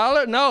got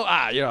 $1? No,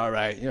 you're all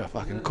right, you're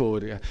fucking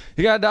cool. You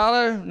got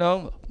 $1?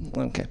 No,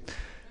 okay.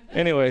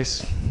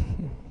 Anyways,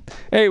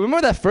 hey,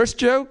 remember that first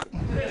joke?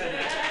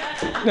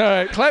 All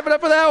right, clap it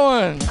up for that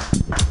one.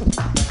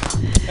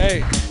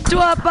 Hey.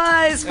 Drop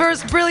by's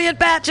first brilliant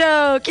bat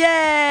joke.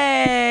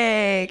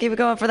 Yay! Keep it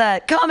going for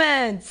that.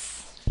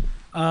 Comments.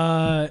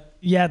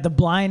 Yeah, the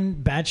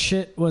blind bat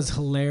shit was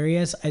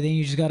hilarious. I think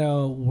you just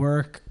gotta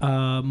work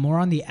more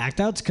on the act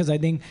outs because I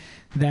think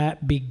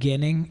that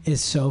beginning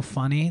is so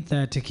funny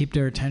that to keep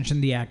their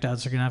attention, the act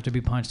outs are gonna have to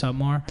be punched up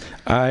more.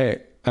 I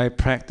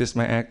practiced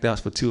my act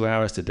outs for 2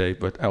 hours today,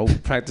 but I'll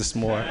practice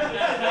more.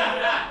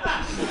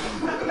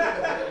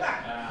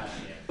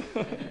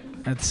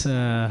 That's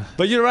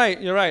But you're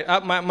right.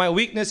 My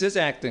weakness is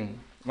acting.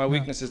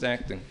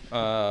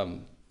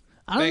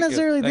 I don't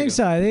necessarily think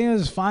so. I think it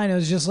was fine. It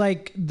was just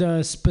like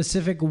the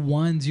specific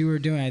ones you were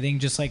doing. I think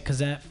just like because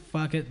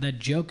that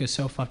joke is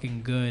so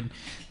fucking good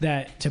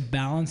that to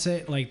balance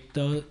it, like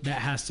that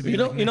has to be. You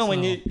know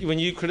when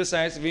you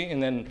criticized me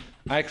and then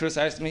I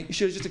criticized me, you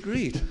should have just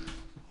agreed.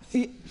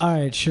 All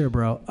right, sure,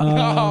 bro.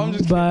 I'm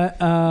just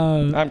but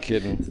I'm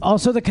kidding.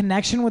 Also, the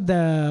connection with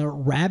the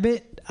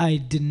rabbit, I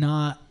did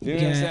not. You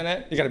didn't understand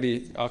that? You gotta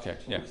be okay.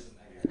 Yeah.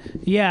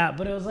 Yeah,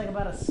 but it was like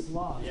about a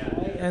sloth,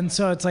 right? And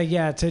so it's like,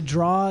 to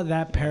draw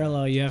that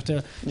parallel, you have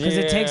to, because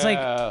it takes like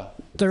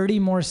 30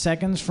 more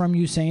seconds from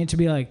you saying it to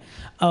be like,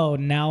 oh,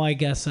 now I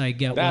guess I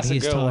get what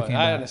he's talking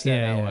about. I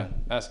understand that one.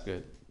 That's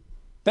good.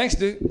 Thanks,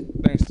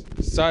 dude. Thanks.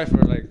 Sorry for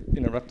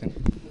interrupting.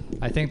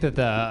 I think that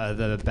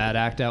the bad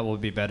act out will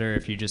be better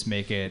if you just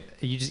make it.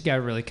 You just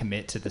gotta really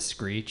commit to the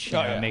screech.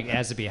 It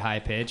has to be high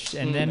pitched,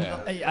 and then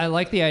I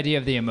like the idea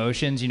of the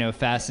emotions.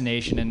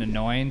 Fascination and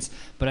annoyance,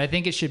 but I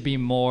think it should be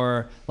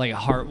more like a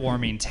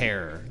heartwarming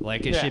terror.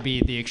 Like it should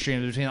be the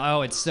extreme between.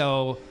 Oh, it's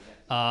so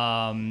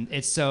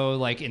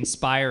like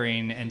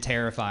inspiring and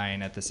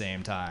terrifying at the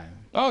same time.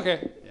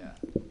 Okay. Yeah.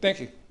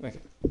 Thank you.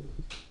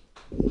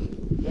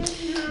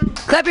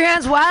 Clap your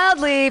hands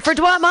wildly for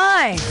Dwat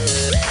Mai.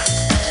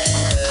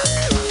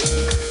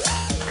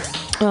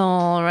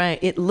 All right.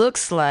 It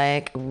looks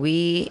like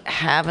we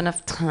have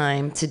enough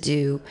time to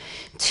do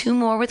 2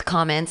 more with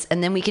comments,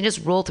 and then we can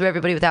just roll through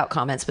everybody without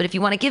comments. But if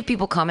you want to give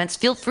people comments,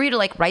 feel free to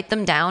write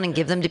them down and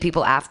give them to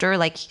people after.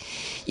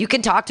 You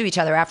can talk to each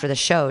other after the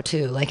show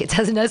too. It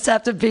doesn't just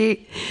have to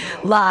be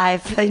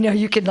live.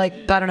 You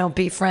can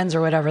be friends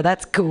or whatever.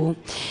 That's cool.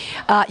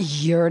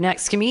 Your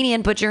next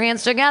comedian, put your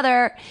hands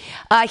together.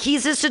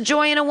 He's just a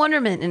joy and a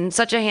wonderment and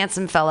such a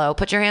handsome fellow.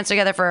 Put your hands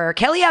together for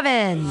Kelly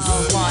Evans.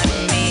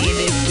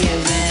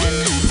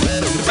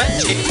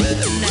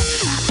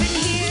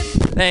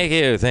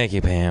 Thank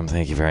you, Pam.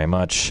 Thank you very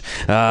much.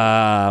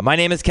 My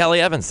name is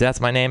Kelly Evans.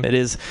 That's my name. It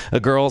is a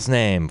girl's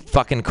name.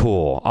 Fucking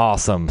cool.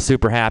 Awesome.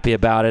 Super happy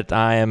about it.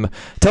 I am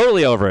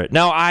totally over it.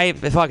 No, I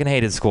fucking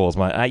hated schools.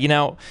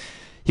 You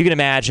can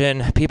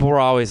imagine people were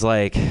always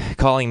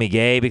calling me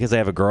gay because I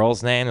have a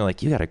girl's name. They're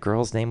like, you got a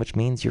girl's name, which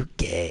means you're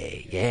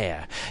gay.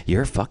 Yeah,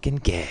 you're fucking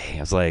gay. I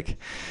was like,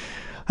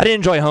 I didn't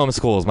enjoy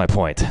homeschool is my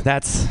point.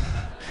 That's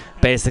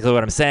basically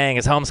what I'm saying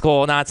is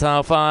homeschool not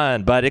so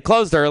fun, but it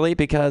closed early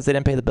because they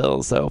didn't pay the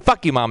bills. So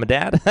fuck you, mom and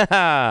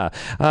dad.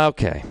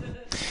 Okay.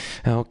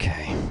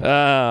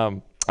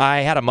 I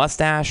had a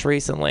mustache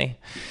recently.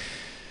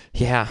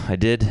 Yeah, I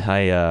did.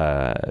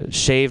 I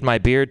shaved my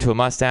beard to a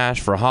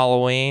mustache for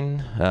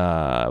Halloween.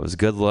 It was a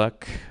good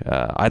look.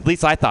 At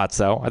least I thought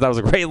so. I thought it was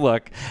a great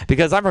look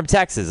because I'm from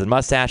Texas and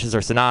mustaches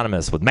are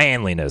synonymous with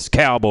manliness,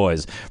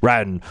 cowboys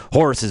riding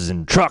horses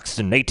and trucks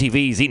and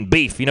ATVs eating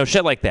beef,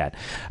 shit like that.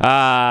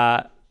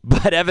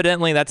 But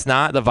evidently that's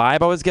not the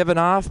vibe I was giving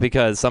off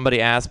because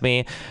somebody asked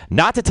me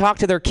not to talk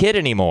to their kid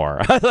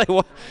anymore. I was like,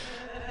 what?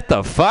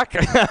 The fuck?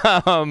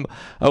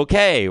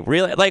 Okay,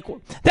 really?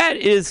 That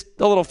is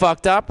a little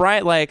fucked up,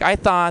 right? I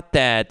thought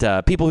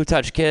that people who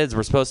touch kids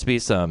were supposed to be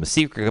some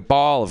secret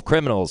cabal of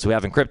criminals who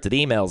have encrypted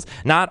emails,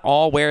 not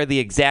all wear the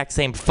exact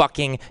same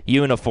fucking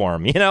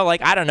uniform.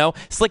 I don't know,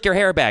 slick your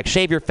hair back,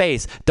 shave your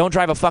face, don't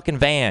drive a fucking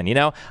van,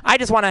 I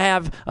just want to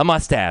have a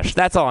mustache.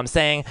 That's all I'm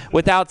saying,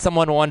 without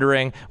someone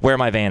wondering where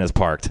my van is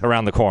parked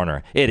around the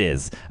corner. It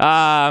is.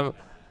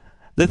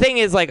 The thing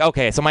is,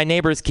 okay, so my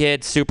neighbor's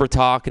kid, super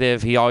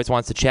talkative. He always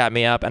wants to chat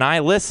me up, and I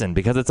listen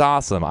because it's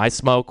awesome. I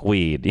smoke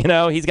weed.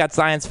 He's got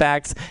science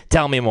facts.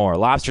 Tell me more.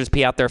 Lobsters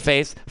pee out their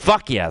face?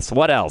 Fuck yes.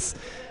 What else?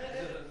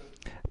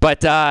 But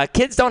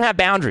kids don't have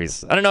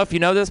boundaries. I don't know if you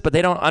know this, but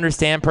they don't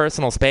understand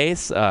personal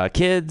space.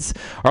 Kids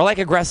are like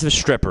aggressive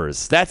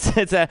strippers.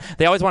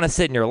 They always want to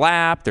sit in your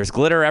lap. There's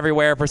glitter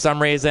everywhere for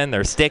some reason.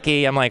 They're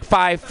sticky. I'm like,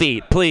 5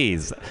 feet,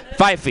 please.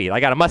 5 feet. I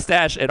got a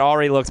mustache. It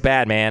already looks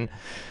bad, man.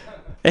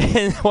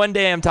 And one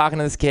day I'm talking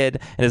to this kid,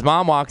 and his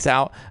mom walks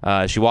out.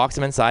 She walks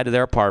him inside to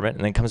their apartment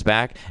and then comes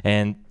back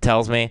and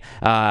tells me,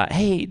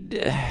 hey,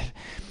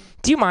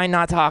 do you mind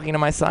not talking to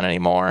my son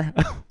anymore?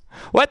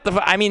 What the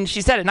I mean,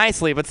 she said it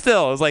nicely, but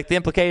still, it was like the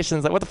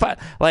implications, like, what the fuck?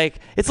 Like,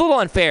 it's a little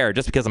unfair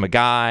just because I'm a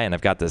guy and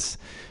I've got this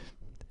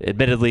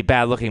admittedly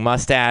bad-looking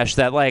mustache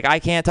that, like, I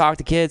can't talk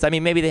to kids. I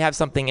mean, maybe they have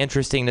something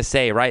interesting to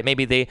say, right?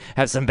 Maybe they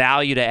have some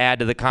value to add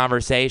to the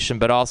conversation,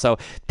 but also,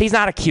 he's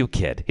not a cute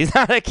kid. He's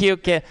not a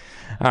cute kid.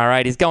 All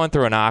right, he's going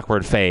through an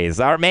awkward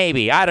phase. Or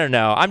maybe, I don't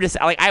know. I'm just,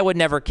 like, I would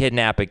never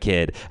kidnap a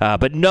kid,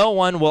 but no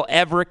one will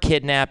ever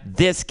kidnap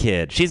this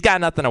kid. She's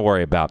got nothing to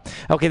worry about.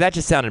 Okay, that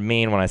just sounded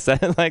mean when I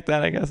said it like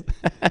that, I guess.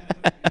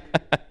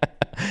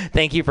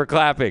 Thank you for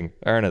clapping,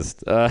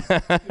 Ernest.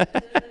 I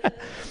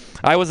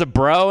was a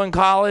bro in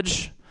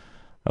college.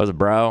 I was a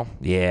bro?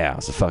 Yeah, I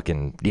was a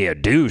fucking,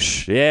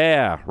 douche.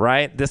 Yeah,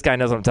 right? This guy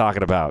knows what I'm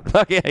talking about.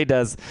 Okay, he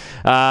does.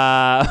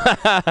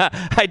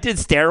 I did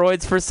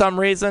steroids for some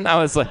reason. I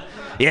was like,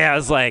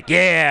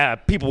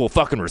 people will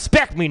fucking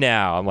respect me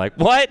now. I'm like,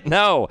 what?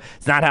 No,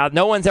 it's not how,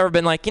 no one's ever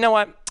been like, you know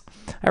what?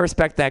 I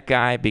respect that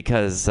guy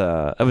because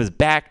of his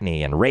back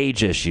knee and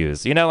rage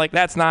issues. You know, like,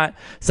 that's not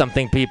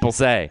something people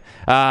say.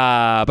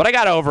 But I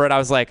got over it. I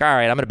was like, all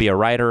right, I'm going to be a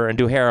writer and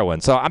do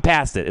heroin. So I'm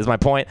past it, is my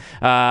point.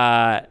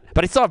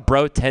 But I still have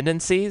bro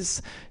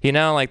tendencies. You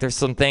know, like, there's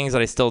some things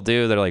that I still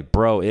do that are, like,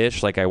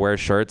 bro-ish. Like, I wear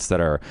shirts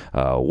that are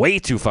way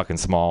too fucking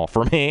small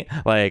for me.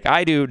 Like,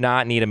 I do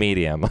not need a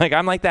medium. Like,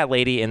 I'm like that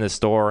lady in the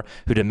store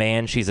who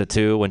demands she's a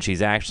 2 when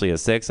she's actually a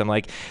 6. I'm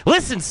like,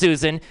 listen,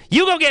 Susan,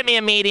 you go get me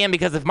a medium,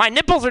 because if my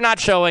nipples are not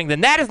showing, then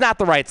that is not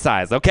the right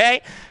size,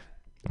 okay?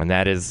 And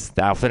that is,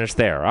 I'll finish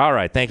there. All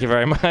right, thank you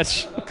very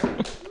much.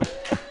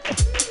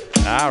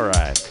 All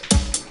right.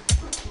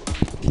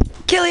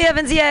 Kelly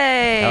Evans,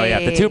 yay! Oh, yeah,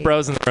 if the 2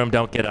 bros in the room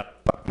don't get up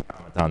and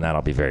comment on that,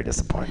 I'll be very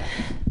disappointed.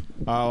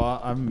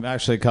 Oh, I'm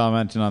actually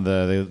commenting on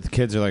the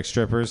kids are like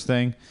strippers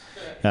thing,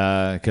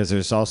 because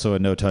there's also a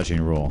no touching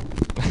rule.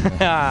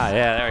 Yeah,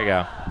 there we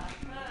go.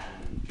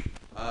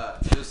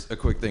 Just a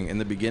quick thing. In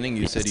the beginning,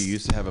 you said you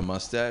used to have a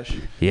mustache.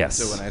 Yes.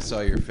 So when I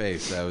saw your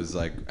face, I was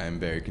like, I'm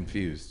very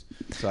confused.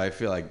 So I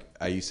feel like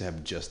I used to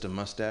have just a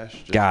mustache.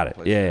 Just Got it.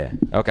 Yeah.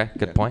 Okay,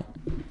 good point.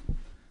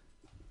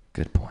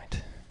 Good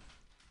point.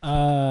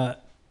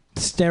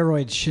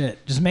 Steroid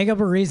shit. Just make up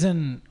a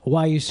reason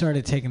why you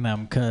started taking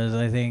them, because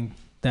I think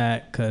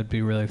that could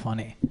be really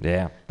funny.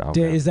 Yeah.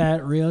 Okay. Is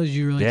that real? Did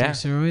you really take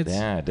steroids?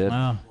 Yeah, I did.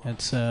 Wow.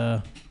 It's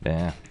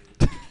yeah.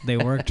 They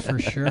worked for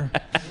sure.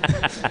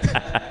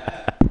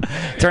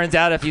 Turns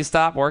out if you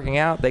stop working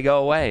out, they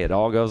go away. It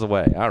all goes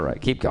away. All right,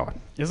 keep going.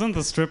 Isn't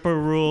the stripper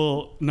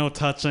rule no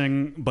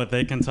touching, but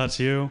they can touch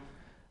you?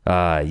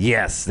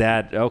 Yes,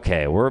 that,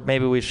 okay. We're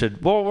going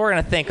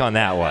to think on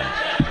that one.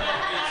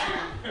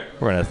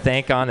 We're going to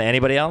think on,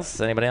 anybody else?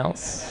 Well,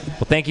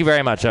 thank you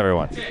very much,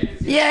 everyone.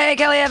 Yay,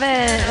 Kelly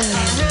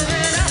Evans!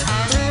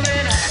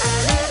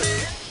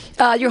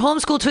 Your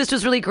homeschool twist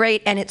was really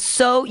great, and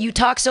you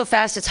talk so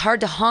fast, it's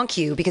hard to honk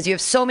you because you have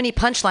so many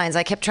punchlines.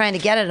 I kept trying to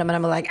get at them, and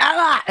I'm like,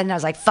 ah! And I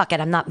was like, fuck it,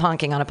 I'm not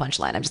honking on a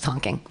punchline, I'm just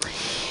honking.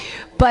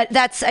 But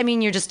that's, I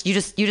mean, you just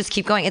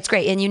keep going. It's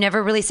great, and you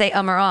never really say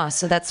or ah,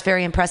 so that's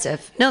very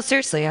impressive. No,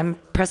 seriously, I'm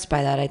impressed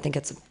by that. I think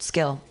it's a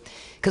skill.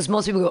 Because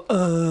most people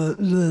go,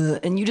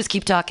 and you just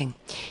keep talking.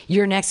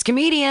 Your next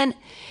comedian.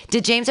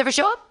 Did James ever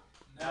show up?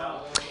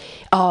 No.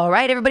 All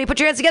right, everybody put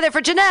your hands together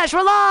for Janesh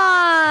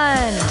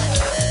Roland.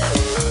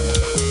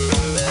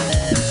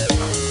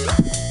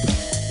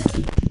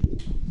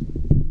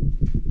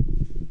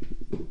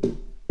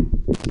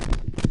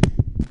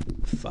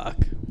 Fuck.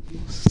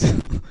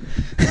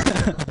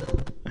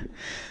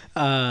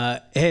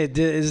 Hey,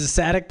 is it a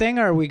static thing,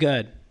 or are we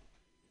good?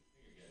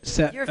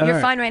 You're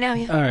fine right now,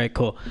 yeah. All right,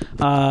 cool.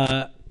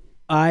 I'm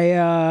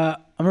a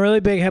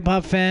really big hip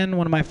hop fan.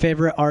 One of my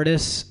favorite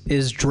artists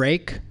is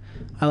Drake.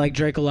 I like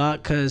Drake a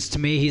lot because to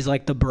me he's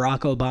like the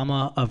Barack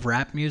Obama of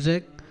rap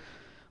music.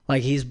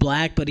 Like, he's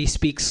black, but he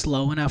speaks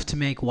slow enough to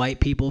make white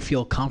people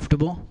feel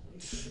comfortable.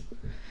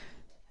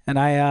 And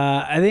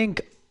I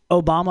think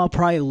Obama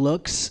probably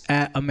looks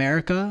at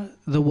America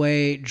the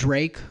way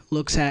Drake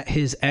looks at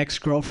his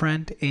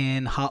ex-girlfriend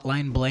in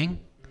Hotline Bling,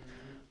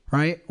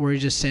 right? Where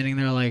he's just sitting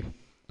there like,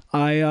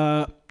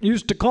 I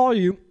used to call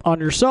you on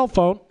your cell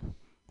phone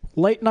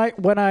late night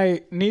when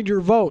I need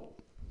your vote.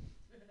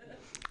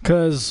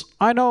 Because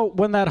I know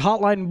when that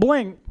hotline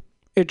bling,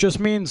 it just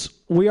means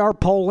we are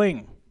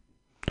polling.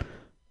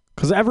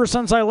 Because ever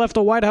since I left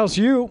the White House,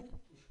 you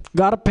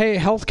got to pay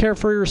health care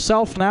for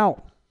yourself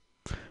now.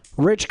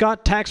 Rich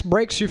got tax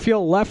breaks, you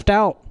feel left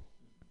out.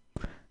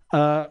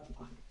 Hold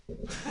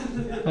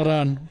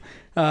on.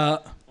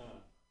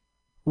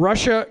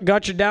 Russia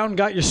got you down,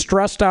 got you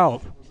stressed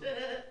out.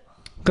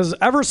 Because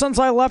ever since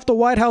I left the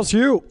White House,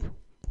 you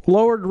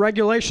lowered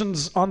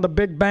regulations on the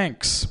big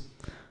banks,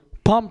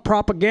 pumped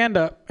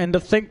propaganda into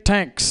think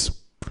tanks,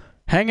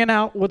 hanging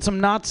out with some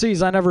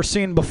Nazis I never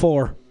seen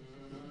before.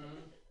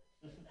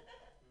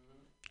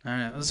 All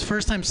right, it was the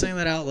first time saying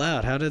that out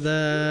loud. How did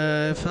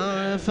it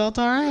felt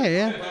all right,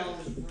 yeah?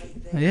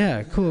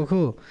 Yeah,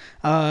 cool.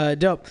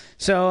 Dope.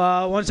 So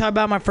I want to talk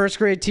about my first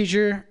grade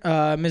teacher,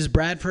 Ms.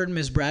 Bradford.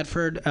 Ms.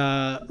 Bradford,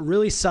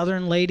 really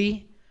Southern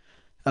lady.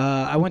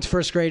 I went to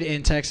first grade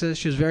in Texas.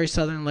 She was a very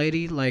Southern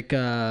lady. Like,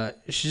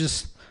 she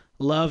just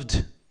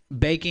loved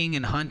baking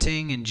and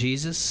hunting and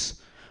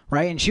Jesus,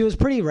 right? And she was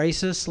pretty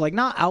racist. Like,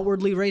 not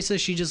outwardly racist.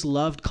 She just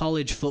loved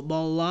college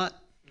football a lot.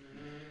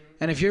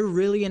 And if you're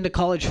really into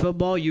college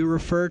football, you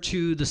refer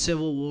to the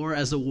Civil War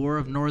as the War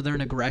of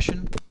Northern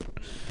Aggression.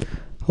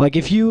 Like,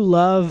 if you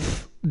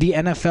love the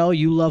NFL,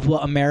 you love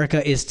what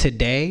America is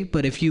today.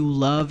 But if you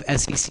love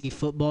SEC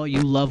football,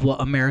 you love what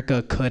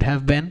America could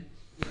have been.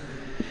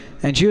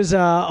 And she was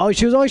always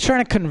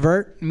trying to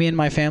convert me and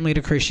my family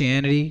to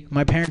Christianity.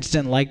 My parents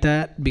didn't like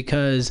that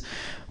because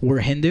we're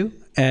Hindu,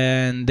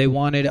 and they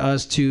wanted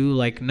us to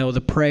like know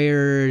the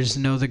prayers,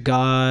 know the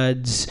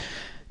gods,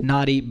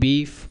 not eat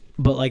beef.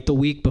 But like the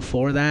week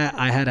before that,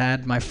 I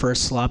had my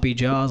first sloppy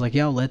Joe. I was like,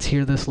 yo, let's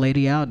hear this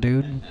lady out,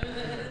 dude.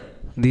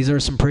 These are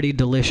some pretty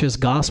delicious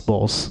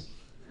gospels.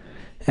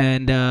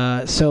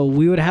 And so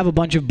we would have a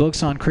bunch of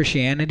books on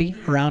Christianity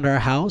around our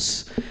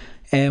house.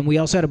 And we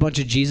also had a bunch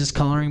of Jesus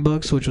coloring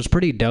books, which was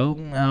pretty dope.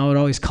 I would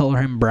always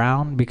color him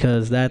brown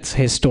because that's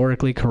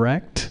historically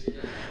correct,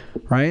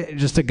 right?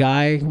 Just a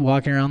guy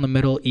walking around the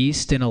Middle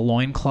East in a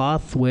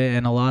loincloth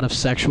and a lot of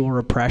sexual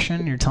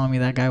repression. You're telling me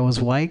that guy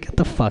was white? Get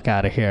the fuck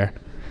out of here.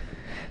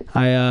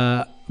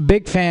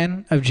 Big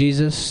fan of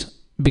Jesus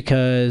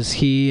because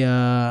he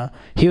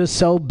was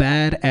so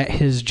bad at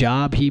his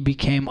job, he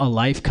became a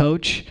life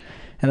coach,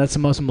 and that's the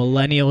most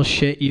millennial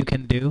shit you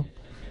can do.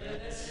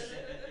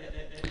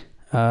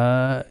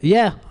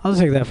 Yeah, I'll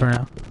take that for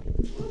now.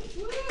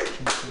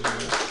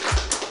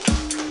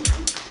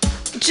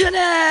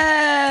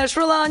 Janesh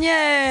Roland,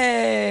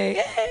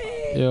 yay!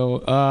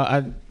 Yo,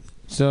 I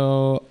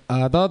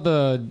thought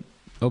the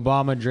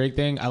Obama Drake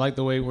thing, I like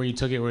the way where you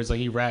took it, where it's like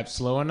he rapped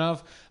slow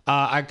enough.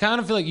 I kind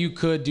of feel like you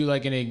could do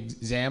like an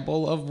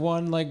example of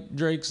one like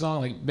Drake song,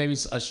 like maybe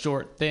a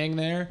short thing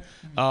there,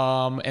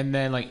 and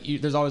then like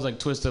there's always like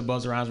twisted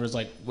buzz around where it's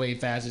like way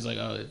fast. It's like,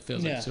 oh, it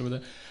feels like super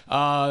there.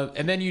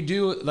 And then you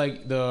do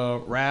like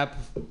the rap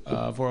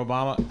for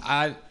Obama.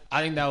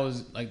 I think that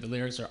was like the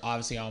lyrics are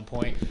obviously on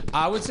point.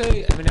 I would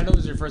say, I mean, I know this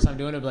is your first time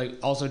doing it, but like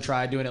also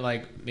try doing it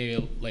like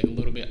maybe like a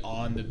little bit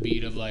on the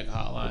beat of like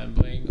Hotline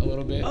Bling a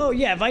little bit. Oh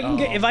yeah, if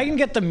I can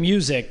get the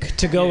music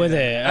to go with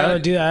it, I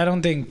would do that. I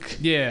don't think.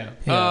 Yeah.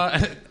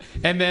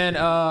 And then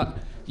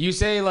you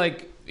say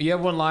like you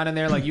have one line in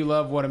there like you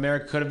love what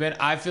America could have been.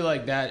 I feel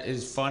like that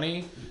is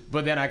funny,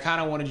 but then I kind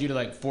of wanted you to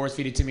like force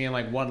feed it to me in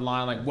like one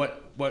line, like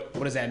what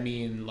does that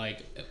mean,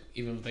 like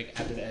even like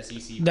after the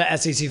SEC. The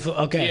SEC,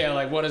 okay. Yeah,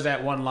 like what is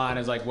that one line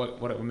is like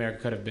what America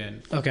could have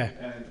been. Okay.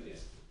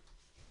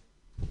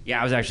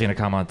 Yeah, I was actually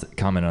going to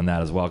comment on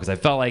that as well because I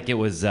felt like it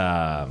was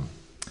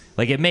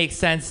like it makes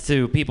sense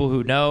to people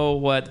who know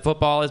what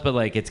football is, but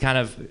like it's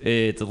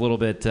a little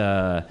bit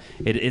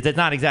it's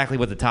not exactly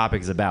what the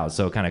topic is about,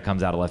 so it kind of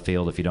comes out of left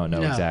field if you don't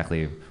know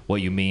exactly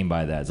what you mean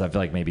by that. So I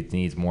feel like maybe it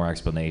needs more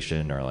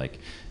explanation or like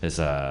this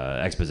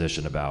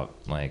exposition about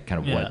like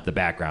kind of what the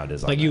background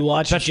is. Like you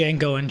watch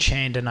Django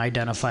Unchained and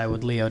identify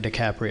with Leo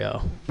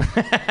DiCaprio.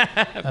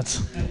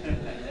 That's.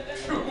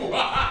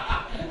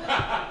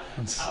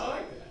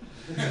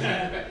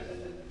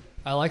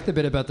 I like the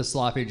bit about the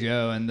sloppy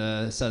Joe and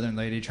the Southern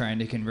lady trying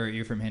to convert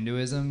you from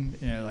Hinduism.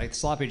 You know, like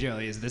sloppy Joe,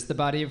 is this the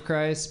body of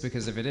Christ?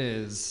 Because if it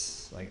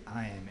is, like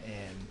I am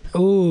in.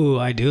 Ooh,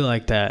 I do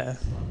like that.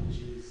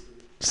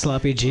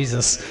 Sloppy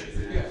Jesus.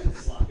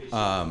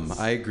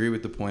 I agree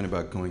with the point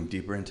about going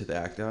deeper into the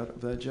act out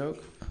of that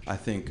joke. I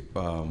think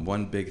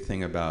one big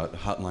thing about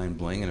Hotline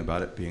Bling and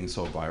about it being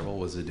so viral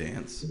was the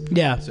dance.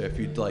 Yeah. So if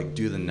you'd like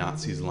do the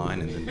Nazis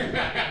line and then do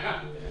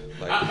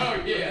like,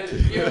 oh yeah,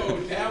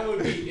 yo, that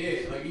would be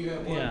it. Like you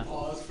have one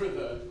pause for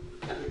the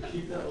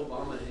keep that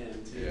Obama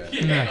in too.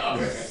 Yeah.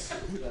 This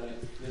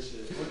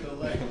shit with the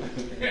leg.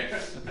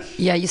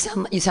 Yeah, you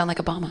sound like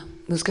Obama.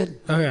 It was good.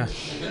 Oh yeah.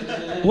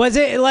 Was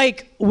it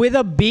like with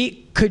a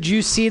beat? Could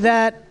you see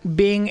that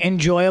being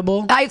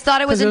enjoyable? I thought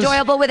it was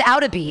enjoyable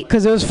without a beat.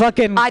 Because it was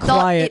fucking I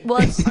thought quiet. it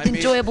was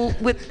enjoyable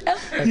without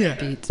a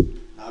beat.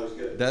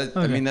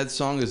 I mean, that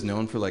song is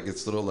known for like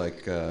its little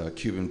like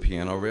Cuban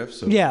piano riff.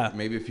 So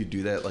maybe if you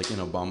do that like in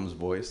Obama's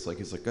voice, like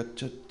he's like cha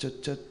cha cha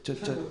cha cha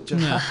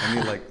cha, and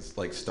he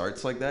like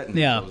starts like that and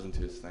goes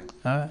into his thing.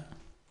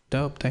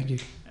 Dope. Thank you.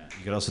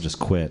 You could also just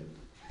quit.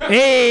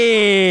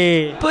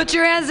 Hey! Put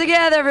your hands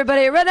together,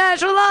 everybody. Red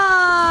National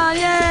Lawn!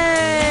 Yay!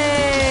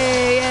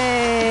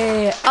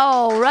 Yay!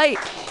 All right.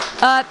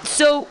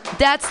 So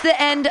that's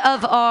the end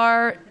of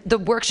the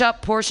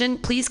workshop portion.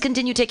 Please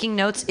continue taking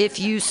notes if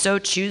you so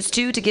choose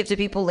to give to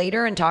people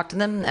later and talk to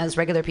them as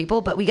regular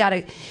people. But we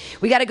gotta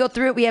go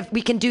through it.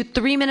 We can do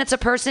 3 minutes a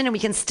person, and we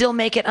can still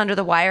make it under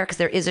the wire because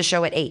there is a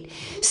show at 8.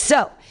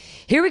 So.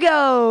 Here we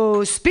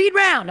go. Speed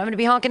round. I'm going to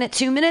be honking at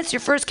 2 minutes. Your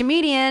first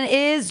comedian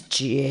is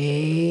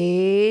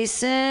Jason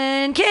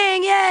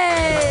King.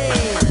 Yay!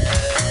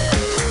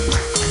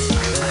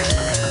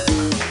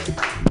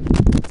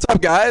 What's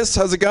up, guys?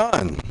 How's it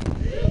going?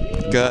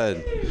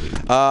 Good.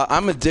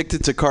 I'm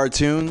addicted to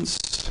cartoons,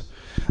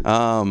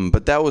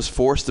 but that was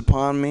forced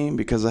upon me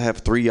because I have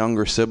 3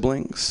 younger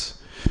siblings.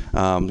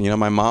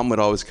 My mom would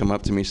always come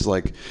up to me. She's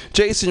like,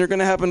 Jason, you're going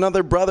to have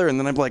another brother. And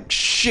then I'm like,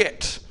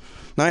 shit.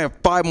 Now I have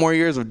 5 more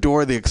years of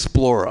Dora the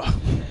Explorer.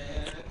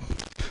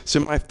 So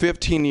in my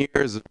 15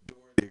 years of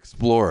Dora the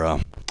Explorer,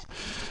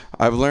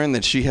 I've learned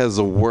that she has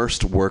the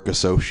worst work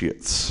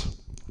associates.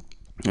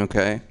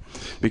 Okay?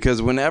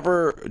 Because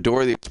whenever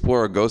Dora the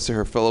Explorer goes to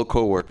her fellow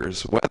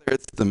coworkers, whether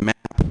it's the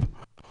map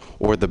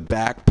or the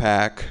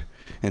backpack,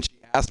 and she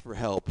asks for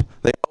help,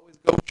 they always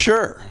go,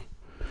 sure.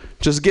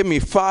 Just give me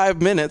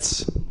 5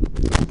 minutes.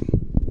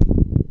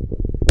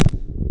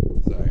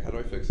 Sorry, how do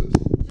I fix this?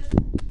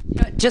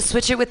 Just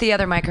switch it with the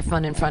other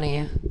microphone in front of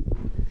you.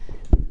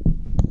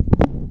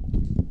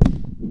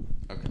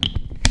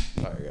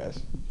 Sorry,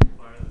 guys.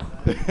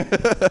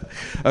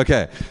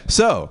 Okay,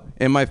 so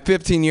in my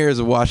 15 years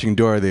of watching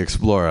Dora the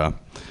Explorer,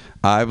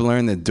 I've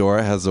learned that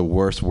Dora has the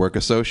worst work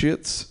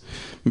associates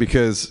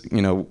because,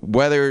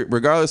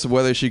 regardless of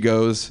whether she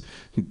goes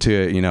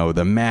to,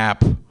 the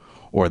map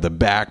or the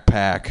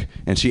backpack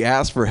and she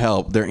asks for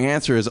help, their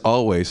answer is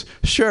always,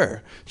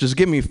 sure, just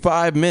give me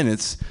 5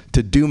 minutes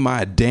to do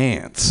my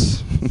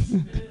dance.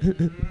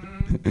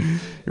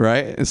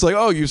 Right? It's like,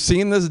 oh, you've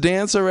seen this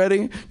dance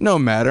already? No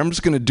matter. I'm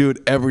just going to do it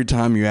every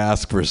time you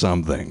ask for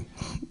something.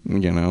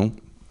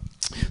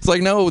 It's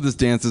like, no, this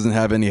dance doesn't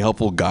have any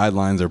helpful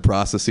guidelines or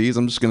processes.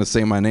 I'm just going to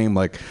say my name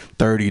like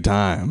 30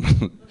 times.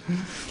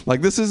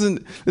 Like, this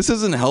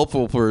isn't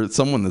helpful for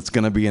someone that's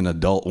going to be an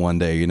adult one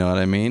day, you know what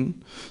I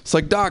mean? It's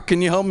like, Doc,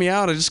 can you help me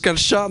out? I just got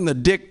shot in the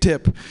dick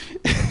tip.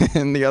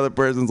 And the other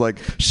person's like,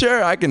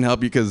 sure, I can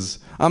help you because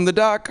I'm the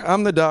doc,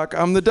 I'm the doc,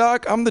 I'm the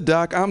doc, I'm the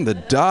doc, I'm the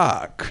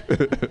doc.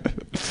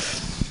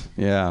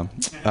 Yeah.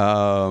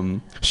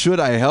 Should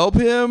I help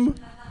him?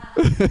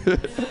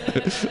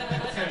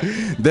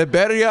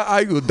 Debería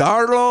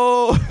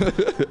ayudarlo.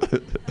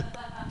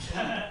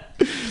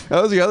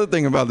 That was the other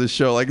thing about this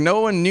show. Like, no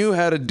one knew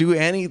how to do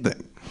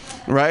anything,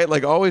 right?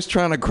 Like, always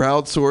trying to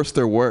crowdsource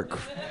their work.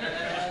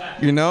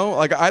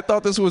 Like, I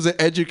thought this was an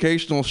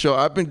educational show.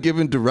 I've been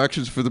given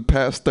directions for the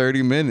past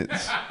 30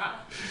 minutes.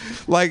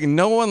 Like,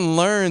 no one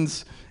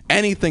learns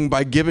anything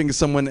by giving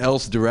someone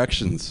else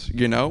directions,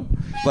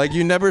 Like,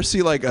 you never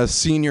see, like, a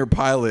senior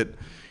pilot,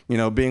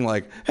 being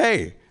like,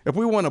 hey, if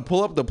we want to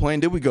pull up the plane,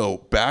 did we go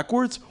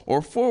backwards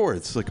or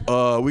forwards? Like,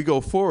 we go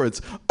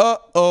forwards.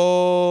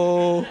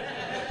 Uh-oh.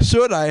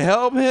 Should I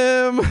help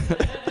him?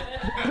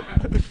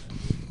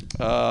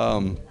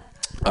 I'm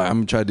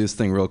going to try to do this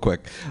thing real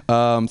quick.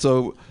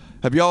 So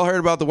have you all heard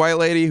about the white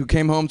lady who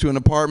came home to an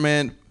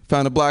apartment,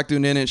 found a black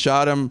dude in it,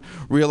 shot him,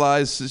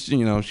 realized, she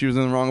was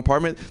in the wrong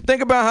apartment?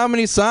 Think about how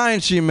many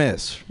signs she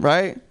missed,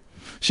 right?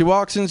 She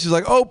walks in, she's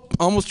like, oh,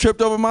 almost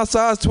tripped over my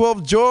size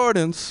 12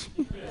 Jordans.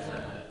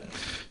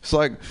 It's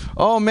like,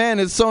 oh, man,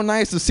 it's so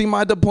nice to see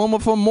my diploma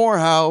from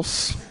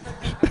Morehouse.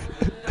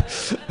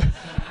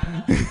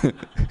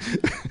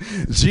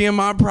 Gee, am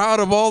I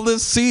proud of all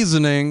this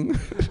seasoning.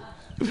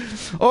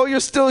 Oh, you're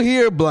still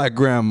here, black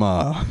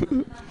grandma.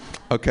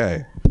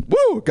 Okay.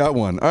 Woo, got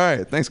one. All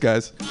right, thanks,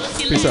 guys.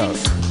 Peace out.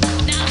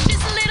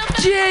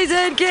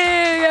 Jason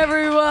King,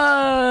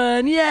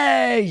 everyone!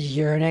 Yay!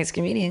 Your next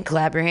comedian.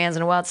 Clap your hands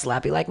in a wild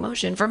slappy-like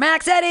motion for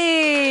Max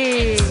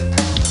Eddy!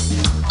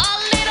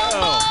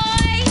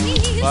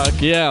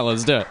 Fuck yeah,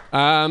 let's do it.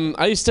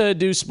 I used to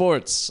do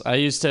sports. When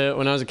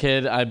I was a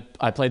kid, I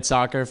played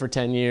soccer for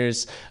 10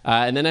 years,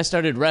 and then I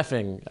started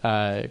reffing,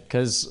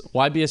 because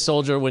why be a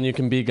soldier when you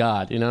can be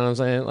God? You know what I'm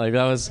saying? Like,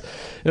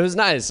 it was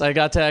nice. I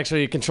got to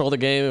actually control the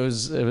game.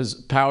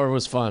 Power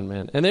was fun,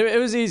 man. And it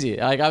was easy.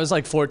 Like, I was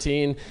like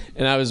 14,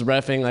 and I was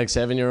reffing like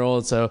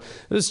 7-year-olds, so it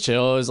was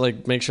chill. It was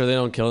like, make sure they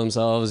don't kill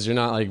themselves. You're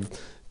not like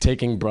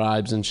taking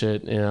bribes and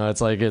shit.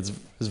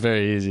 It's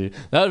very easy.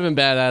 That would have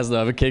been badass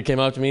though. If a kid came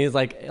up to me, he's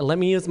like, let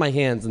me use my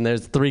hands, and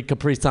there's 3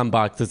 Capri Sun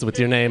boxes with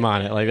your name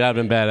on it. Like, that would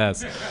have been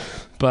badass.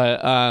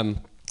 But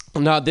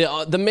no,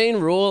 the main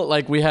rule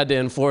like we had to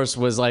enforce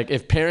was like,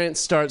 if parents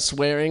start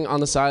swearing on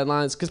the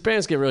sidelines, because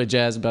parents get really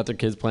jazzed about their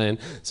kids playing.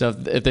 So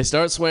if they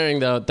start swearing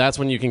though, that's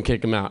when you can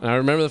kick them out. And I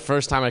remember the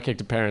first time I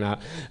kicked a parent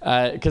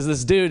out, because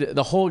this dude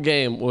the whole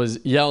game was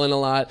yelling a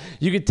lot.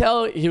 You could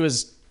tell he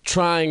was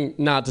trying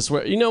not to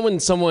swear. When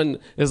someone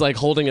is like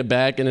holding it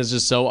back and it's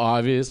just so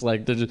obvious,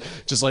 like they're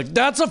just like,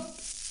 that's a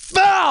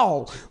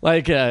foul.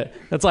 Like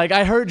it's like,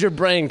 I heard your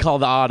brain call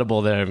the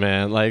audible there,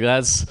 man. Like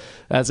that's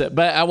it.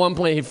 But at one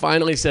point he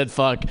finally said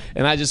fuck,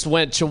 and I just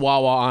went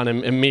chihuahua on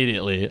him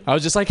immediately. I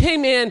was just like, hey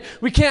man,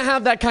 we can't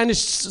have that kind of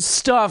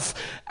stuff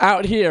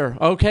out here,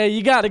 okay?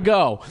 You gotta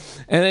go.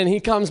 And then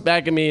he comes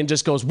back at me and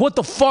just goes, what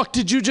the fuck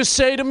did you just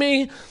say to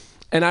me?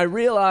 And I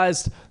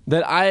realized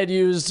that I had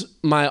used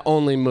my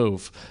only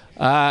move.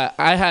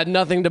 I had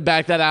nothing to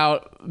back that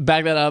up.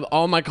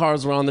 All my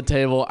cards were on the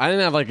table. I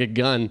didn't have like a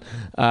gun.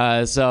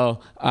 So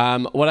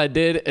what I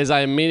did is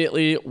I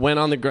immediately went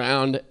on the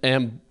ground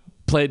and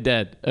played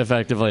dead,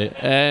 effectively.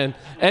 And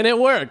it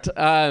worked.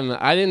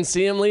 I didn't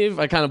see him leave.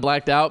 I kind of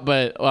blacked out.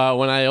 But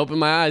when I opened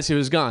my eyes, he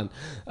was gone.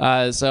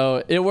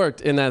 So it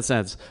worked in that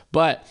sense.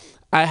 But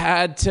I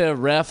had to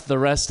ref the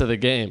rest of the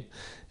game.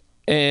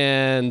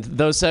 And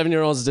those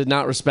 7-year-olds did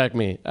not respect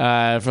me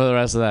for the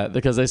rest of that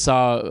because they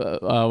saw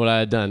what I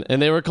had done.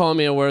 And they were calling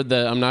me a word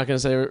that I'm not going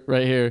to say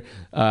right here.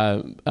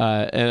 And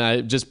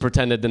I just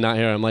pretended to not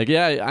hear. I'm like,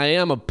 yeah, I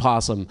am a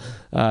possum.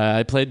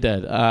 I played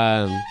dead.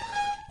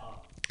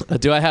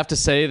 Do I have to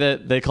say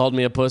that they called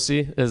me a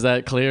pussy? Is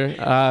that clear?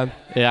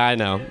 Yeah, I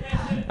know.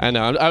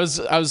 I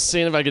was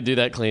seeing if I could do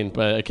that clean,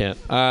 but I can't.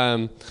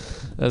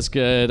 That's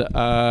good.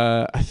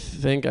 I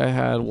think I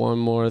had one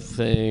more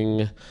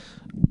thing.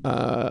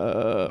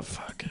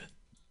 Fuck it.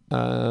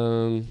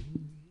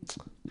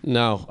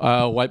 No.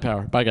 White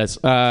power. Bye, guys.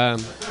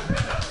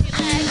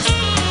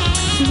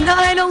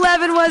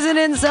 9/11 was an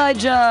inside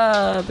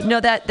job.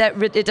 No, that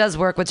it does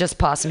work with just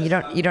possum. You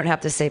don't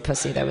have to say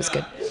pussy. That was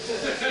good.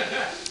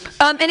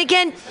 And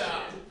again,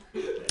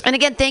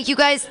 thank you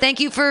guys. Thank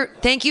you for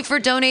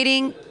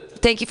donating.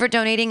 Thank you for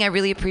donating. I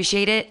really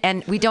appreciate it.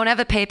 And we don't have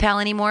a PayPal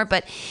anymore,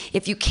 but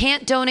if you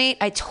can't donate,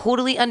 I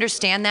totally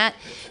understand that.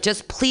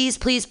 Just please,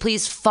 please,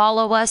 please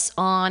follow us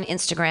on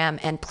Instagram,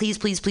 and please,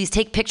 please, please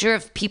take picture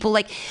of people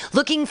like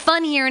looking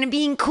fun here and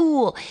being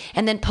cool,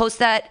 and then post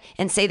that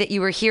and say that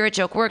you were here at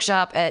Joke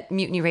Workshop at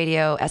Mutiny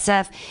Radio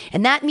SF.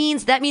 And that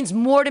means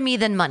more to me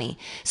than money.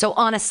 So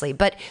honestly,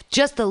 but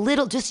just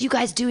you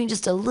guys doing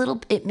just a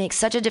little, it makes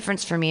such a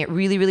difference for me. It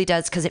really, really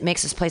does, because it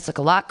makes this place look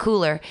a lot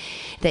cooler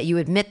that you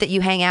admit that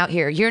you hang out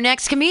here. Your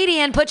next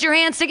comedian, put your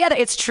hands together.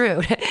 It's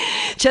true.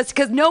 Just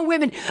because no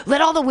women, let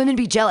all the women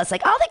be jealous.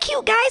 Like, all the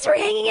cute guys are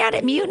hanging out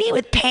at Mutiny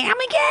with Pam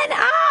again.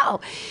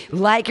 Oh,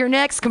 like your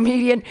next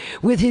comedian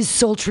with his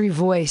sultry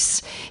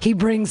voice. He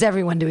brings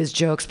everyone to his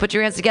jokes. Put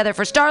your hands together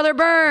for Starler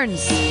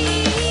Burns.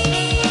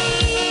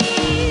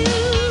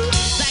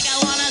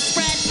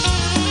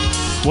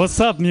 What's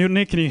up,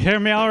 Mutiny? Can you hear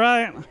me all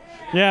right?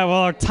 Yeah, well,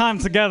 our time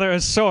together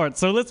is short,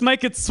 so let's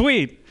make it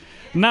sweet.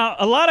 Now,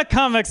 a lot of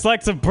comics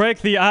like to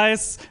break the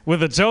ice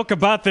with a joke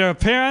about their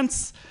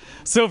appearance.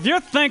 So if you're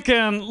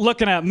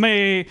looking at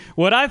me,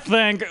 what I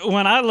think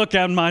when I look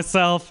at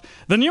myself,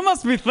 then you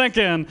must be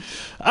thinking,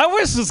 I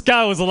wish this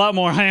guy was a lot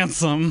more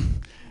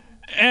handsome.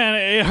 And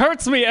it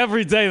hurts me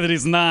every day that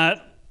he's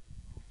not.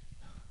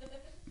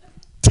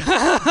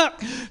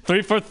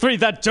 3 for 3,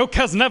 that joke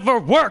has never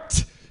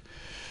worked.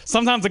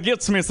 Sometimes it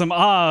gets me some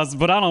ahs,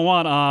 but I don't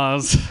want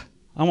ahs.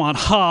 I want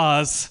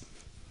haws.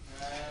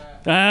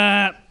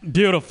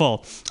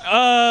 Beautiful.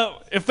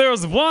 If there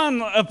was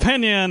one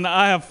opinion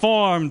I have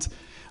formed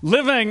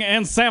living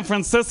in San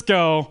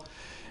Francisco,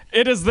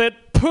 it is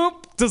that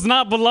poop does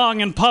not belong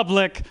in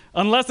public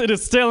unless it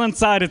is still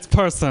inside its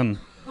person.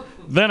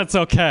 Then it's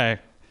okay.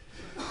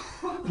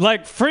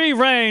 Like, free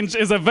range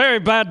is a very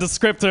bad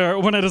descriptor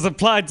when it is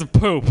applied to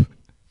poop.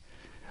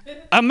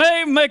 I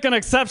may make an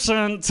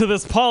exception to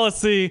this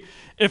policy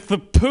if the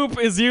poop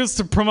is used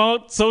to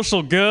promote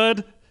social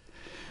good.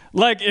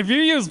 Like, if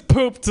you use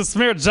poop to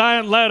smear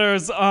giant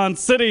letters on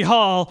City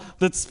Hall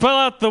that spell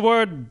out the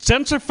word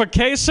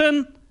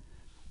gentrification,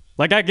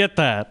 like, I get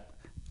that.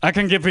 I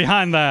can get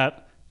behind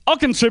that. I'll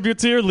contribute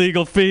to your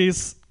legal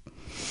fees.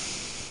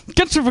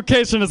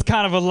 Gentrification is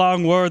kind of a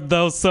long word,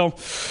 though, so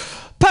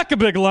pack a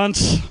big lunch.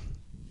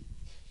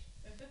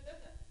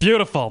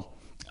 Beautiful.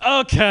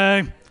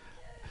 Okay.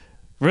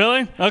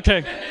 Really?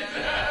 Okay.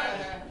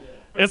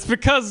 It's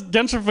because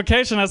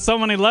gentrification has so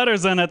many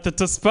letters in it that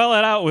to spell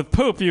it out with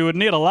poop, you would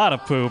need a lot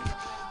of poop.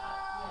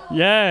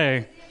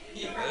 Yay.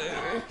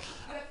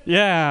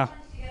 Yeah.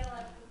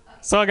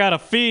 So I gotta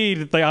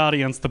feed the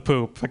audience the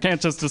poop. I can't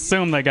just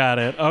assume they got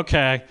it.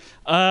 Okay.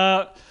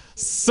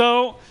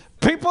 So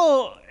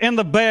people in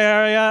the Bay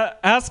Area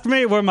ask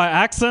me where my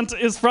accent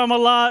is from a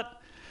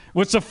lot,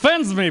 which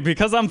offends me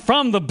because I'm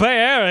from the Bay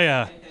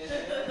Area.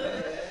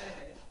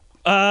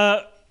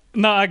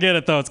 No, I get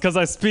it, though. It's because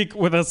I speak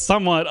with a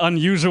somewhat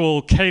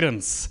unusual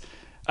cadence.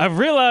 I've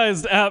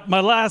realized at my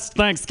last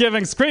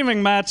Thanksgiving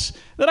screaming match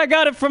that I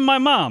got it from my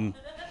mom.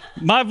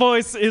 My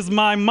voice is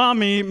my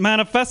mommy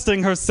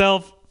manifesting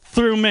herself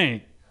through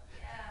me,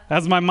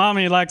 as my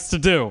mommy likes to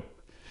do.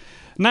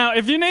 Now,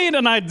 if you need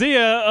an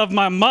idea of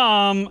my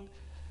mom,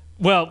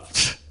 well,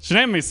 she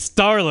named me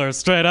Starler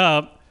straight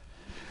up.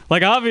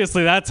 Like,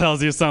 obviously that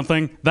tells you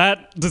something.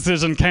 That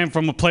decision came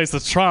from a place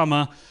of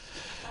trauma.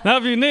 Now,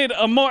 if you need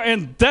a more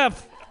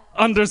in-depth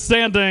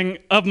understanding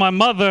of my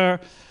mother,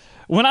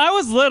 when I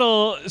was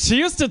little, she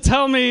used to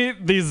tell me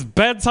these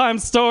bedtime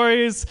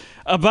stories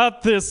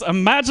about this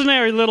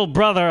imaginary little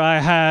brother I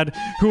had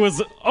who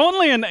was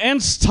only an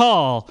inch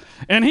tall,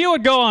 and he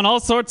would go on all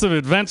sorts of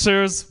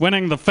adventures,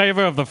 winning the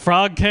favor of the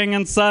Frog King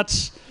and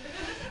such.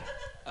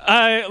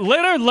 I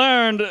later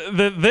learned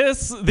that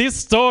these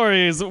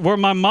stories were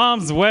my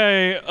mom's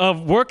way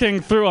of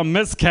working through a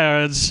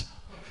miscarriage.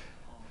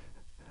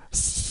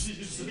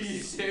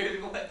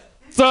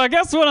 So I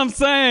guess what I'm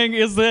saying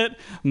is that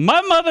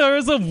my mother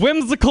is a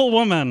whimsical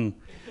woman,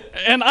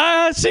 and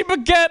she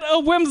beget a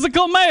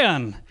whimsical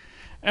man.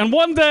 And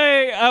one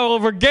day I will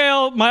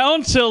regale my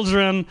own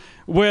children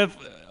with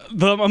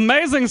the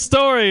amazing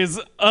stories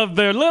of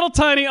their little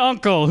tiny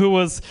uncle who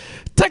was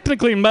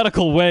technically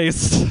medical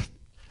waste.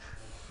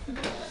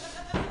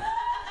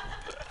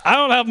 I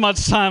don't have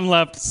much time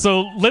left,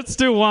 so let's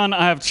do one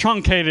I have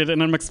truncated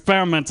and I'm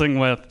experimenting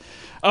with.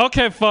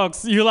 Okay,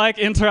 folks, you like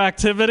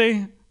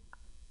interactivity?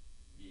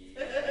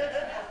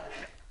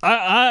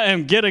 I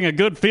am getting a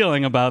good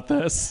feeling about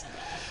this.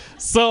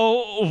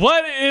 So,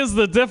 what is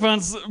the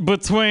difference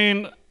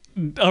between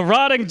a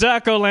rotting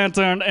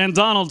jack-o'-lantern and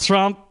Donald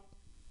Trump?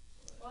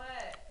 What?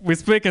 We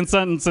speak in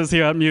sentences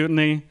here at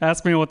Mutiny.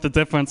 Ask me what the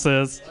difference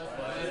is.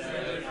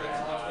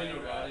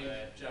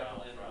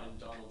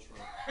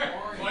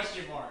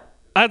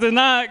 I did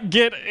not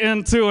get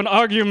into an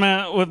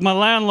argument with my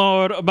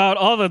landlord about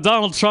all the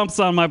Donald Trumps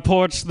on my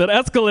porch that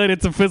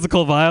escalated to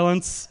physical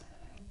violence.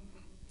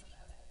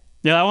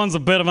 Yeah, that one's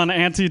a bit of an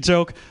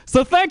anti-joke.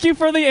 So thank you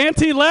for the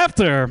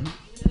anti-laughter.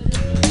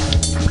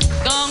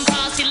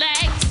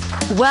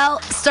 Well,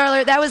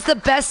 Starler, that was the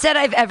best set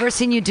I've ever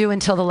seen you do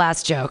until the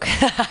last joke.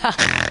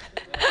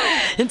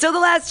 Until the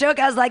last joke,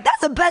 I was like,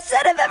 that's the best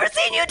set I've ever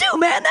seen you do,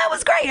 man. That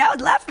was great. I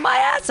was laughing my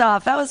ass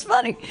off. That was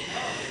funny.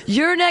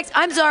 You're next.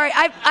 I'm sorry.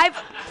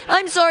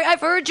 I'm sorry.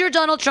 I've heard your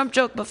Donald Trump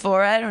joke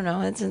before. I don't know.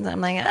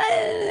 I'm like,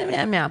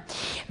 yeah.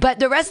 But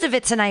the rest of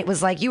it tonight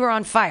was like, you were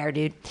on fire,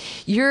 dude.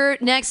 Your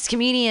next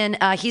comedian,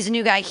 he's a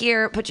new guy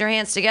here. Put your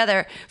hands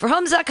together for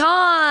Hamza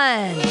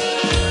Khan.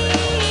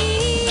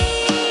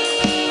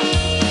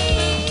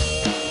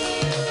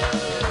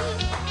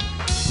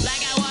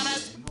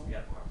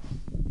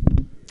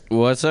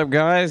 What's up,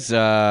 guys?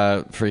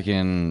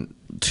 Freaking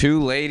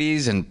 2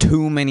 ladies and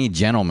too many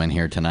gentlemen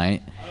here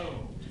tonight.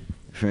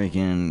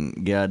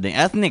 Freaking goddamn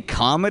ethnic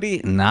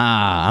comedy?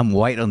 Nah, I'm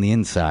white on the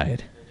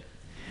inside.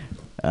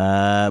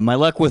 My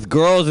luck with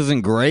girls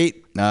isn't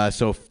great,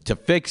 so to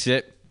fix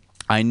it,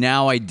 I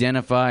now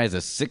identify as a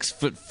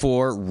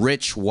 6'4"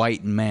 rich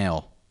white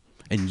male,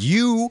 and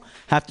you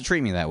have to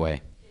treat me that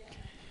way.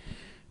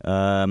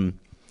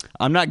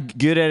 I'm not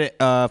good at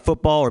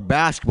football or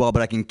basketball,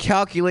 but I can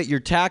calculate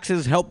your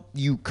taxes, help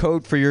you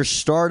code for your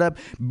startup,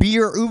 be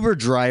your Uber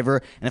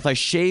driver, and if I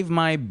shave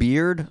my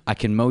beard, I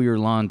can mow your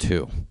lawn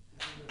too.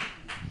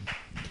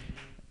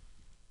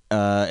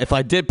 If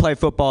I did play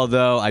football,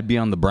 though, I'd be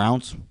on the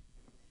Browns.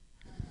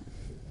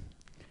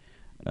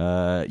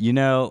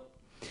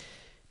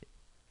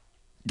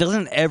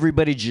 Doesn't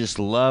everybody just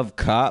love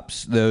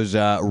cops? Those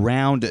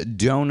round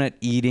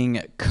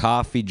donut-eating,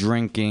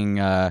 coffee-drinking,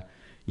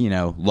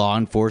 law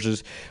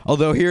enforcers.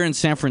 Although here in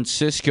San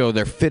Francisco,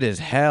 they're fit as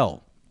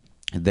hell.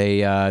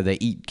 They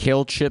eat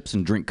kale chips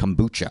and drink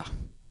kombucha.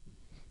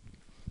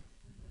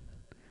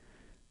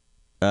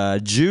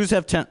 Jews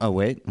have Oh,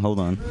 wait. Hold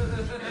on.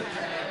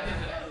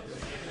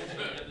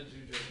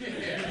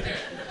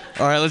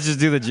 All right, let's just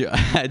do the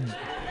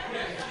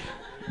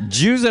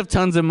Jews have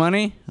tons of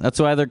money. That's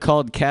why they're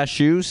called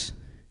cashews.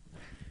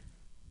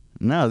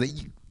 No,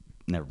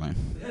 never mind.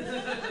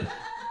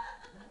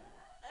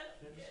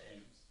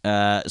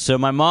 So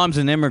my mom's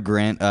an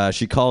immigrant.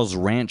 She calls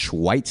ranch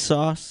white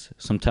sauce.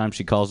 Sometimes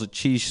she calls it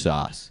cheese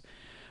sauce.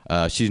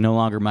 She's no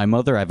longer my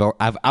mother. I've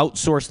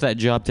outsourced that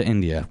job to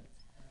India.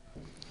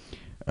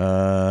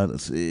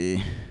 Let's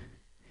see.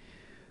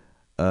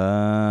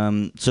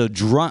 So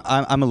drunk.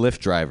 I'm a Lyft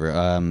driver.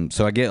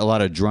 So I get a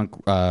lot of drunk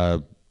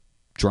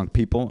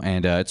people,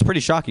 and it's pretty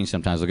shocking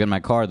sometimes. They'll get in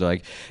my car. They're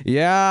like,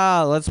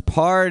 "Yeah, let's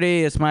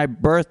party. It's my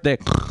birthday."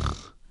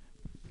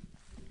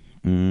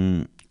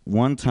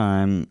 One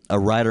time, a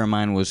rider of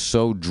mine was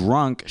so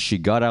drunk, she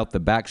got out the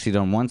back seat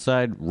on one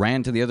side,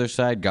 ran to the other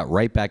side, got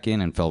right back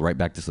in, and fell right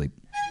back to sleep.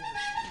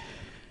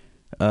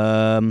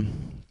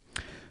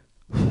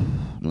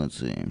 Let's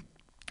see.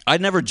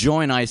 I'd never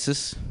join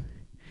ISIS.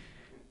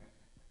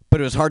 But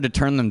it was hard to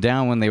turn them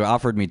down when they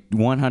offered me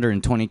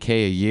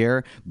 $120K a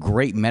year,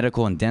 great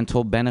medical and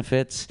dental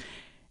benefits,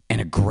 and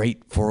a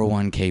great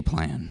 401K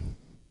plan.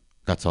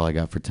 That's all I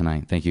got for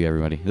tonight. Thank you,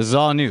 everybody. This is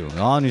all new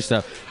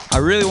stuff. I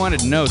really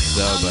wanted notes,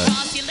 though, but...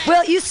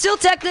 Well, you still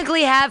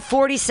technically have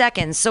 40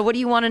 seconds, so what do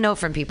you want to know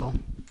from people?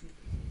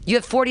 You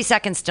have 40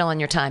 seconds still on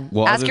your time.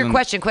 Well, ask your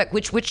question quick.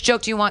 Which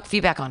joke do you want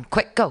feedback on?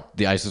 Quick, go.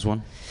 The ISIS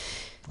one?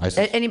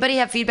 ISIS. Anybody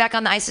have feedback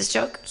on the ISIS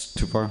joke? It's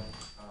too far.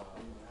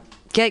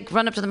 Okay,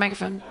 run up to the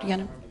microphone. You got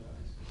him.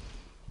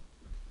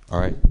 All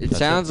right. It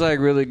sounds like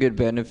really good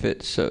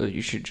benefits, so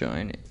you should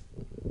join it.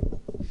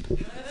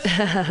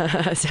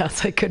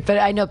 Sounds like good, but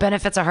I know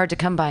benefits are hard to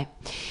come by.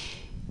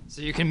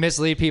 So you can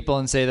mislead people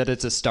and say that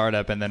it's a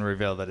startup and then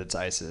reveal that it's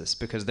ISIS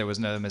because there was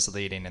no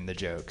misleading in the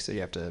joke. So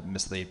you have to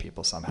mislead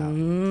people somehow.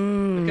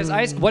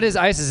 Because what is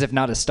ISIS if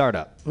not a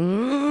startup?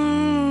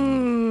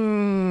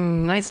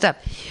 Nice stuff.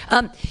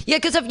 Yeah,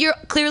 because you're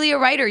clearly a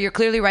writer. You're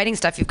clearly writing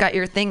stuff. You've got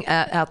your thing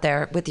out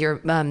there with your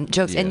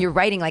jokes, and you're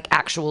writing like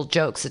actual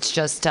jokes. It's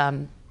just,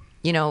 how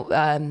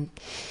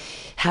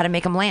to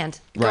make them land.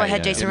 Go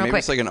ahead, Jason, real maybe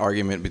quick. It's like an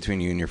argument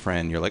between you and your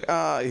friend. You're like,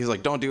 he's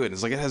like, don't do it.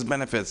 It's like, it has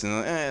benefits, and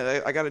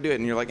I got to do it.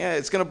 And you're like,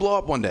 it's gonna blow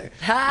up one day.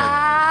 The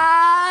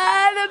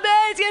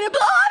man's gonna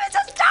blow up. It's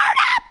a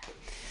startup.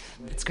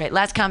 That's great.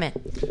 Last comment.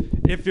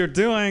 if you're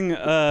doing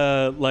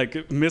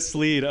like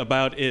mislead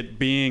about it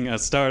being a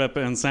startup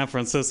in San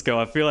Francisco,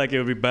 I feel like it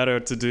would be better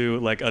to do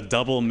like a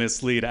double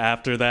mislead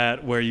after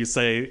that, where you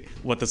say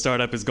what the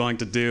startup is going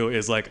to do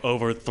is like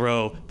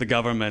overthrow the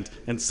government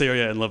in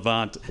Syria and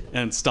Levant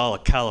and install a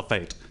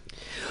caliphate.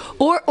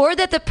 Or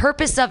that the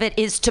purpose of it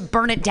is to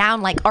burn it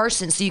down like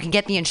arson so you can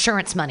get the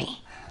insurance money.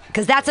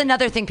 Because that's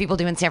another thing people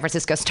do in San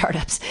Francisco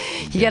startups.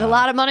 You get a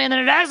lot of money and then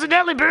it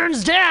accidentally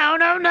burns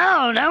down. Oh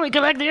no, now we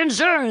collect the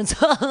insurance.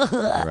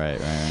 Right.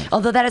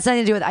 Although that has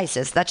nothing to do with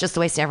ISIS. That's just the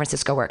way San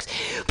Francisco works.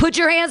 Put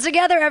your hands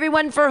together,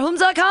 everyone, for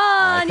Humza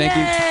Khan. Thank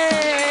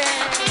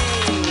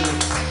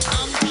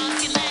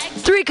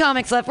you. 3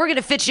 comics left. We're going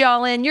to fit you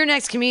all in. Your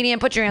next comedian.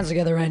 Put your hands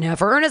together right now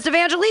for Ernest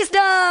Evangelista.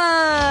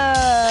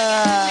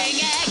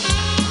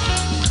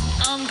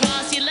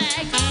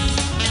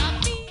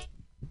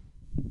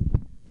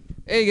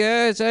 Hey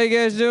guys, how you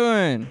guys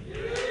doing?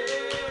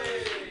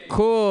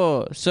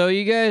 Cool. So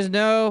you guys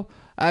know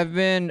I've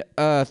been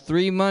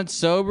 3 months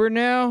sober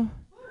now?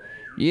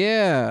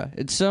 Yeah,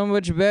 it's so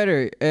much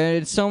better. And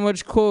it's so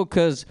much cool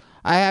because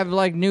I have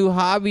like new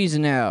hobbies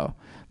now.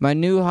 My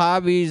new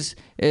hobbies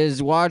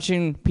is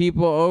watching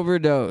people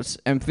overdose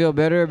and feel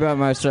better about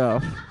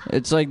myself.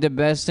 It's like the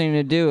best thing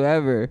to do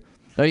ever.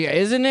 Like,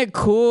 isn't it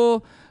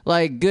cool?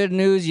 Like, good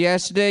news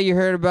yesterday, you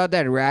heard about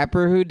that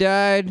rapper who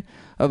died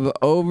of an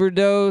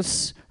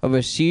overdose, of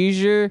a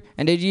seizure.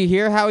 And did you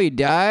hear how he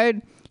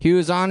died? He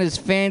was on his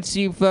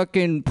fancy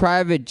fucking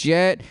private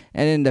jet,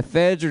 and then the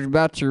feds were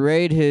about to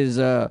raid his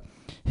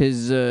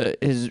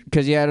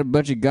because he had a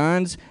bunch of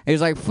guns. And he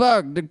was like,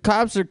 fuck, the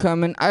cops are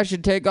coming, I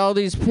should take all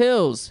these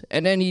pills.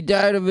 And then he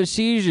died of a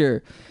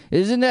seizure.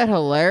 Isn't that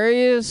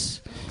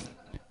hilarious?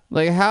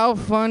 Like, how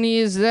funny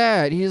is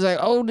that? He's like,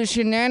 oh, the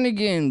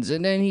shenanigans.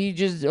 And then he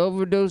just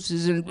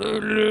overdoses and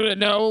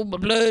no,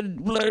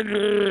 blood.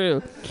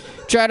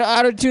 Try to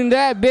auto-tune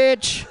that,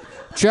 bitch.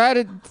 Try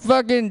to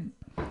fucking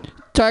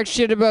talk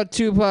shit about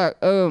Tupac.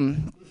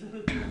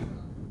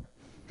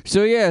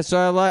 So yeah,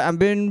 I've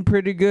been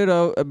pretty good.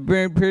 I've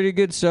been pretty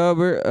good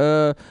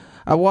sober.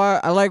 I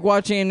like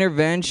watching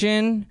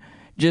Intervention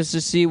just to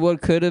see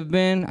what could have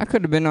been. I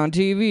could have been on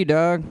TV,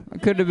 dog. I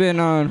could have been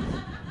on.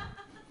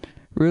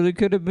 Really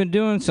could have been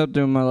doing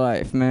something in my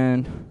life,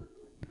 man.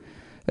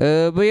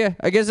 But yeah,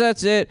 I guess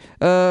that's it.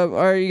 All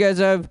right, you guys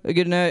have a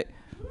good night.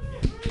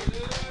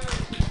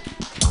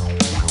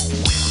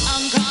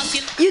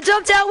 You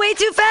jumped out way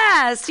too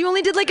fast. You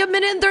only did like 1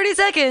 minute and 30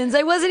 seconds.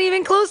 I wasn't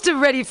even close to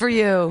ready for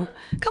you.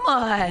 Come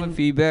on.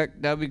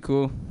 Feedback, that'd be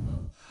cool.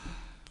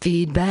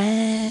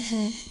 Feedback.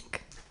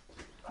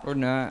 Or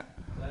not.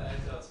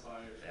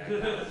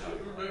 It's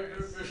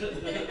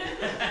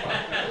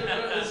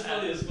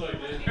funny as fuck,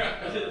 dude.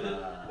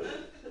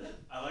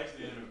 I like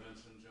the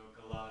intervention joke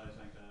a lot. I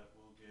think that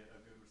will get a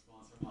good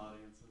response from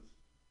audiences.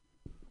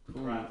 The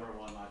rapper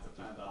one might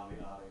depend on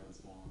the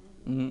audience more.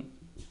 Mm-hmm.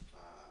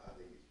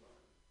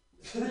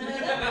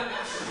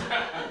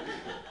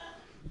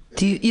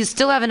 Do you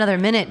still have another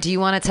minute? Do you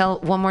want to tell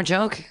one more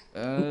joke?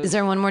 Is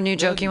there one more new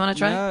joke you want to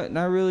try?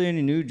 Not really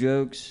any new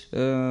jokes.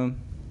 You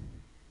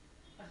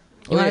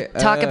want to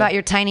talk about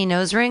your tiny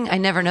nose ring? I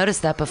never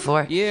noticed that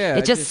before. Yeah.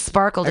 It just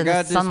sparkled in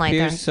the sunlight I got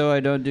there. this pierced so I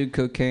don't do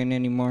cocaine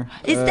anymore.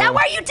 Is that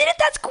why you did it?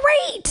 That's great.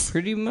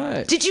 Pretty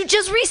much. Did you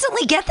just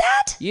recently get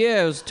that?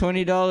 Yeah, it was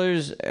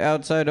 $20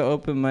 outside an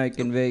open mic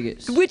in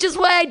Vegas. Which is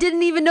why I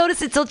didn't even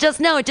notice it till just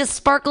now. It just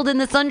sparkled in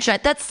the sunshine.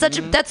 That's such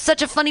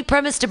a funny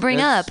premise to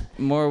bring up.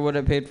 More what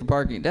I paid for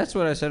parking. That's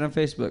what I said on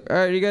Facebook. All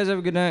right, you guys have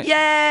a good night.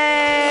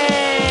 Yay!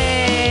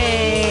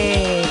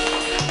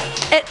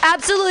 It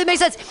absolutely makes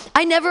sense.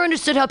 I never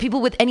understood how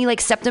people with any like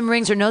septum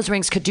rings or nose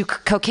rings could do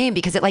cocaine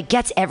because it like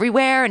gets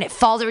everywhere and it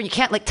falls over and you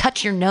can't like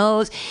touch your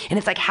nose. And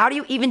it's like, how do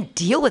you even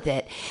deal with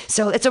it?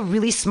 So it's a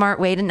really smart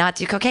way to not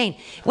do cocaine.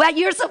 Wow,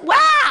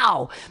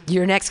 wow!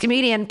 Your next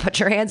comedian, put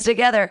your hands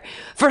together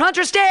for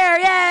Hunter Stare.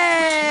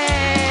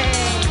 Yay!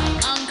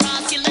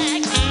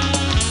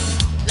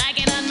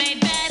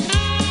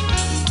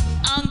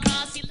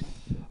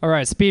 All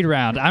right, speed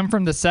round. I'm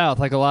from the South,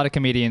 like a lot of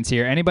comedians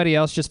here. Anybody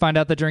else just find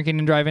out that drinking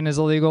and driving is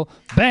illegal?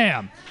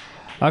 Bam!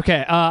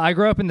 Okay, I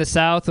grew up in the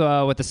South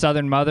with a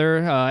Southern mother.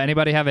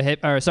 Anybody have a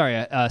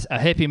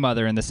hippie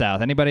mother in the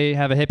South? Anybody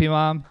have a hippie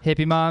mom?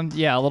 Hippie mom?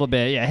 Yeah, a little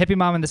bit. Yeah, hippie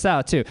mom in the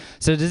South too.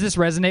 So does this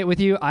resonate with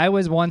you? I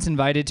was once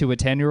invited to a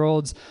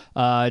 10-year-old's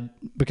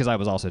because I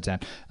was also 10.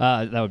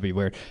 That would be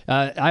weird.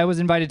 I was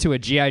invited to a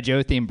G.I.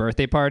 Joe themed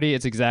birthday party.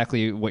 It's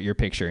exactly what you're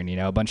picturing. You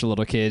know, a bunch of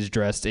little kids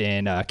dressed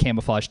in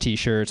camouflage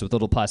T-shirts with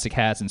little plastic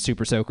hats and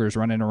super soakers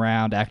running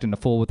around, acting a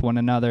fool with one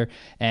another.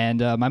 And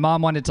my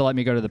mom wanted to let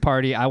me go to the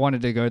party. I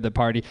wanted to go to the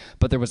party.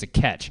 But there was a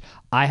catch.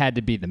 I had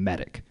to be the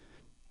medic.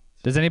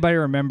 Does anybody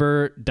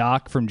remember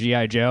Doc from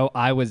G.I. Joe?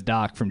 I was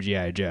Doc from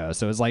G.I. Joe.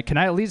 So it was like, can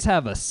I at least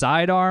have a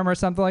sidearm or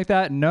something like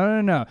that?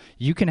 No.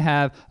 You can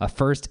have a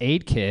first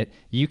aid kit.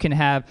 You can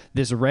have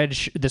this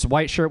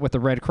white shirt with a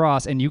red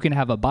cross, and you can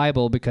have a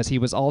Bible because he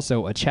was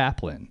also a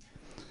chaplain.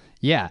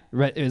 Yeah,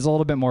 right. It's a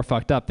little bit more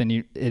fucked up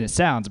than it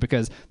sounds,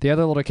 because the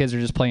other little kids are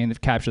just playing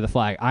capture the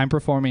flag. I'm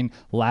performing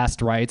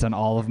last rites on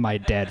all of my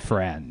dead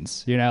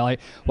friends. You know, like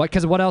what?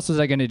 Because what else was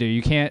I going to do?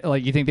 You can't,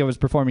 like, you think I was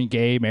performing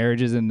gay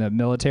marriages in the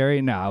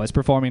military? No, I was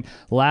performing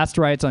last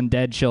rites on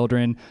dead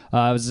children.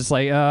 I was just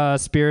like,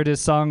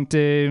 Spiritus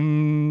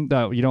Sanctum.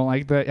 No, you don't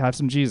like that? Have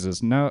some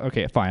Jesus. No,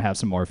 okay, fine. Have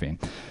some morphine.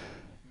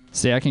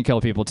 See, I can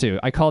kill people too.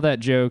 I call that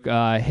joke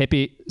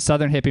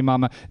Southern hippie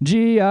mama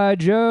G.I.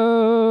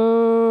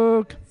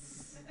 joke.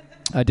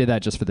 I did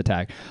that just for the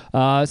tag.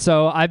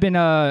 So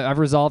I've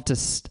resolved to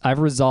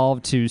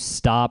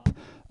stop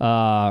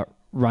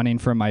running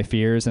from my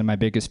fears, and my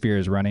biggest fear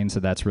is running. So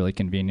that's really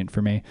convenient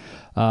for me.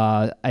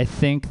 I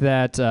think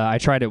that I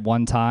tried it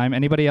one time.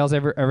 Anybody else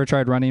ever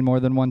tried running more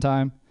than one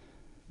time?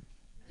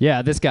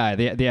 Yeah, this guy,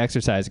 the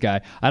exercise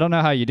guy. I don't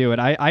know how you do it.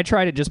 I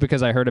tried it just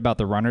because I heard about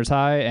the runner's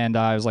high, and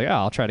I was like, oh,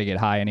 I'll try to get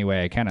high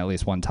anyway I can at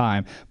least one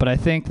time. But I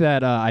think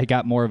that I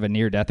got more of a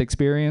near-death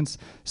experience.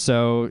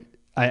 So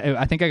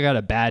I think I got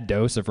a bad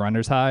dose of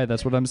runner's high.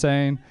 That's what I'm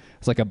saying.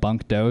 It's like a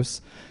bunk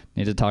dose.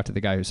 Need to talk to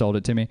the guy who sold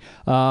it to me.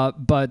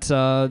 But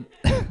only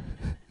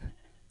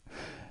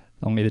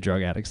the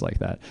drug addicts like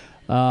that.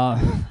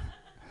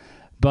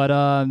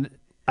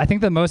 I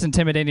think the most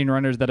intimidating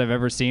runners that I've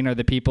ever seen are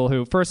the people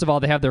who, first of all,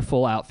 they have their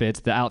full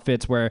outfits, the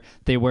outfits where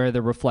they wear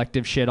the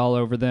reflective shit all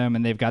over them,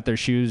 and they've got their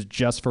shoes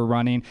just for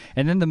running.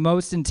 And then the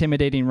most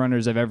intimidating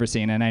runners I've ever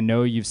seen, and I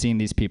know you've seen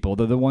these people,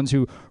 they're the ones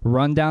who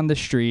run down the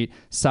street,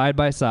 side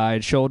by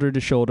side, shoulder to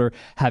shoulder,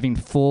 having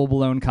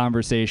full-blown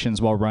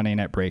conversations while running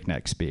at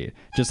breakneck speed.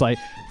 Just like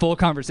full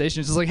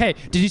conversations. Just like, hey,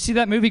 did you see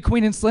that movie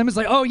Queen and Slim? It's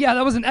like, oh yeah,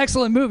 that was an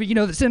excellent movie. You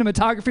know, the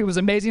cinematography was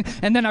amazing.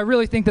 And then I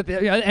really think that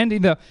the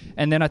ending, though,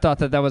 and then I thought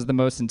that was the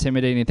most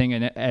intimidating thing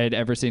I had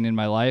ever seen in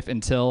my life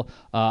until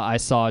I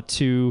saw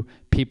two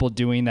people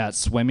doing that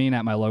swimming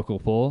at my local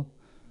pool.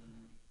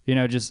 You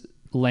know, just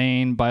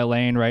lane by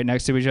lane right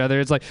next to each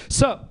other. It's like,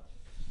 so,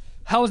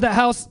 how was that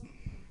house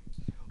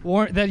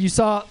that you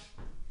saw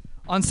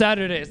on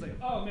Saturday? It's like,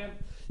 oh man,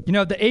 you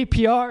know, the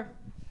APR,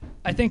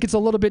 I think it's a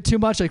little bit too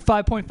much, like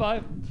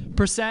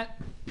 5.5%.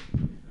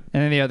 And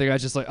then the other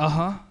guy's just like,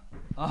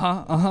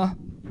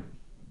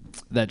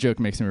 That joke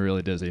makes me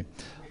really dizzy.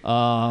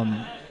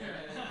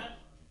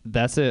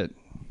 That's it.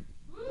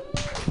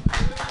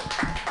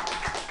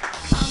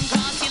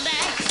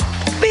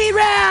 Speed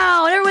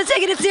round! Everyone's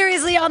taking it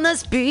seriously on the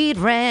speed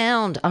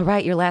round. All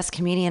right, your last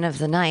comedian of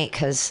the night,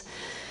 because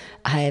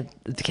I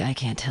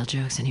can't tell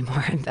jokes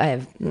anymore.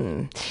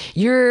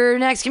 Your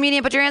next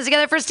comedian, put your hands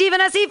together for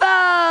Steven Asifo!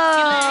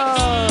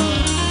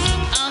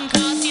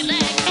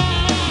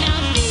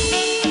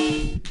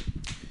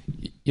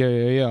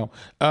 Yo.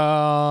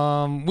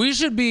 We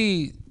should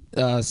be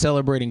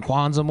celebrating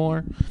Kwanzaa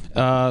more.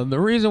 The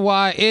reason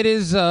why, it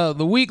is the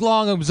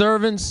week-long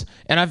observance,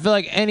 and I feel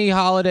like any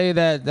holiday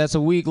that's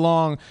a week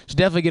long should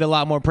definitely get a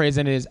lot more praise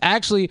than it is.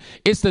 Actually,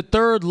 it's the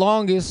third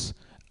longest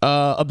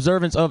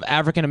observance of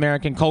African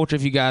American culture,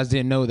 if you guys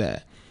didn't know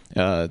that.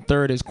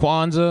 Third is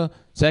Kwanzaa,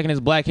 second is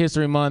Black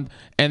History Month,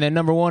 and then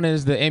number one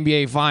is the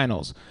NBA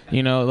Finals.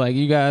 You know, like,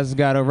 you guys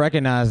got to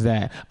recognize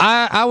that.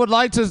 I would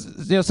like to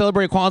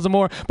celebrate Kwanzaa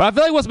more, but I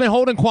feel like what's been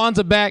holding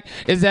Kwanzaa back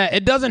is that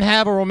it doesn't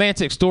have a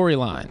romantic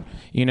storyline.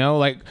 You know,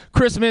 like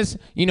Christmas,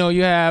 you know,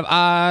 you have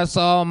I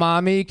saw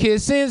mommy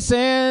kissing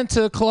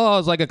Santa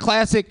Claus, like a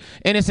classic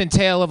innocent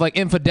tale of like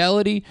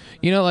infidelity.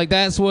 You know, like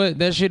that's what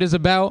that shit is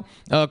about.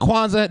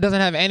 Kwanzaa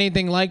doesn't have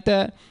anything like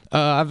that.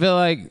 I feel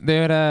like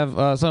they would have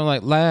something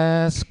like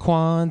last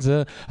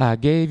Kwanzaa, I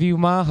gave you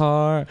my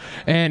heart,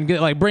 and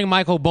like bring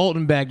Michael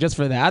Bolton back just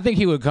for that. I think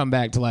he would come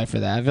back to life for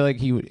that. I feel like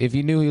he would, if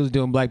he knew he was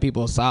doing black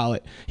people a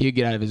solid, he would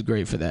get out of his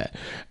grave for that.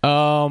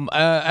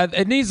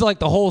 It needs like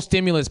the whole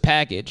stimulus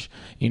package,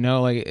 you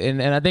know, like,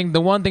 and I think the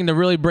one thing to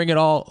really bring it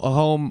all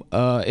home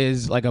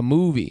is like a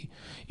movie.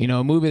 You know,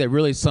 a movie that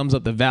really sums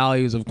up the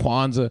values of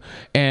Kwanzaa.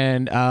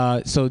 And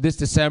so this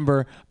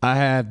December, I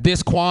have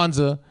This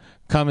Kwanzaa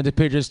coming to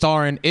pictures,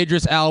 starring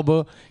Idris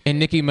Elba and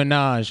Nicki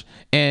Minaj.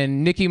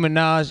 And Nicki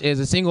Minaj is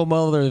a single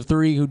mother of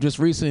three who just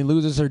recently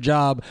loses her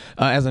job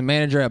as a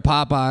manager at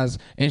Popeyes,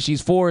 and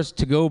she's forced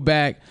to go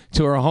back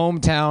to her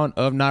hometown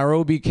of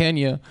Nairobi,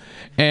 Kenya.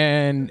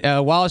 And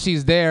while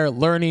she's there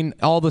learning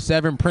all the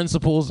 7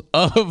 principles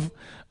of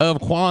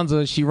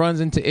Kwanzaa, she runs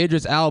into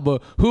Idris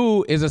Elba,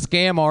 who is a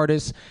scam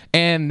artist,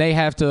 and they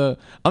have to,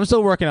 I'm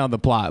still working on the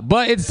plot,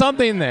 but it's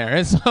something there.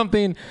 It's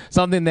something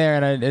there,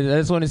 and I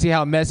just want to see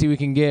how messy we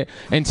can get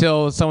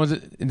until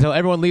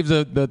everyone leaves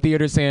the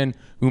theater saying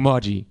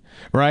Umaji,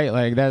 right?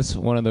 Like, that's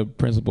one of the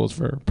principles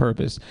for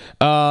purpose.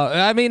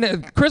 I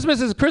mean, Christmas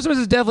is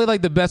definitely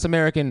like the best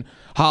American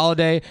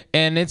holiday,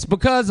 and it's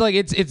because like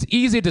it's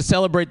easy to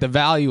celebrate the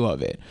value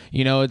of it.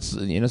 You know, it's,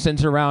 you know,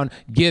 centered around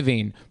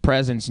giving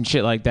presents and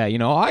shit like that. You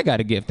know, oh, I got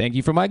a gift, thank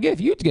you for my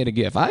gift. You get a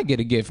gift, I get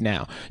a gift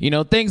now. You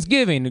know,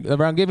 Thanksgiving,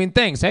 around giving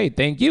thanks. Hey,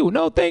 thank you.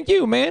 No, thank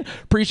you, man.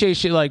 Appreciate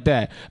shit like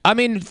that. I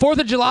mean, 4th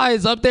of July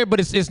is up there, but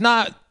it's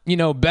not.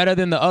 better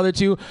than the other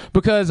two,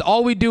 because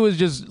all we do is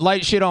just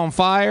light shit on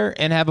fire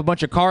and have a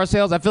bunch of car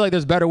sales. I feel like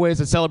there's better ways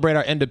to celebrate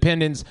our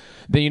independence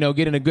than,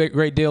 getting a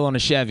great deal on a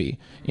Chevy,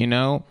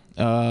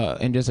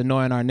 and just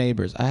annoying our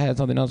neighbors. I had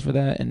something else for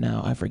that, and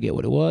now I forget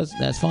what it was.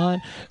 That's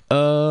fine.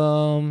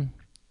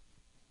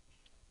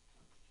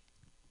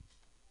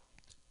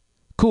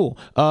 Cool.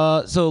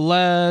 So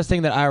last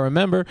thing that I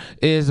remember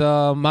is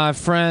my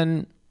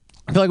friend.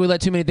 I feel like we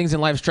let too many things in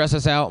life stress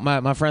us out.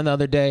 My friend the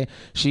other day,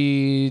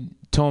 she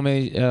told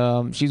me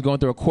she's going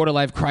through a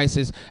quarter-life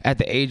crisis at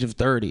the age of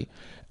 30,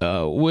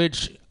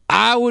 which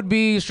I would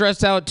be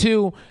stressed out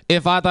too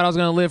if I thought I was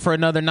going to live for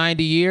another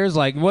 90 years.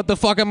 Like, what the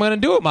fuck am I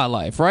going to do with my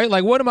life, right?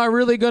 Like, what am I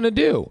really going to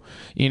do?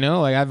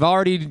 I've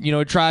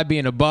already, tried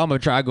being a bum.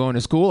 I've tried going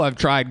to school. I've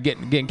tried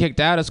getting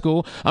kicked out of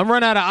school. I'm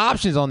running out of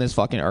options on this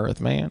fucking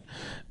earth, man.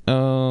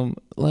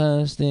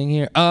 Last thing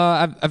here.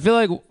 I feel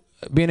like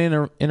being in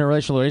a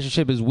interracial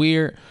relationship is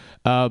weird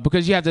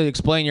because you have to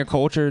explain your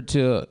culture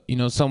to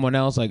someone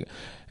else,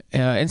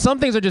 and some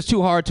things are just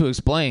too hard to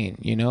explain.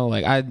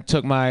 Like I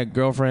took my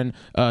girlfriend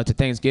to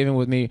Thanksgiving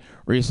with me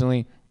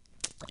recently,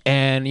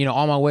 and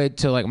on my way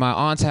to like my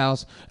aunt's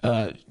house,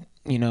 I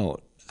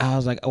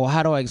was like, well,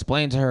 how do I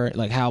explain to her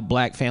like how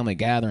black family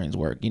gatherings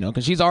work?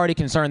 Because she's already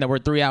concerned that we're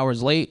 3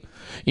 hours late,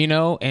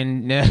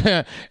 and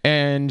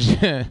and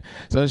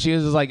so she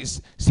was just like,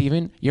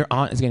 Steven, your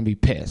aunt is gonna be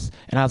pissed.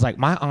 And I was like,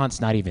 my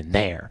aunt's not even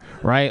there,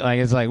 right? Like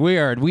it's like we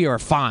are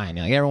fine.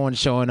 Like everyone's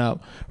showing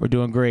up. We're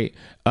doing great.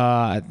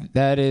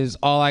 That is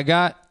all I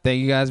got. Thank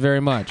you guys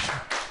very much.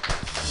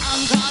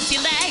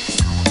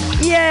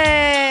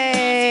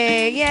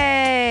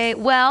 Yay!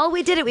 Well,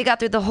 we did it. We got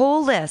through the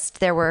whole list.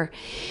 There were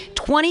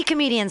 20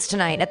 comedians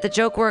tonight at the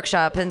Joke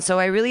Workshop, and so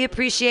I really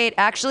appreciate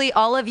actually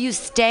all of you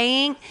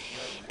staying.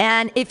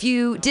 And if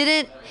you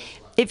didn't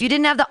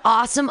have the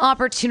awesome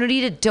opportunity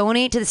to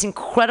donate to this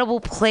incredible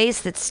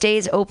place that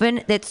stays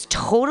open, that's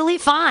totally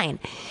fine.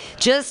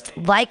 Just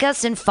like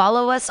us and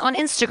follow us on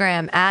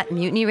Instagram at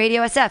Mutiny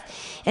Radio SF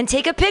and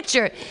take a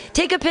picture.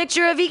 Take a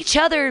picture of each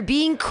other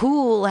being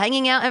cool,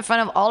 hanging out in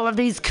front of all of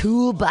these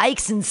cool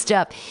bikes and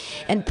stuff,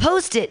 and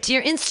post it to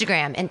your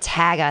Instagram and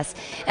tag us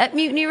at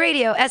Mutiny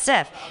Radio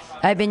SF.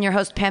 I've been your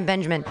host, Pam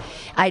Benjamin.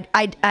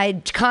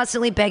 I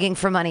constantly begging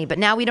for money, but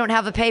now we don't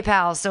have a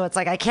PayPal, so it's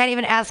like I can't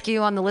even ask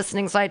you on the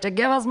listening site to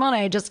give us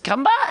money. Just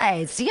come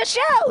by, see a show.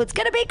 It's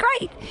going to be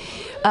great.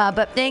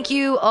 But thank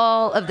you,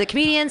 all of the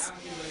comedians.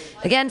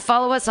 Again,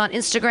 follow us on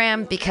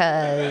Instagram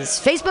because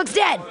Facebook's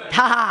dead.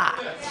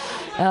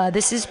 Haha.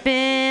 This has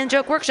been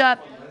Joke Workshop.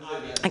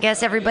 I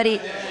guess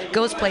everybody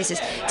goes places.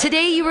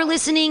 Today you were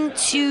listening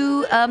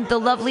to the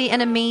lovely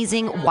and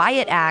amazing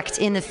Wyatt Act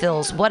in the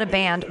Phils. What a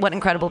band. What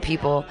incredible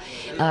people.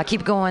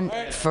 Keep going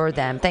for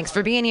them. Thanks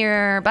for being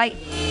here. Bye.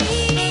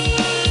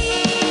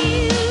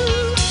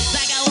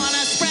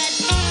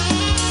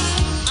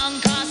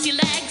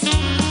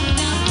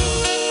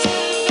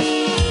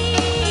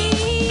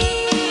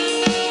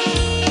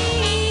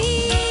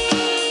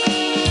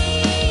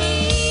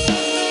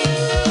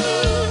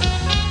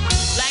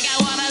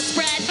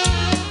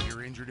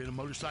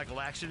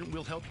 Motorcycle accident,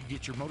 we'll help you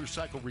get your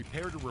motorcycle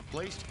repaired or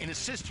replaced and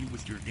assist you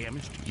with your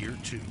damaged gear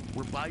too.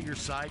 We're by your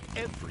side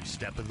every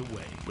step of the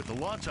way. With the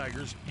Law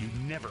Tigers, you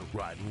never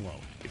ride alone.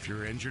 If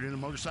you're injured in a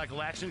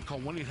motorcycle accident, call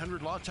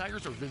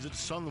 1-800-LAW-TIGERS or visit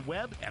us on the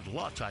web at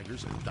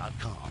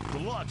lawtigers.com. The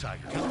Law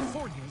Tigers,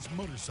 California's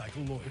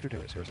motorcycle lawyer. Victor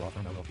Terrace, Harris Law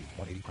Firm, LLP,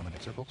 180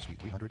 Promenade Circle, Suite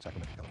 300,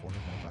 Sacramento, California,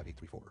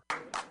 95834.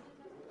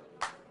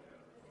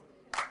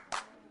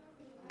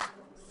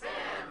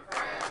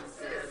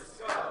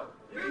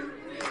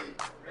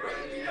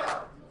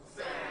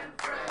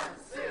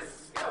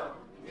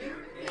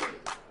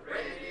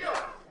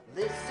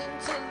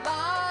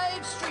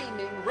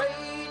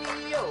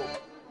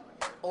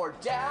 Or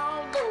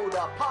download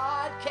a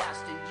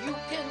podcast and you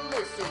can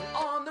listen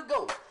on the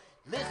go.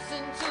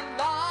 Listen to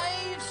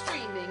live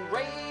streaming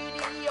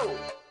radio.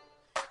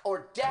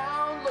 Or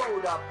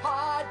download a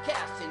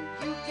podcast and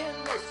you can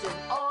listen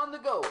on the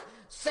go.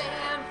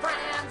 San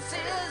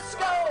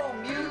Francisco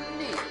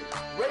Mutiny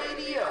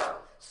Radio.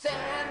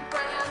 San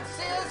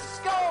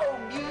Francisco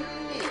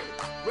Mutiny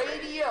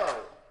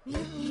Radio.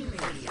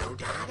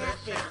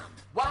 MutinyRadio.fm.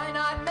 Why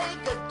not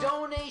make a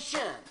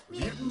donation?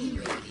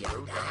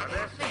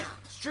 MutinyRadio.fm.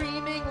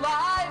 Streaming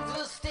live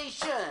the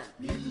station.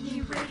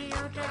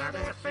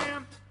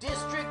 MutinyRadio.fm.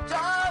 District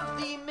of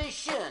the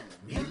Mission.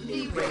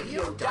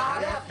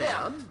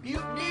 MutinyRadio.fm.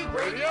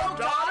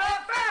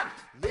 MutinyRadio.fm.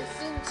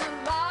 Listen to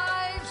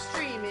live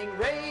streaming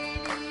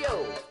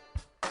radio.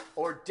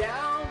 Or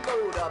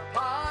download a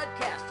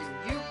podcast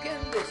and you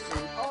can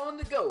listen on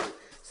the go.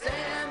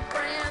 San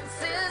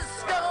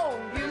Francisco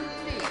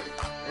Mutiny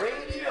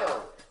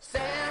Radio.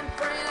 San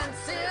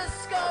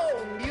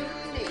Francisco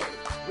Mutiny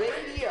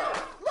Radio.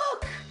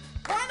 Look,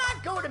 why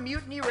not go to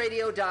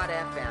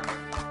MutinyRadio.fm?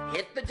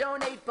 Hit the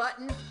donate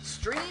button,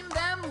 stream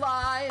them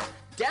live,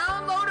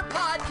 download a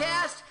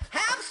podcast,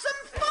 have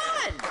some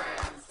fun!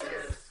 San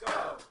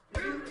Francisco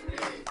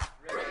Mutiny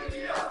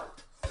Radio.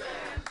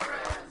 San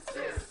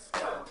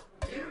Francisco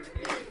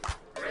Mutiny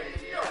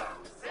Radio.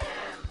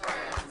 San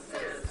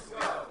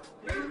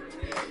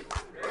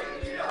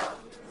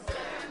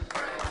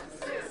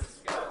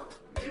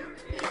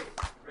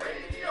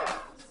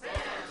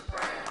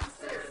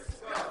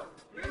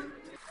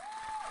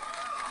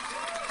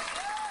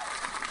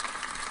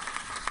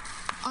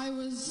I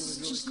was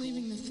just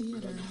leaving the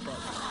theater.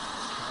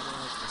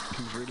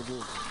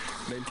 Convertible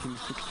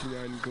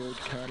 1969 gold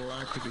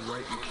Cadillac with the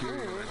white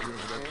interior. I drove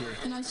it up here.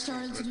 And I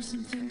started to do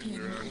some thinking.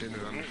 Around in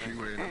it on the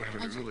freeway, and I'm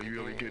having a really,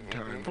 really good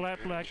time. Flat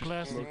black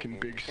classic. Smoking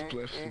big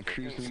spliffs and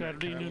cruising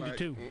Saturday noon to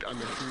 2 on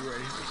the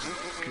freeway.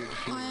 Good to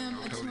see I am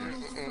a you.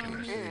 total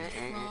phony,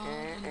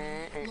 fraud,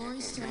 and Laurie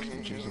Stone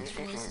from Village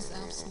Voice is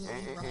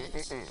absolutely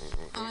right.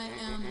 I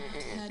am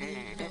petty,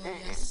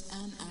 bilious,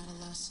 and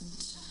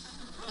adolescent.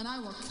 And I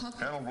will cut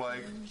the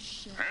Blake.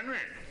 Henry,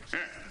 yeah,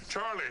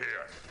 Charlie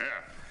here. Yeah,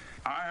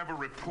 I have a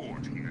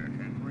report here,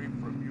 Henry,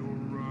 from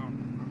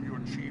your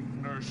chief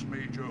nurse,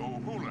 Major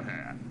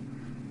O'Houlihan.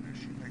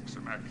 She makes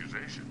some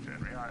accusations,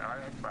 Henry.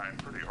 I find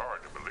pretty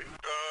hard to believe.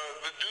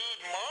 The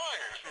dude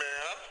minds,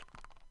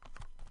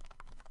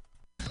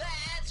 man.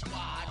 Let's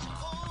watch a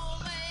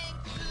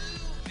full-length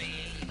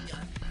movie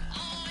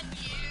on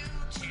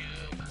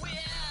YouTube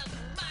with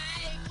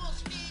Michael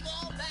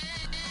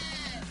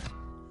Spiegelman.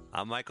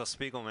 I'm Michael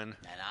Spiegelman.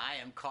 And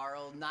I am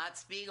Carl Not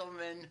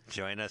Spiegelman.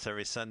 Join us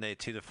every Sunday,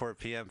 2 to 4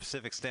 p.m.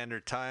 Pacific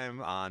Standard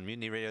Time on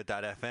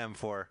MutinyRadio.fm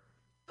for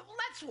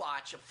Let's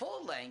watch a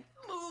full-length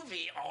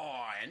movie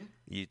on...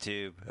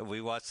 YouTube.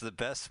 We watch the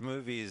best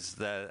movies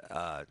that,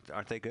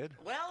 aren't they good?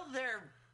 Well, they're